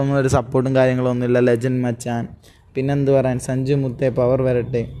 നമുക്കൊന്നും ഒരു സപ്പോർട്ടും കാര്യങ്ങളൊന്നുമില്ല ലെജൻഡ് മച്ചാൻ. പിന്നെന്ത് പറയാൻ? സഞ്ജു മുത്തേ പവർ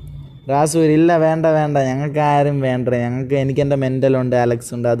വരട്ടെ. റാസൂർ ഇല്ല, വേണ്ട ഞങ്ങൾക്ക് ആരും വേണ്ട. എനിക്ക് എൻ്റെ മെൻ്റലുണ്ട്,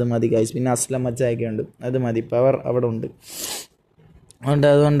 അലക്സ് ഉണ്ട്, അത് മതി ഗൈസ്. പിന്നെ അസ്ലം മച്ചായൊക്കെ ഉണ്ട്, അത് മതി. പവർ അവിടെ ഉണ്ട്.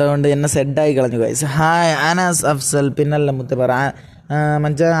 അതുകൊണ്ട് എന്നെ സെഡായി കളഞ്ഞു ഗൈസ്. ഹായ് അനസ് അഫ്സൽ പിന്നല്ല മുത്തേ പറ.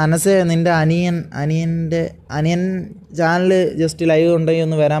 മച്ചാ അനസ്, നിൻ്റെ അനിയൻ ചാനൽ ജസ്റ്റ് ലൈവ് ഉണ്ടെങ്കിൽ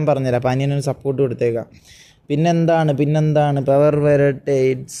ഒന്ന് വരാൻ പറഞ്ഞുതരാം. അപ്പോൾ അനിയനൊരു സപ്പോർട്ട് കൊടുത്തേക്കാം. പിന്നെന്താണ് പവർ വരട്ടെ.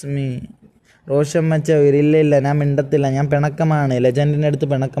 ഇറ്റ്സ് മീ റോഷൻ മച്ച. ഇല്ല ഞാൻ മിണ്ടത്തില്ല, ഞാൻ പിണക്കമാണ്. ലെജൻഡിൻ്റെ അടുത്ത്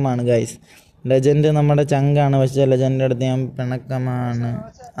പിണക്കമാണ് ഗൈസ്. ലെജൻഡ് നമ്മുടെ ചങ്കാണ്, പക്ഷേ ലെജൻഡിൻ്റെ അടുത്ത് ഞാൻ പിണക്കമാണ്.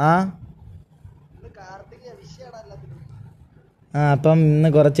 അപ്പം ഇന്ന്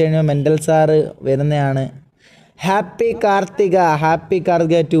കുറച്ച് കഴിയുമ്പോൾ മെൻ്റൽ സാറ് വരുന്നതാണ്. Happy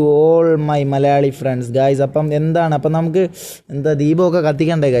Karthika to all my Malayali friends guys. അപ്പം അപ്പം നമുക്ക് ദീപമൊക്കെ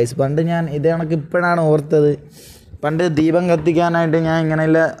കത്തിക്കണ്ടേ ഗൈസ്? പണ്ട് ഞാൻ ഇത് കണക്ക് ഇപ്പോഴാണ് ഓർത്തത്. പണ്ട് ദീപം കത്തിക്കാനായിട്ട് ഞാൻ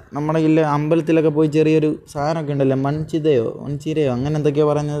ഇങ്ങനെയുള്ള നമ്മുടെ അമ്പലത്തിലൊക്കെ പോയി ചെറിയൊരു സാധനമൊക്കെ ഉണ്ടല്ലോ, മൺചിരയോ അങ്ങനെ എന്തൊക്കെയോ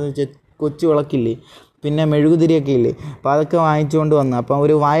പറഞ്ഞത്, കൊച്ചു വിളക്കില്ലേ, പിന്നെ മെഴുകുതിരിയൊക്കെ ഇല്ലേ, അപ്പോൾ അതൊക്കെ വാങ്ങിച്ചുകൊണ്ട് വന്നു. അപ്പം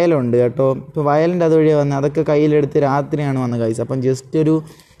ഒരു വയലുണ്ട് കേട്ടോ. ഇപ്പോൾ വയലിൻ്റെ അതുവഴിയാണ് വന്നത്. അതൊക്കെ കയ്യിലെടുത്ത് രാത്രിയാണ് വന്നത് ഗൈസ്. അപ്പം ജസ്റ്റ് ഒരു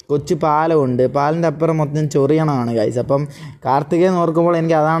കൊച്ചു പാലമുണ്ട്. പാലിൻ്റെ അപ്പുറം മൊത്തം ചൊറിയണമാണ് ഗൈസ്. അപ്പം കാർത്തികേയൻ ഓർക്കുമ്പോൾ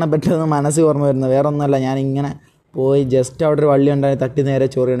എനിക്ക് അതാണ് പെട്ടെന്ന് മനസ്സിൽ ഓർമ്മ വരുന്നത്. വേറെ ഒന്നുമല്ല, ഞാനിങ്ങനെ പോയി ജസ്റ്റ് അവിടെ ഒരു വള്ളി ഉണ്ടായി തട്ടി നേരെ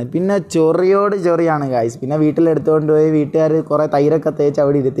ചൊറിയാണ്. പിന്നെ ചൊറിയാണ് ഗൈസ്. പിന്നെ വീട്ടിലെടുത്തുകൊണ്ട് പോയി വീട്ടുകാർ കുറേ തൈരൊക്കെ തേച്ച്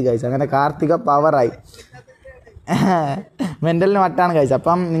അവിടെ ഇരുത്തി ഗൈസ്. അങ്ങനെ കാർത്തിക പവറായി. മെൻ്റലിന് വട്ടാണ് ഗൈസ്.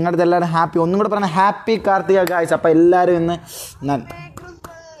 അപ്പം നിങ്ങളുടെ എല്ലാവരും ഹാപ്പി, ഒന്നും കൂടെ പറഞ്ഞാൽ ഹാപ്പി കാർത്തിക ഗൈസ്. അപ്പം എല്ലാവരും ഇന്ന്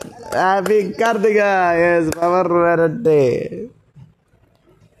ഹാപ്പി കാർത്തിക. യെസ്, പവർ വരട്ടെ.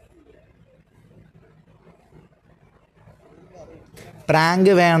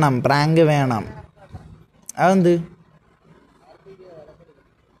 പ്രാങ്ക് വേണം. അതെന്ത്?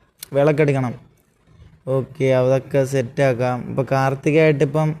 വിളക്കടിക്കണം. ഓക്കെ, അതൊക്കെ സെറ്റാക്കാം. ഇപ്പോൾ കാർത്തിക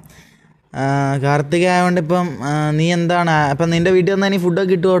ആയതുകൊണ്ട് ഇപ്പം നീ എന്താണ് അപ്പം നിൻ്റെ വീട്ടിൽ വന്നാൽ ഇനി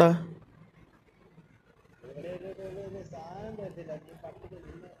ഫുഡൊക്കെ കിട്ടുമോടാ?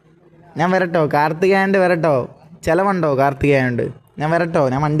 ഞാൻ വരട്ടോ? കാർത്തികയായോണ്ട് വരട്ടോ? ചിലവുണ്ടോ കാർത്തികയായോണ്ട്? ഞാൻ വരട്ടോ?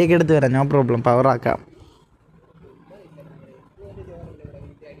 ഞാൻ വണ്ടിയൊക്കെ എടുത്ത് വരാം, നോ പ്രോബ്ലം, പവറാക്കാം.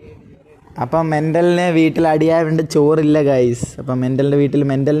 അപ്പം മെൻ്റലിന് വീട്ടിൽ അടിയായതുകൊണ്ട് ചോറില്ല ഗൈസ്. അപ്പം മെൻ്റലിൻ്റെ വീട്ടിൽ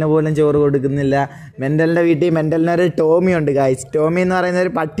മെൻ്റലിന് പോലും ചോറ് കൊടുക്കുന്നില്ല. മെൻ്റലിൻ്റെ വീട്ടിൽ മെൻ്റലിനൊരു ടോമി ഉണ്ട് ഗൈസ്. ടോമി എന്ന് പറയുന്ന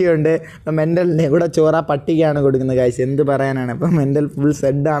ഒരു പട്ടിയുണ്ട്. അപ്പം മെൻ്റലിന് ഇവിടെ ചോറ് ആ പട്ടിക്കാണ് കൊടുക്കുന്നത് ഗൈസ്. എന്ത് പറയാനാണ്? അപ്പം മെൻ്റൽ ഫുൾ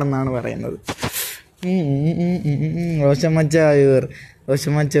സെഡാണെന്നാണ് പറയുന്നത്.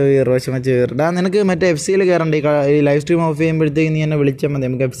 റോഷമച്ചൂർ ഡാ, നിനക്ക് മറ്റേ FC കയറണ്ടേ? ഈ ലൈവ് സ്ട്രീം ഓഫ് ചെയ്യുമ്പോഴത്തേക്ക് നീ എന്നെ വിളിച്ചാൽ മതി.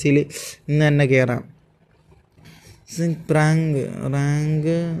 നമുക്ക് FC ഇന്ന് തന്നെ കയറാം.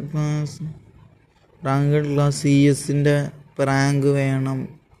 റാങ്ക് ക്ലാസ് CS-ൻ്റെ പ്രാങ്ക് വേണം.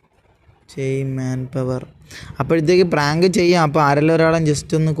 Man power. അപ്പോഴത്തേക്ക് പ്രാങ്ക് ചെയ്യാം. അപ്പോൾ ആരെല്ലാം ഒരാളെ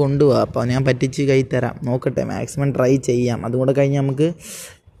ജസ്റ്റ് ഒന്ന് കൊണ്ടുപോകാം. അപ്പോൾ ഞാൻ പറ്റിച്ച് കൈ തരാം. നോക്കട്ടെ, മാക്സിമം ട്രൈ ചെയ്യാം. അതുകൂടെ കഴിഞ്ഞ് നമുക്ക്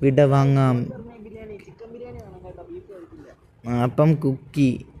വിട വാങ്ങാം. അപ്പം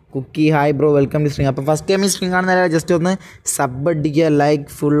Kuki hi bro, welcome to stream. അപ്പോൾ ഫസ്റ്റ് ടൈം ഈ സ്ട്രീം കാണുന്ന ജസ്റ്റ് ഒന്ന് സബ് അടിക്കുക, ലൈക്ക്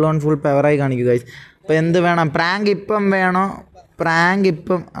ഫുൾ പവറായി കാണിക്കുക ഗൈസ്. അപ്പോൾ എന്ത് വേണം? പ്രാങ്ക് ഇപ്പം വേണോ? പ്രാങ്ക്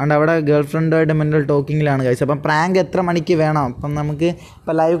ഇപ്പം അവിടെ ഗേൾ ഫ്രണ്ടുമായിട്ട് മെൻ്റൽ ടോക്കിങ്ങിലാണ് ഗൈസ്. അപ്പം പ്രാങ്ക് എത്ര മണിക്ക് വേണം? അപ്പം നമുക്ക്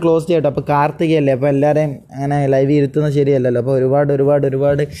ഇപ്പോൾ ലൈവ് ക്ലോസ് ചെയ്യട്ടോ. അപ്പോൾ കാർത്തികയല്ലേ, അപ്പോൾ എല്ലാവരെയും അങ്ങനെ ലൈവ് ഇരുത്തുന്നത് ശരിയല്ലല്ലോ. അപ്പോൾ ഒരുപാട്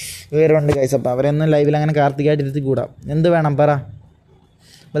പേരുണ്ട് ഗൈസ്. അപ്പോൾ അവരൊന്നും ലൈവിൽ അങ്ങനെ കാർത്തികയായിട്ട് ഇരുത്തി കൂടാം. എന്ത് വേണം പറ?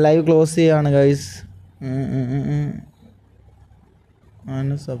 അപ്പോൾ ലൈവ് ക്ലോസ് ചെയ്യാണ് guys.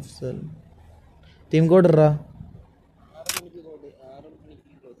 Afsal team code Ira.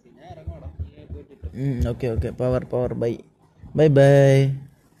 Okay power by.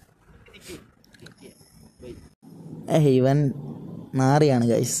 ഇവൻ നാറിയാണ്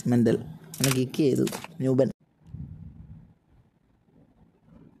ഗൈസ്. മെൻ്റൽ എന്നെ കിക്ക് ചെയ്തു ന്യൂബൻ.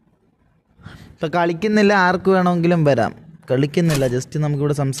 ഇപ്പം കളിക്കുന്നില്ല, ആർക്ക് വേണമെങ്കിലും വരാം. കളിക്കുന്നില്ല, ജസ്റ്റ്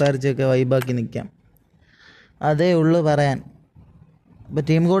നമുക്കിവിടെ സംസാരിച്ചൊക്കെ വൈബാക്കി നിൽക്കാം. അതേ ഉള്ളു പറയാൻ. ഇപ്പോൾ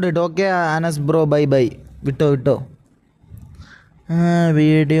ടീം കോഡ് ഇട്ടോ. ഓക്കെ അനസ് ബ്രോ, ബൈ വിട്ടോ.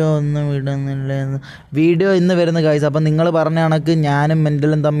 വീഡിയോ ഒന്നും വിടുന്നില്ല. വീഡിയോ ഇന്ന് വരുന്ന ഗൈസ്. അപ്പം നിങ്ങൾ പറഞ്ഞ കണക്ക് ഞാനും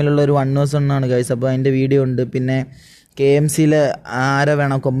മെൻ്റലും തമ്മിലുള്ള ഒരു 1vs1 ആണ് ഗൈസ്. അപ്പോൾ അതിൻ്റെ വീഡിയോ ഉണ്ട്. പിന്നെ KMC ആരെ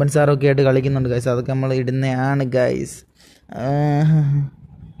വേണം, കൊമ്പൻ സാറൊക്കെ ആയിട്ട് കളിക്കുന്നുണ്ട് ഗൈസ്. അതൊക്കെ നമ്മൾ ഇടുന്നതാണ് ഗൈസ്.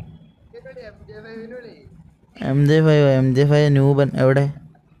 MJ5 ന്യൂബൻ എവിടെ?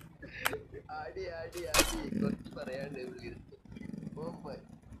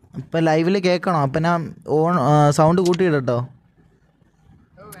 ഇപ്പം ലൈവിൽ കേൾക്കണോ? അപ്പം ഞാൻ സൗണ്ട് കൂട്ടിയിടട്ടോ.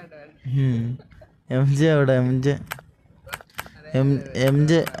 MJ എവിടെ?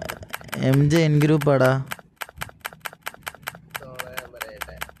 MJ N ഗ്രൂപ്പാടാ.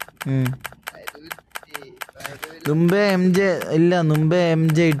 മുമ്പേ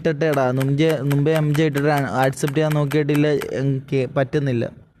MJ ഇട്ടിട്ടേടാ. മുമ്പേ MJ ഇട്ടിട്ട് ആക്സെപ്റ്റ് ചെയ്യാൻ നോക്കിയിട്ടില്ല, എനിക്ക് പറ്റുന്നില്ല.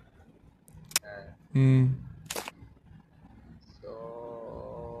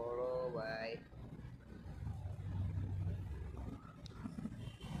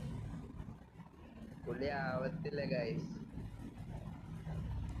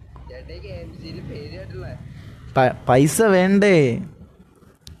 പൈസ വേണ്ടേ?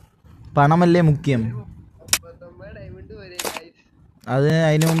 പണമല്ലേ മുഖ്യം.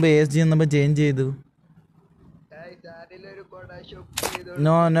 അതിനു മുമ്പ് ASG എന്നപ്പോൾ ചേഞ്ച് ചെയ്തു.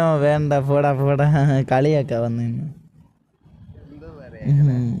 നോ വേണ്ട, പോടാ കളിയാക്കാ വന്നു.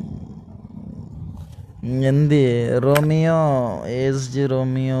 എന്ത് Romeo ASG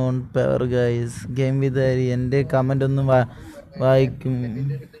Romeo power guys. Game വിത്ത് ഹരി. എൻ്റെ കമൻ്റ് ഒന്നും വായിക്കും.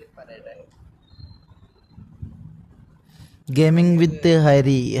 ഗെയിമിംഗ് വിത്ത്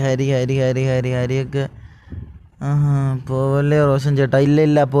ഹരിയൊക്കെ പോവല്ലേ റോഷൻ ചേട്ടാ?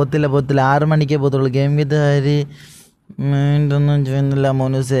 ഇല്ല പോത്തില്ല 6 മണിക്കേ പോത്തുള്ളൂ. ഗെയിം വിത്ത് ഹരി ഒന്നും ചെയ്യുന്നില്ല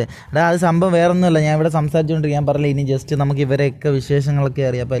മോനൂസേ. അത് സംഭവം വേറൊന്നുമല്ല. ഞാൻ ഇവിടെ സംസാരിച്ചുകൊണ്ടിരിക്കും. ഞാൻ പറഞ്ഞില്ല, ഇനി ജസ്റ്റ് നമുക്ക് ഇവരെയൊക്കെ വിശേഷങ്ങളൊക്കെ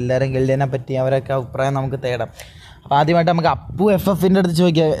അറിയാം. അപ്പോൾ എല്ലാവരും ഗിൽഡിനെ പറ്റി അവരൊക്കെ അഭിപ്രായം നമുക്ക് തേടാം. അപ്പോൾ ആദ്യമായിട്ട് നമുക്ക് അപ്പു FFൻ്റെ അടുത്ത്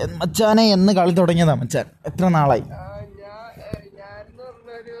ചോദിക്കാം, മച്ചാനെ എന്ന് കളി തുടങ്ങിയതാ മച്ചാൻ, എത്ര നാളായി? ഞാനെന്ന്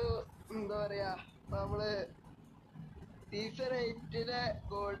പറഞ്ഞൊരു എന്താ പറയാ, നമ്മള് സീസൺ 8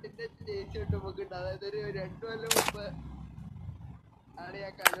 ഗോൾഡിന്റെ ജയിച്ചു കിട്ടുമ്പോണ്ട്, അതായത് ഒരു 2 കൊല്ലം മുമ്പ് ആണ്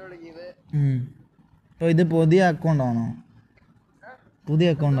ഞാൻ കളി തുടങ്ങിയത്. അപ്പോൾ ഇത് പുതിയ അക്കൗണ്ടാണോ? പുതിയ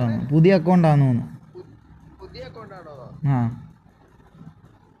അക്കൗണ്ടാണോ? പുതിയ അക്കൗണ്ടാണോ? ആ,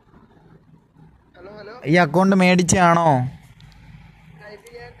 ഹലോ ഈ അക്കൗണ്ട് മേടിച്ചാണോ? ഇത്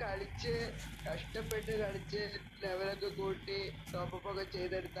ഞാൻ കഷ്ടപ്പെട്ട് കളിച്ച് ലെവലൊക്കെ കൂട്ടി ടോപ്പപ്പ് ഒക്കെ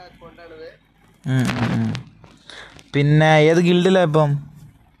ചെയ്തെടുത്ത അക്കൗണ്ടാണിത്. പിന്നെ ഏത് ഗിൽഡിലാ ഇപ്പം?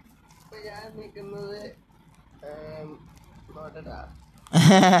 ഇപ്പൊ ഞാൻ നിൽക്കുന്നത്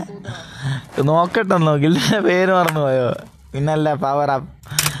നോക്കട്ടെന്നോ, ഗിൽഡിന്റെ പേര് മറന്നു പോയോ? പിന്നല്ല പവർ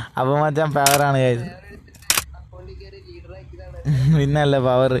അപ്പം മച്ചാൻ പവറാണ് കാര്യം, അക്കൗണ്ടിൽ കയറി ലീഡറാക്കിയതാണ്. പിന്നല്ല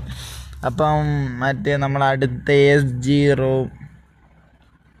പവർ. അപ്പം മറ്റേ നമ്മളടുത്ത SG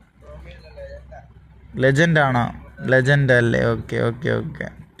ലെജൻഡ് ആണോ? ലെജൻഡ് അല്ലേ? Okay okay okay.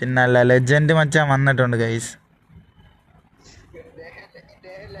 പിന്നല്ല ലെജൻഡ് മച്ചാൻ വന്നിട്ടുണ്ട് ഗൈസ്.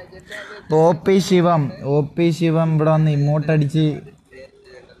 OP ശിവം ഇവിടെ വന്ന് ഇമോട്ടടിച്ച്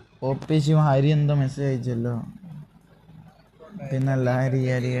OP ശിവം ഹരി എന്തോ മെസ്സേജ് അയച്ചല്ലോ. പിന്നല്ല ഹരി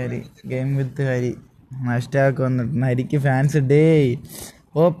ഗെയിം വിത്ത് ഹരി ഹാഷ്ടാഗ് വന്നിട്ടുണ്ട്. ഹരിക്ക് ഫാൻസ് ഡേ.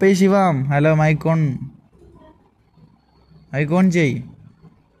 OP ശിവം ഹലോ, മൈക്കോൺ ചെയ്.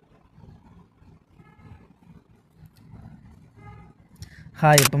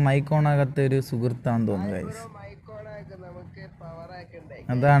 ഹായ്. ഇപ്പം മൈക്കോണകത്ത് ഒരു സുഹൃത്താന്ന് തോന്നുന്നു ഗൈസ്.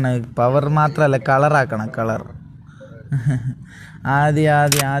 അതാണ് പവർ മാത്രമല്ല, കളറാക്കണം, കളർ.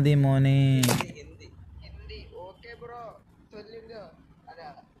 ആദ്യ മോനെ.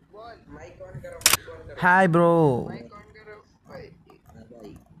 Hi bro.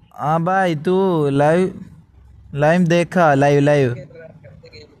 हाँ भाई, तू लाइव देखा? लाइव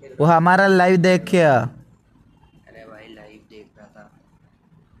वो हमारा लाइव देख क्या? अरे भाई लाइव देख रहा था.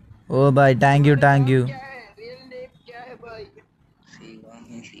 ओ भाई थैंक यू. रियल नेम क्या है भाई?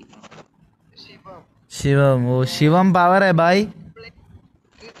 शिवम. वो शिवम पावर है भाई.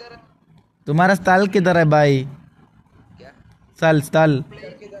 तुम्हारा स्थल किधर है भाई? स्थल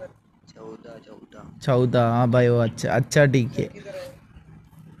 14. हाँ भाई, वो अच्छा ठीक है.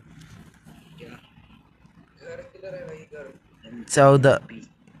 चौदह.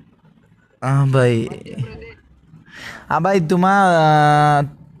 हाँ भाई तुम्हारा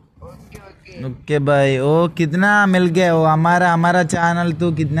ओके भाई. वो कितना मिल गया? वो हमारा चैनल तो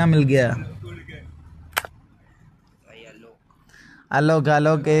कितना मिल गया?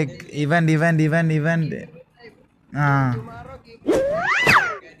 आलोक एक इवेंट. हाँ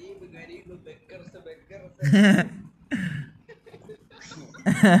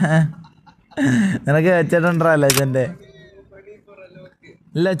നിനക്ക് വെച്ചിട്ടുണ്ടോ ലെജൻഡ്?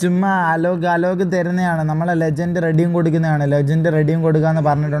 ഇല്ല, ചുമ്മാ അലോക് തരുന്നതാണ്. നമ്മളെ ലെജൻഡ് റെഡീം കൊടുക്കുന്നതാണ്. ലെജൻഡ് റെഡീം കൊടുക്കാന്ന്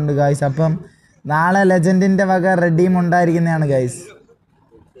പറഞ്ഞിട്ടുണ്ട് ഗൈസ്. അപ്പം നാളെ ലെജൻഡിന്റെ വക റെഡീം ഉണ്ടായിരിക്കുന്നതാണ് ഗൈസ്.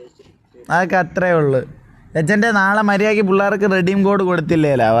 അതൊക്കെ അത്രേ ഉള്ളു. ലെജൻഡ് നാളെ മര്യാദയ്ക്ക് പിള്ളേർക്ക് റെഡീം കോഡ്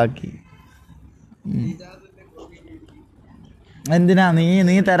കൊടുത്തില്ലേലാ ബാക്കി. എന്തിനാ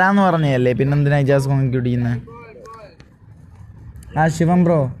നീ തരാന്ന് പറഞ്ഞല്ലേ, പിന്നെന്തിനാ ഇജാസ് വാങ്ങി കുടിക്കുന്നത്? ആ ശിവം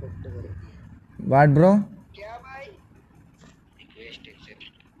ബ്രോ. What bro?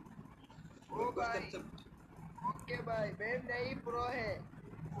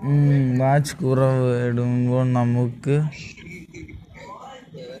 വാച്ച് കുറവ് ഇടുമ്പോൾ നമുക്ക്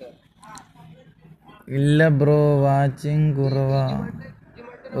ഇല്ല ബ്രോ, വാച്ചിങ് കുറവാ.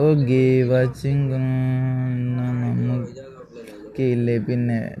 ഓക്കെ, വാച്ചിങ് നമുക്ക് ഇല്ലേ.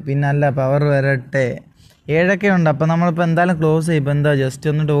 പിന്നല്ല പവർ വരട്ടെ. 7 ഉണ്ട്. അപ്പം നമ്മളിപ്പോൾ എന്തായാലും ക്ലോസ് ചെയ്യും. ഇപ്പം എന്താ ജസ്റ്റ്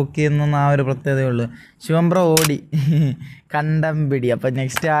ഒന്ന് ടോക്ക് ചെയ്യുന്ന ആ ഒരു പ്രത്യേകതയേ ഉള്ളൂ. ശിവം ബ്രോ ഓടി കണ്ടം പിടി. അപ്പം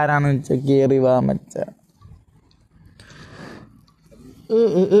നെക്സ്റ്റ് ആരാണെന്ന് വെച്ചാൽ കയറി വാ മച്ച.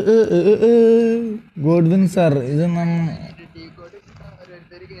 ഗോഡ്വിൻ സാർ, ഇത്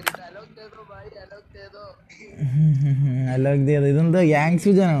ഇതെന്തോ ഗ്യാങ്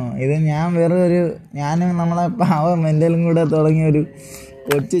സുജാണോ? ഇത് ഞാൻ ഞാനും നമ്മളെ പാവം മെൻ്റലും കൂടെ തുടങ്ങിയൊരു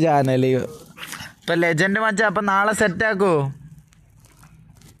കൊച്ചു ചാനൽ. ഇപ്പം ലെജൻഡ് മച്ചാ, അപ്പം നാളെ സെറ്റാക്കോ?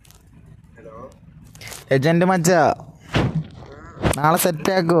 ലെജൻഡ് മച്ചാ നാളെ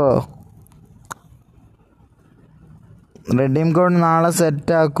സെറ്റാക്കോ? റെഡീം കോഡ് നാളെ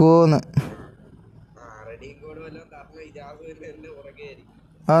സെറ്റാക്കുവോന്ന്?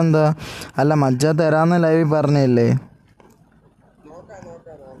 അതെന്താ? അല്ല മച്ചാ തരാന്ന് ലൈവിൽ പറഞ്ഞില്ലേ?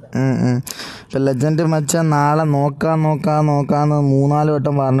 ഇപ്പം ലെജൻഡ് മച്ചാൻ നാളെ നോക്കാന്ന് 3-4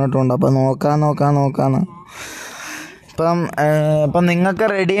 വട്ടം പറഞ്ഞിട്ടുണ്ട്. അപ്പം നോക്കാന്ന്. അപ്പം നിങ്ങൾക്ക്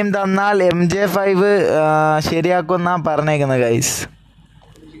റെഡിയും തന്നാൽ MJ5 ശരിയാക്കുമെന്നാണ് പറഞ്ഞേക്കുന്നത് ഗൈസ്.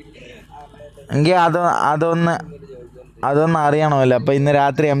 എങ്കിൽ അതൊന്ന് അറിയണമല്ലോ. അപ്പോൾ ഇന്ന്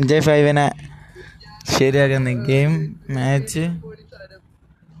രാത്രി MJ5 ശരിയാക്കുന്ന game match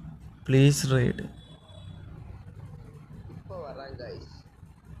please ride.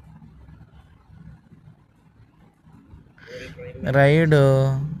 റൈഡോ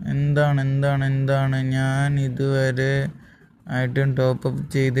എന്താണ് ഞാൻ ഇതുവരെ ആയിട്ടും ടോപ്പപ്പ്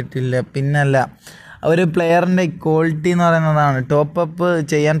ചെയ്തിട്ടില്ല. പിന്നല്ല, ഒരു പ്ലെയറിൻ്റെ ക്വാളിറ്റി എന്ന് പറയുന്നതാണ് ടോപ്പപ്പ്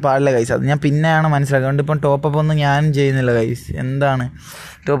ചെയ്യാൻ പാടില്ല ഗൈസ്. അത് ഞാൻ പിന്നെയാണ് മനസ്സിലാക്കുക. അതുകൊണ്ട് ഇപ്പം ടോപ്പപ്പ് ഒന്നും ഞാനും ചെയ്യുന്നില്ല ഗൈസ്. എന്താണ്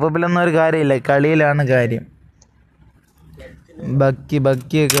ടോപ്പപ്പിലൊന്നും ഒരു കാര്യമില്ല, കളിയിലാണ് കാര്യം.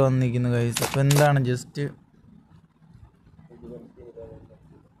 ബക്കിയൊക്കെ വന്നിരിക്കുന്നു ഗൈസ്. അപ്പോൾ എന്താണ് ജസ്റ്റ്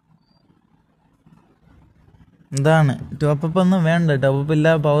എന്താണ് ടോപ്പപ്പ് ഒന്നും വേണ്ട. ടോപ്പപ്പ്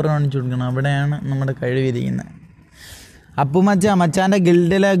ഇല്ലാതെ പവർ കാണിച്ചു കൊടുക്കണം. അവിടെയാണ് നമ്മുടെ കഴിവിരിക്കുന്നത്. അപ്പോൾ മച്ചാൻ്റെ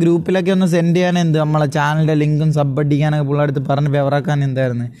ഗിൽഡിലെ ഗ്രൂപ്പിലൊക്കെ ഒന്ന് സെൻഡ് ചെയ്യാൻ നമ്മളെ ചാനലിൻ്റെ ലിങ്കും സബ് അടിക്കാനൊക്കെ പിള്ളേടുത്ത് പറഞ്ഞ് ഫേവറാക്കാൻ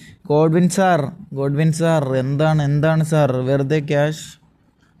എന്തായിരുന്നു. ഗോഡ്വിൻ സാർ എന്താണ് സാർ വെറുതെ ക്യാഷ്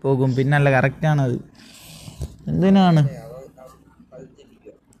പോകും. പിന്നല്ല, കറക്റ്റാണത്. എന്തിനാണ്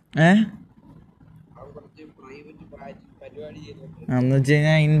എന്ന് വെച്ച്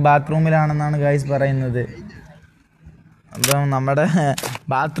കഴിഞ്ഞാൽ ബാത്റൂമിലാണെന്നാണ് ഗൈസ് പറയുന്നത്. അപ്പം നമ്മുടെ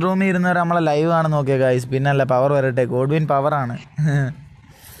ബാത്റൂമിൽ ഇരുന്നവർ നമ്മളെ ലൈവ് കാണുന്ന നോക്കിയാൽ ഗൈസ്. പിന്നല്ല, പവർ വരട്ടെ. ഗോഡ്വിൻ പവറാണ്.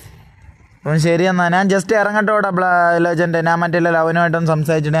 അപ്പം ശരി എന്നാൽ ഞാൻ ജസ്റ്റ് ഇറങ്ങട്ടോ ലെജൻഡ്. ഞാൻ മറ്റേ ലവനുമായിട്ടൊന്ന്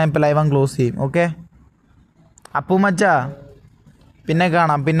സംസാരിച്ചിട്ട് ഞാൻ ഇപ്പോൾ ലൈവ് ക്ലോസ് ചെയ്യും. ഓക്കെ അപ്പു മച്ചാ, പിന്നെ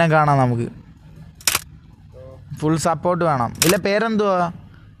കാണാം. നമുക്ക് ഫുൾ സപ്പോർട്ട് വേണം. ഇല്ല പേരെന്തുവാ?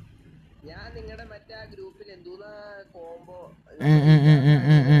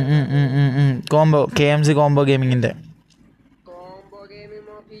 കോംബോ KMC കോംബോ ഗെയിമിങ്ങിൻ്റെ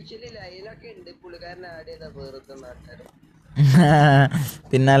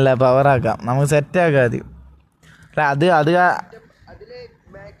പിന്നല്ല, പവറാക്കാം. നമുക്ക് സെറ്റാക്കാം ആദ്യം. അത്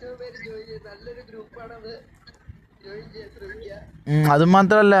അത്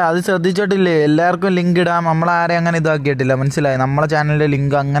മാത്രമല്ല, അത് ശ്രദ്ധിച്ചിട്ടില്ലേ, എല്ലാവർക്കും ലിങ്ക് ഇടാം. നമ്മളാരെയും അങ്ങനെ ഇതാക്കിയിട്ടില്ല, മനസ്സിലായി. നമ്മളെ ചാനലിൻ്റെ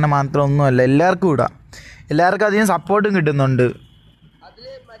ലിങ്ക് അങ്ങനെ മാത്രം ഒന്നുമല്ല, എല്ലാവർക്കും ഇടാം. എല്ലാവർക്കും അധികം സപ്പോർട്ടും കിട്ടുന്നുണ്ട്.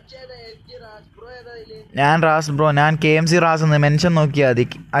 ഞാൻ റാസ് ബ്രോ, ഞാൻ KMC റാസ് എന്ന് മെൻഷൻ നോക്കിയാൽ മതി.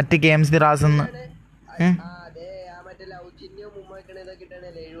 @KMC റാസ് എന്ന്.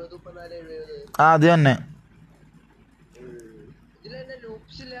 അത് തന്നെ.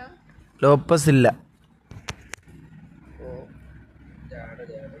 ലോപ്പസ് ഇല്ല.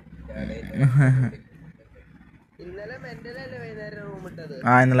 ഇന്നലെ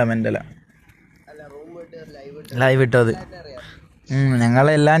മെൻ്റല ലൈവ് ഇട്ടത്.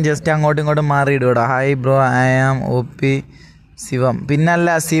 ഞങ്ങളെല്ലാം ജസ്റ്റ് അങ്ങോട്ടും ഇങ്ങോട്ടും മാറിയിടൂടാ. Hi bro, I am OP ശിവം. പിന്നല്ല,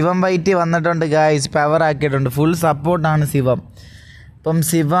 ശിവം വൈറ്റ് വന്നിട്ടുണ്ട് ഗായ്സ്, പവർ ആക്കിയിട്ടുണ്ട്. ഫുൾ സപ്പോർട്ടാണ് ശിവം. ഇപ്പം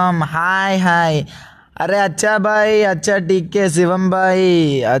ശിവം ഹായ്. अरे अच्छा भाई, अच्छा ठीक है शिवम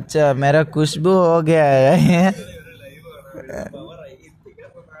भाई. अच्छा मेरा खुशबू हो गया है.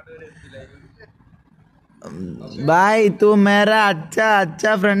 भाई तू मेरा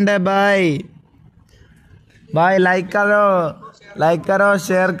अच्छा फ्रेंड है भाई. लाइक करो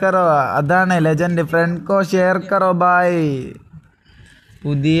शेयर करो. अदाने लेजेंड फ्रेंड को शेयर करो भाई.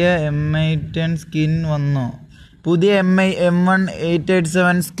 പുതിയ M810 സ്കിൻ വന്നോ? പുതിയ M1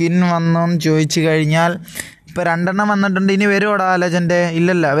 സ്കിൻ വന്നോന്ന് ചോദിച്ചു കഴിഞ്ഞാൽ ഇപ്പോൾ 2 വന്നിട്ടുണ്ട്. ഇനി വരുമോടാ ലെജൻഡ്?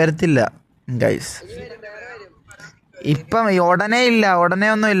 ഇല്ലല്ല, വരത്തില്ല ഗൈസ്. ഇപ്പം ഉടനെ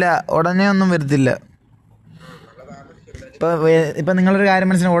ഒന്നും വരത്തില്ല. ഇപ്പം നിങ്ങളൊരു കാര്യം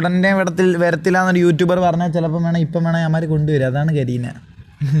മനസ്സിലാവും, ഉടനെ വരത്തില്ല എന്നൊരു യൂട്യൂബർ പറഞ്ഞാൽ ചിലപ്പം ഇപ്പം വേണം അമ്മമാർ കൊണ്ടുവരും. അതാണ്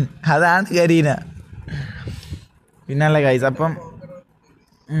കരീന. പിന്നല്ല ഗൈസ്. അപ്പം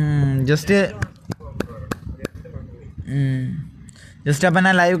ജസ്റ്റ് അപ്പം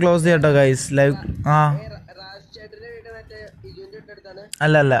ഞാൻ ലൈവ് ക്ലോസ് ചെയ്യട്ടോ ഗൈസ്. ലൈവ്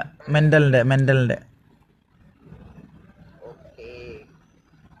അല്ല മെൻ്റലിൻ്റെ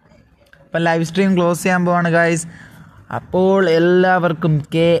അപ്പം ലൈവ് സ്ട്രീം ക്ലോസ് ചെയ്യാൻ പോവാണ് ഗൈസ്. അപ്പോൾ എല്ലാവർക്കും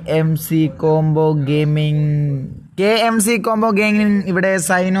KMC കോംബോ ഗെയിമിംഗ് ഇവിടെ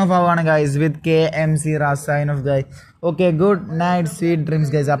sign of ആവാണ് guys. With KMC Ras sign of guys. Okay, good night, sweet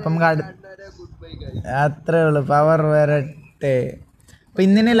dreams guys. അപ്പം അത്രേ ഉള്ളൂ. പവർ വരട്ടെ. അപ്പം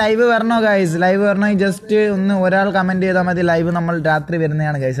ഇന്നിന് ലൈവ് വരണോ ഗൈസ്? ലൈവ് വരണമെങ്കിൽ ജസ്റ്റ് ഒരാൾ കമൻറ്റ് ചെയ്താൽ മതി. ലൈവ് നമ്മൾ രാത്രി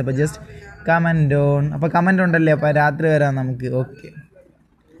വരുന്നതാണ് ഗൈസ്. അപ്പോൾ ജസ്റ്റ് കമൻറ്റ് ഓൺ. അപ്പോൾ കമൻറ്റ് ഉണ്ടല്ലേ, അപ്പോൾ രാത്രി വരാം നമുക്ക്.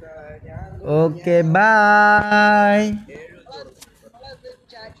 Okay bye.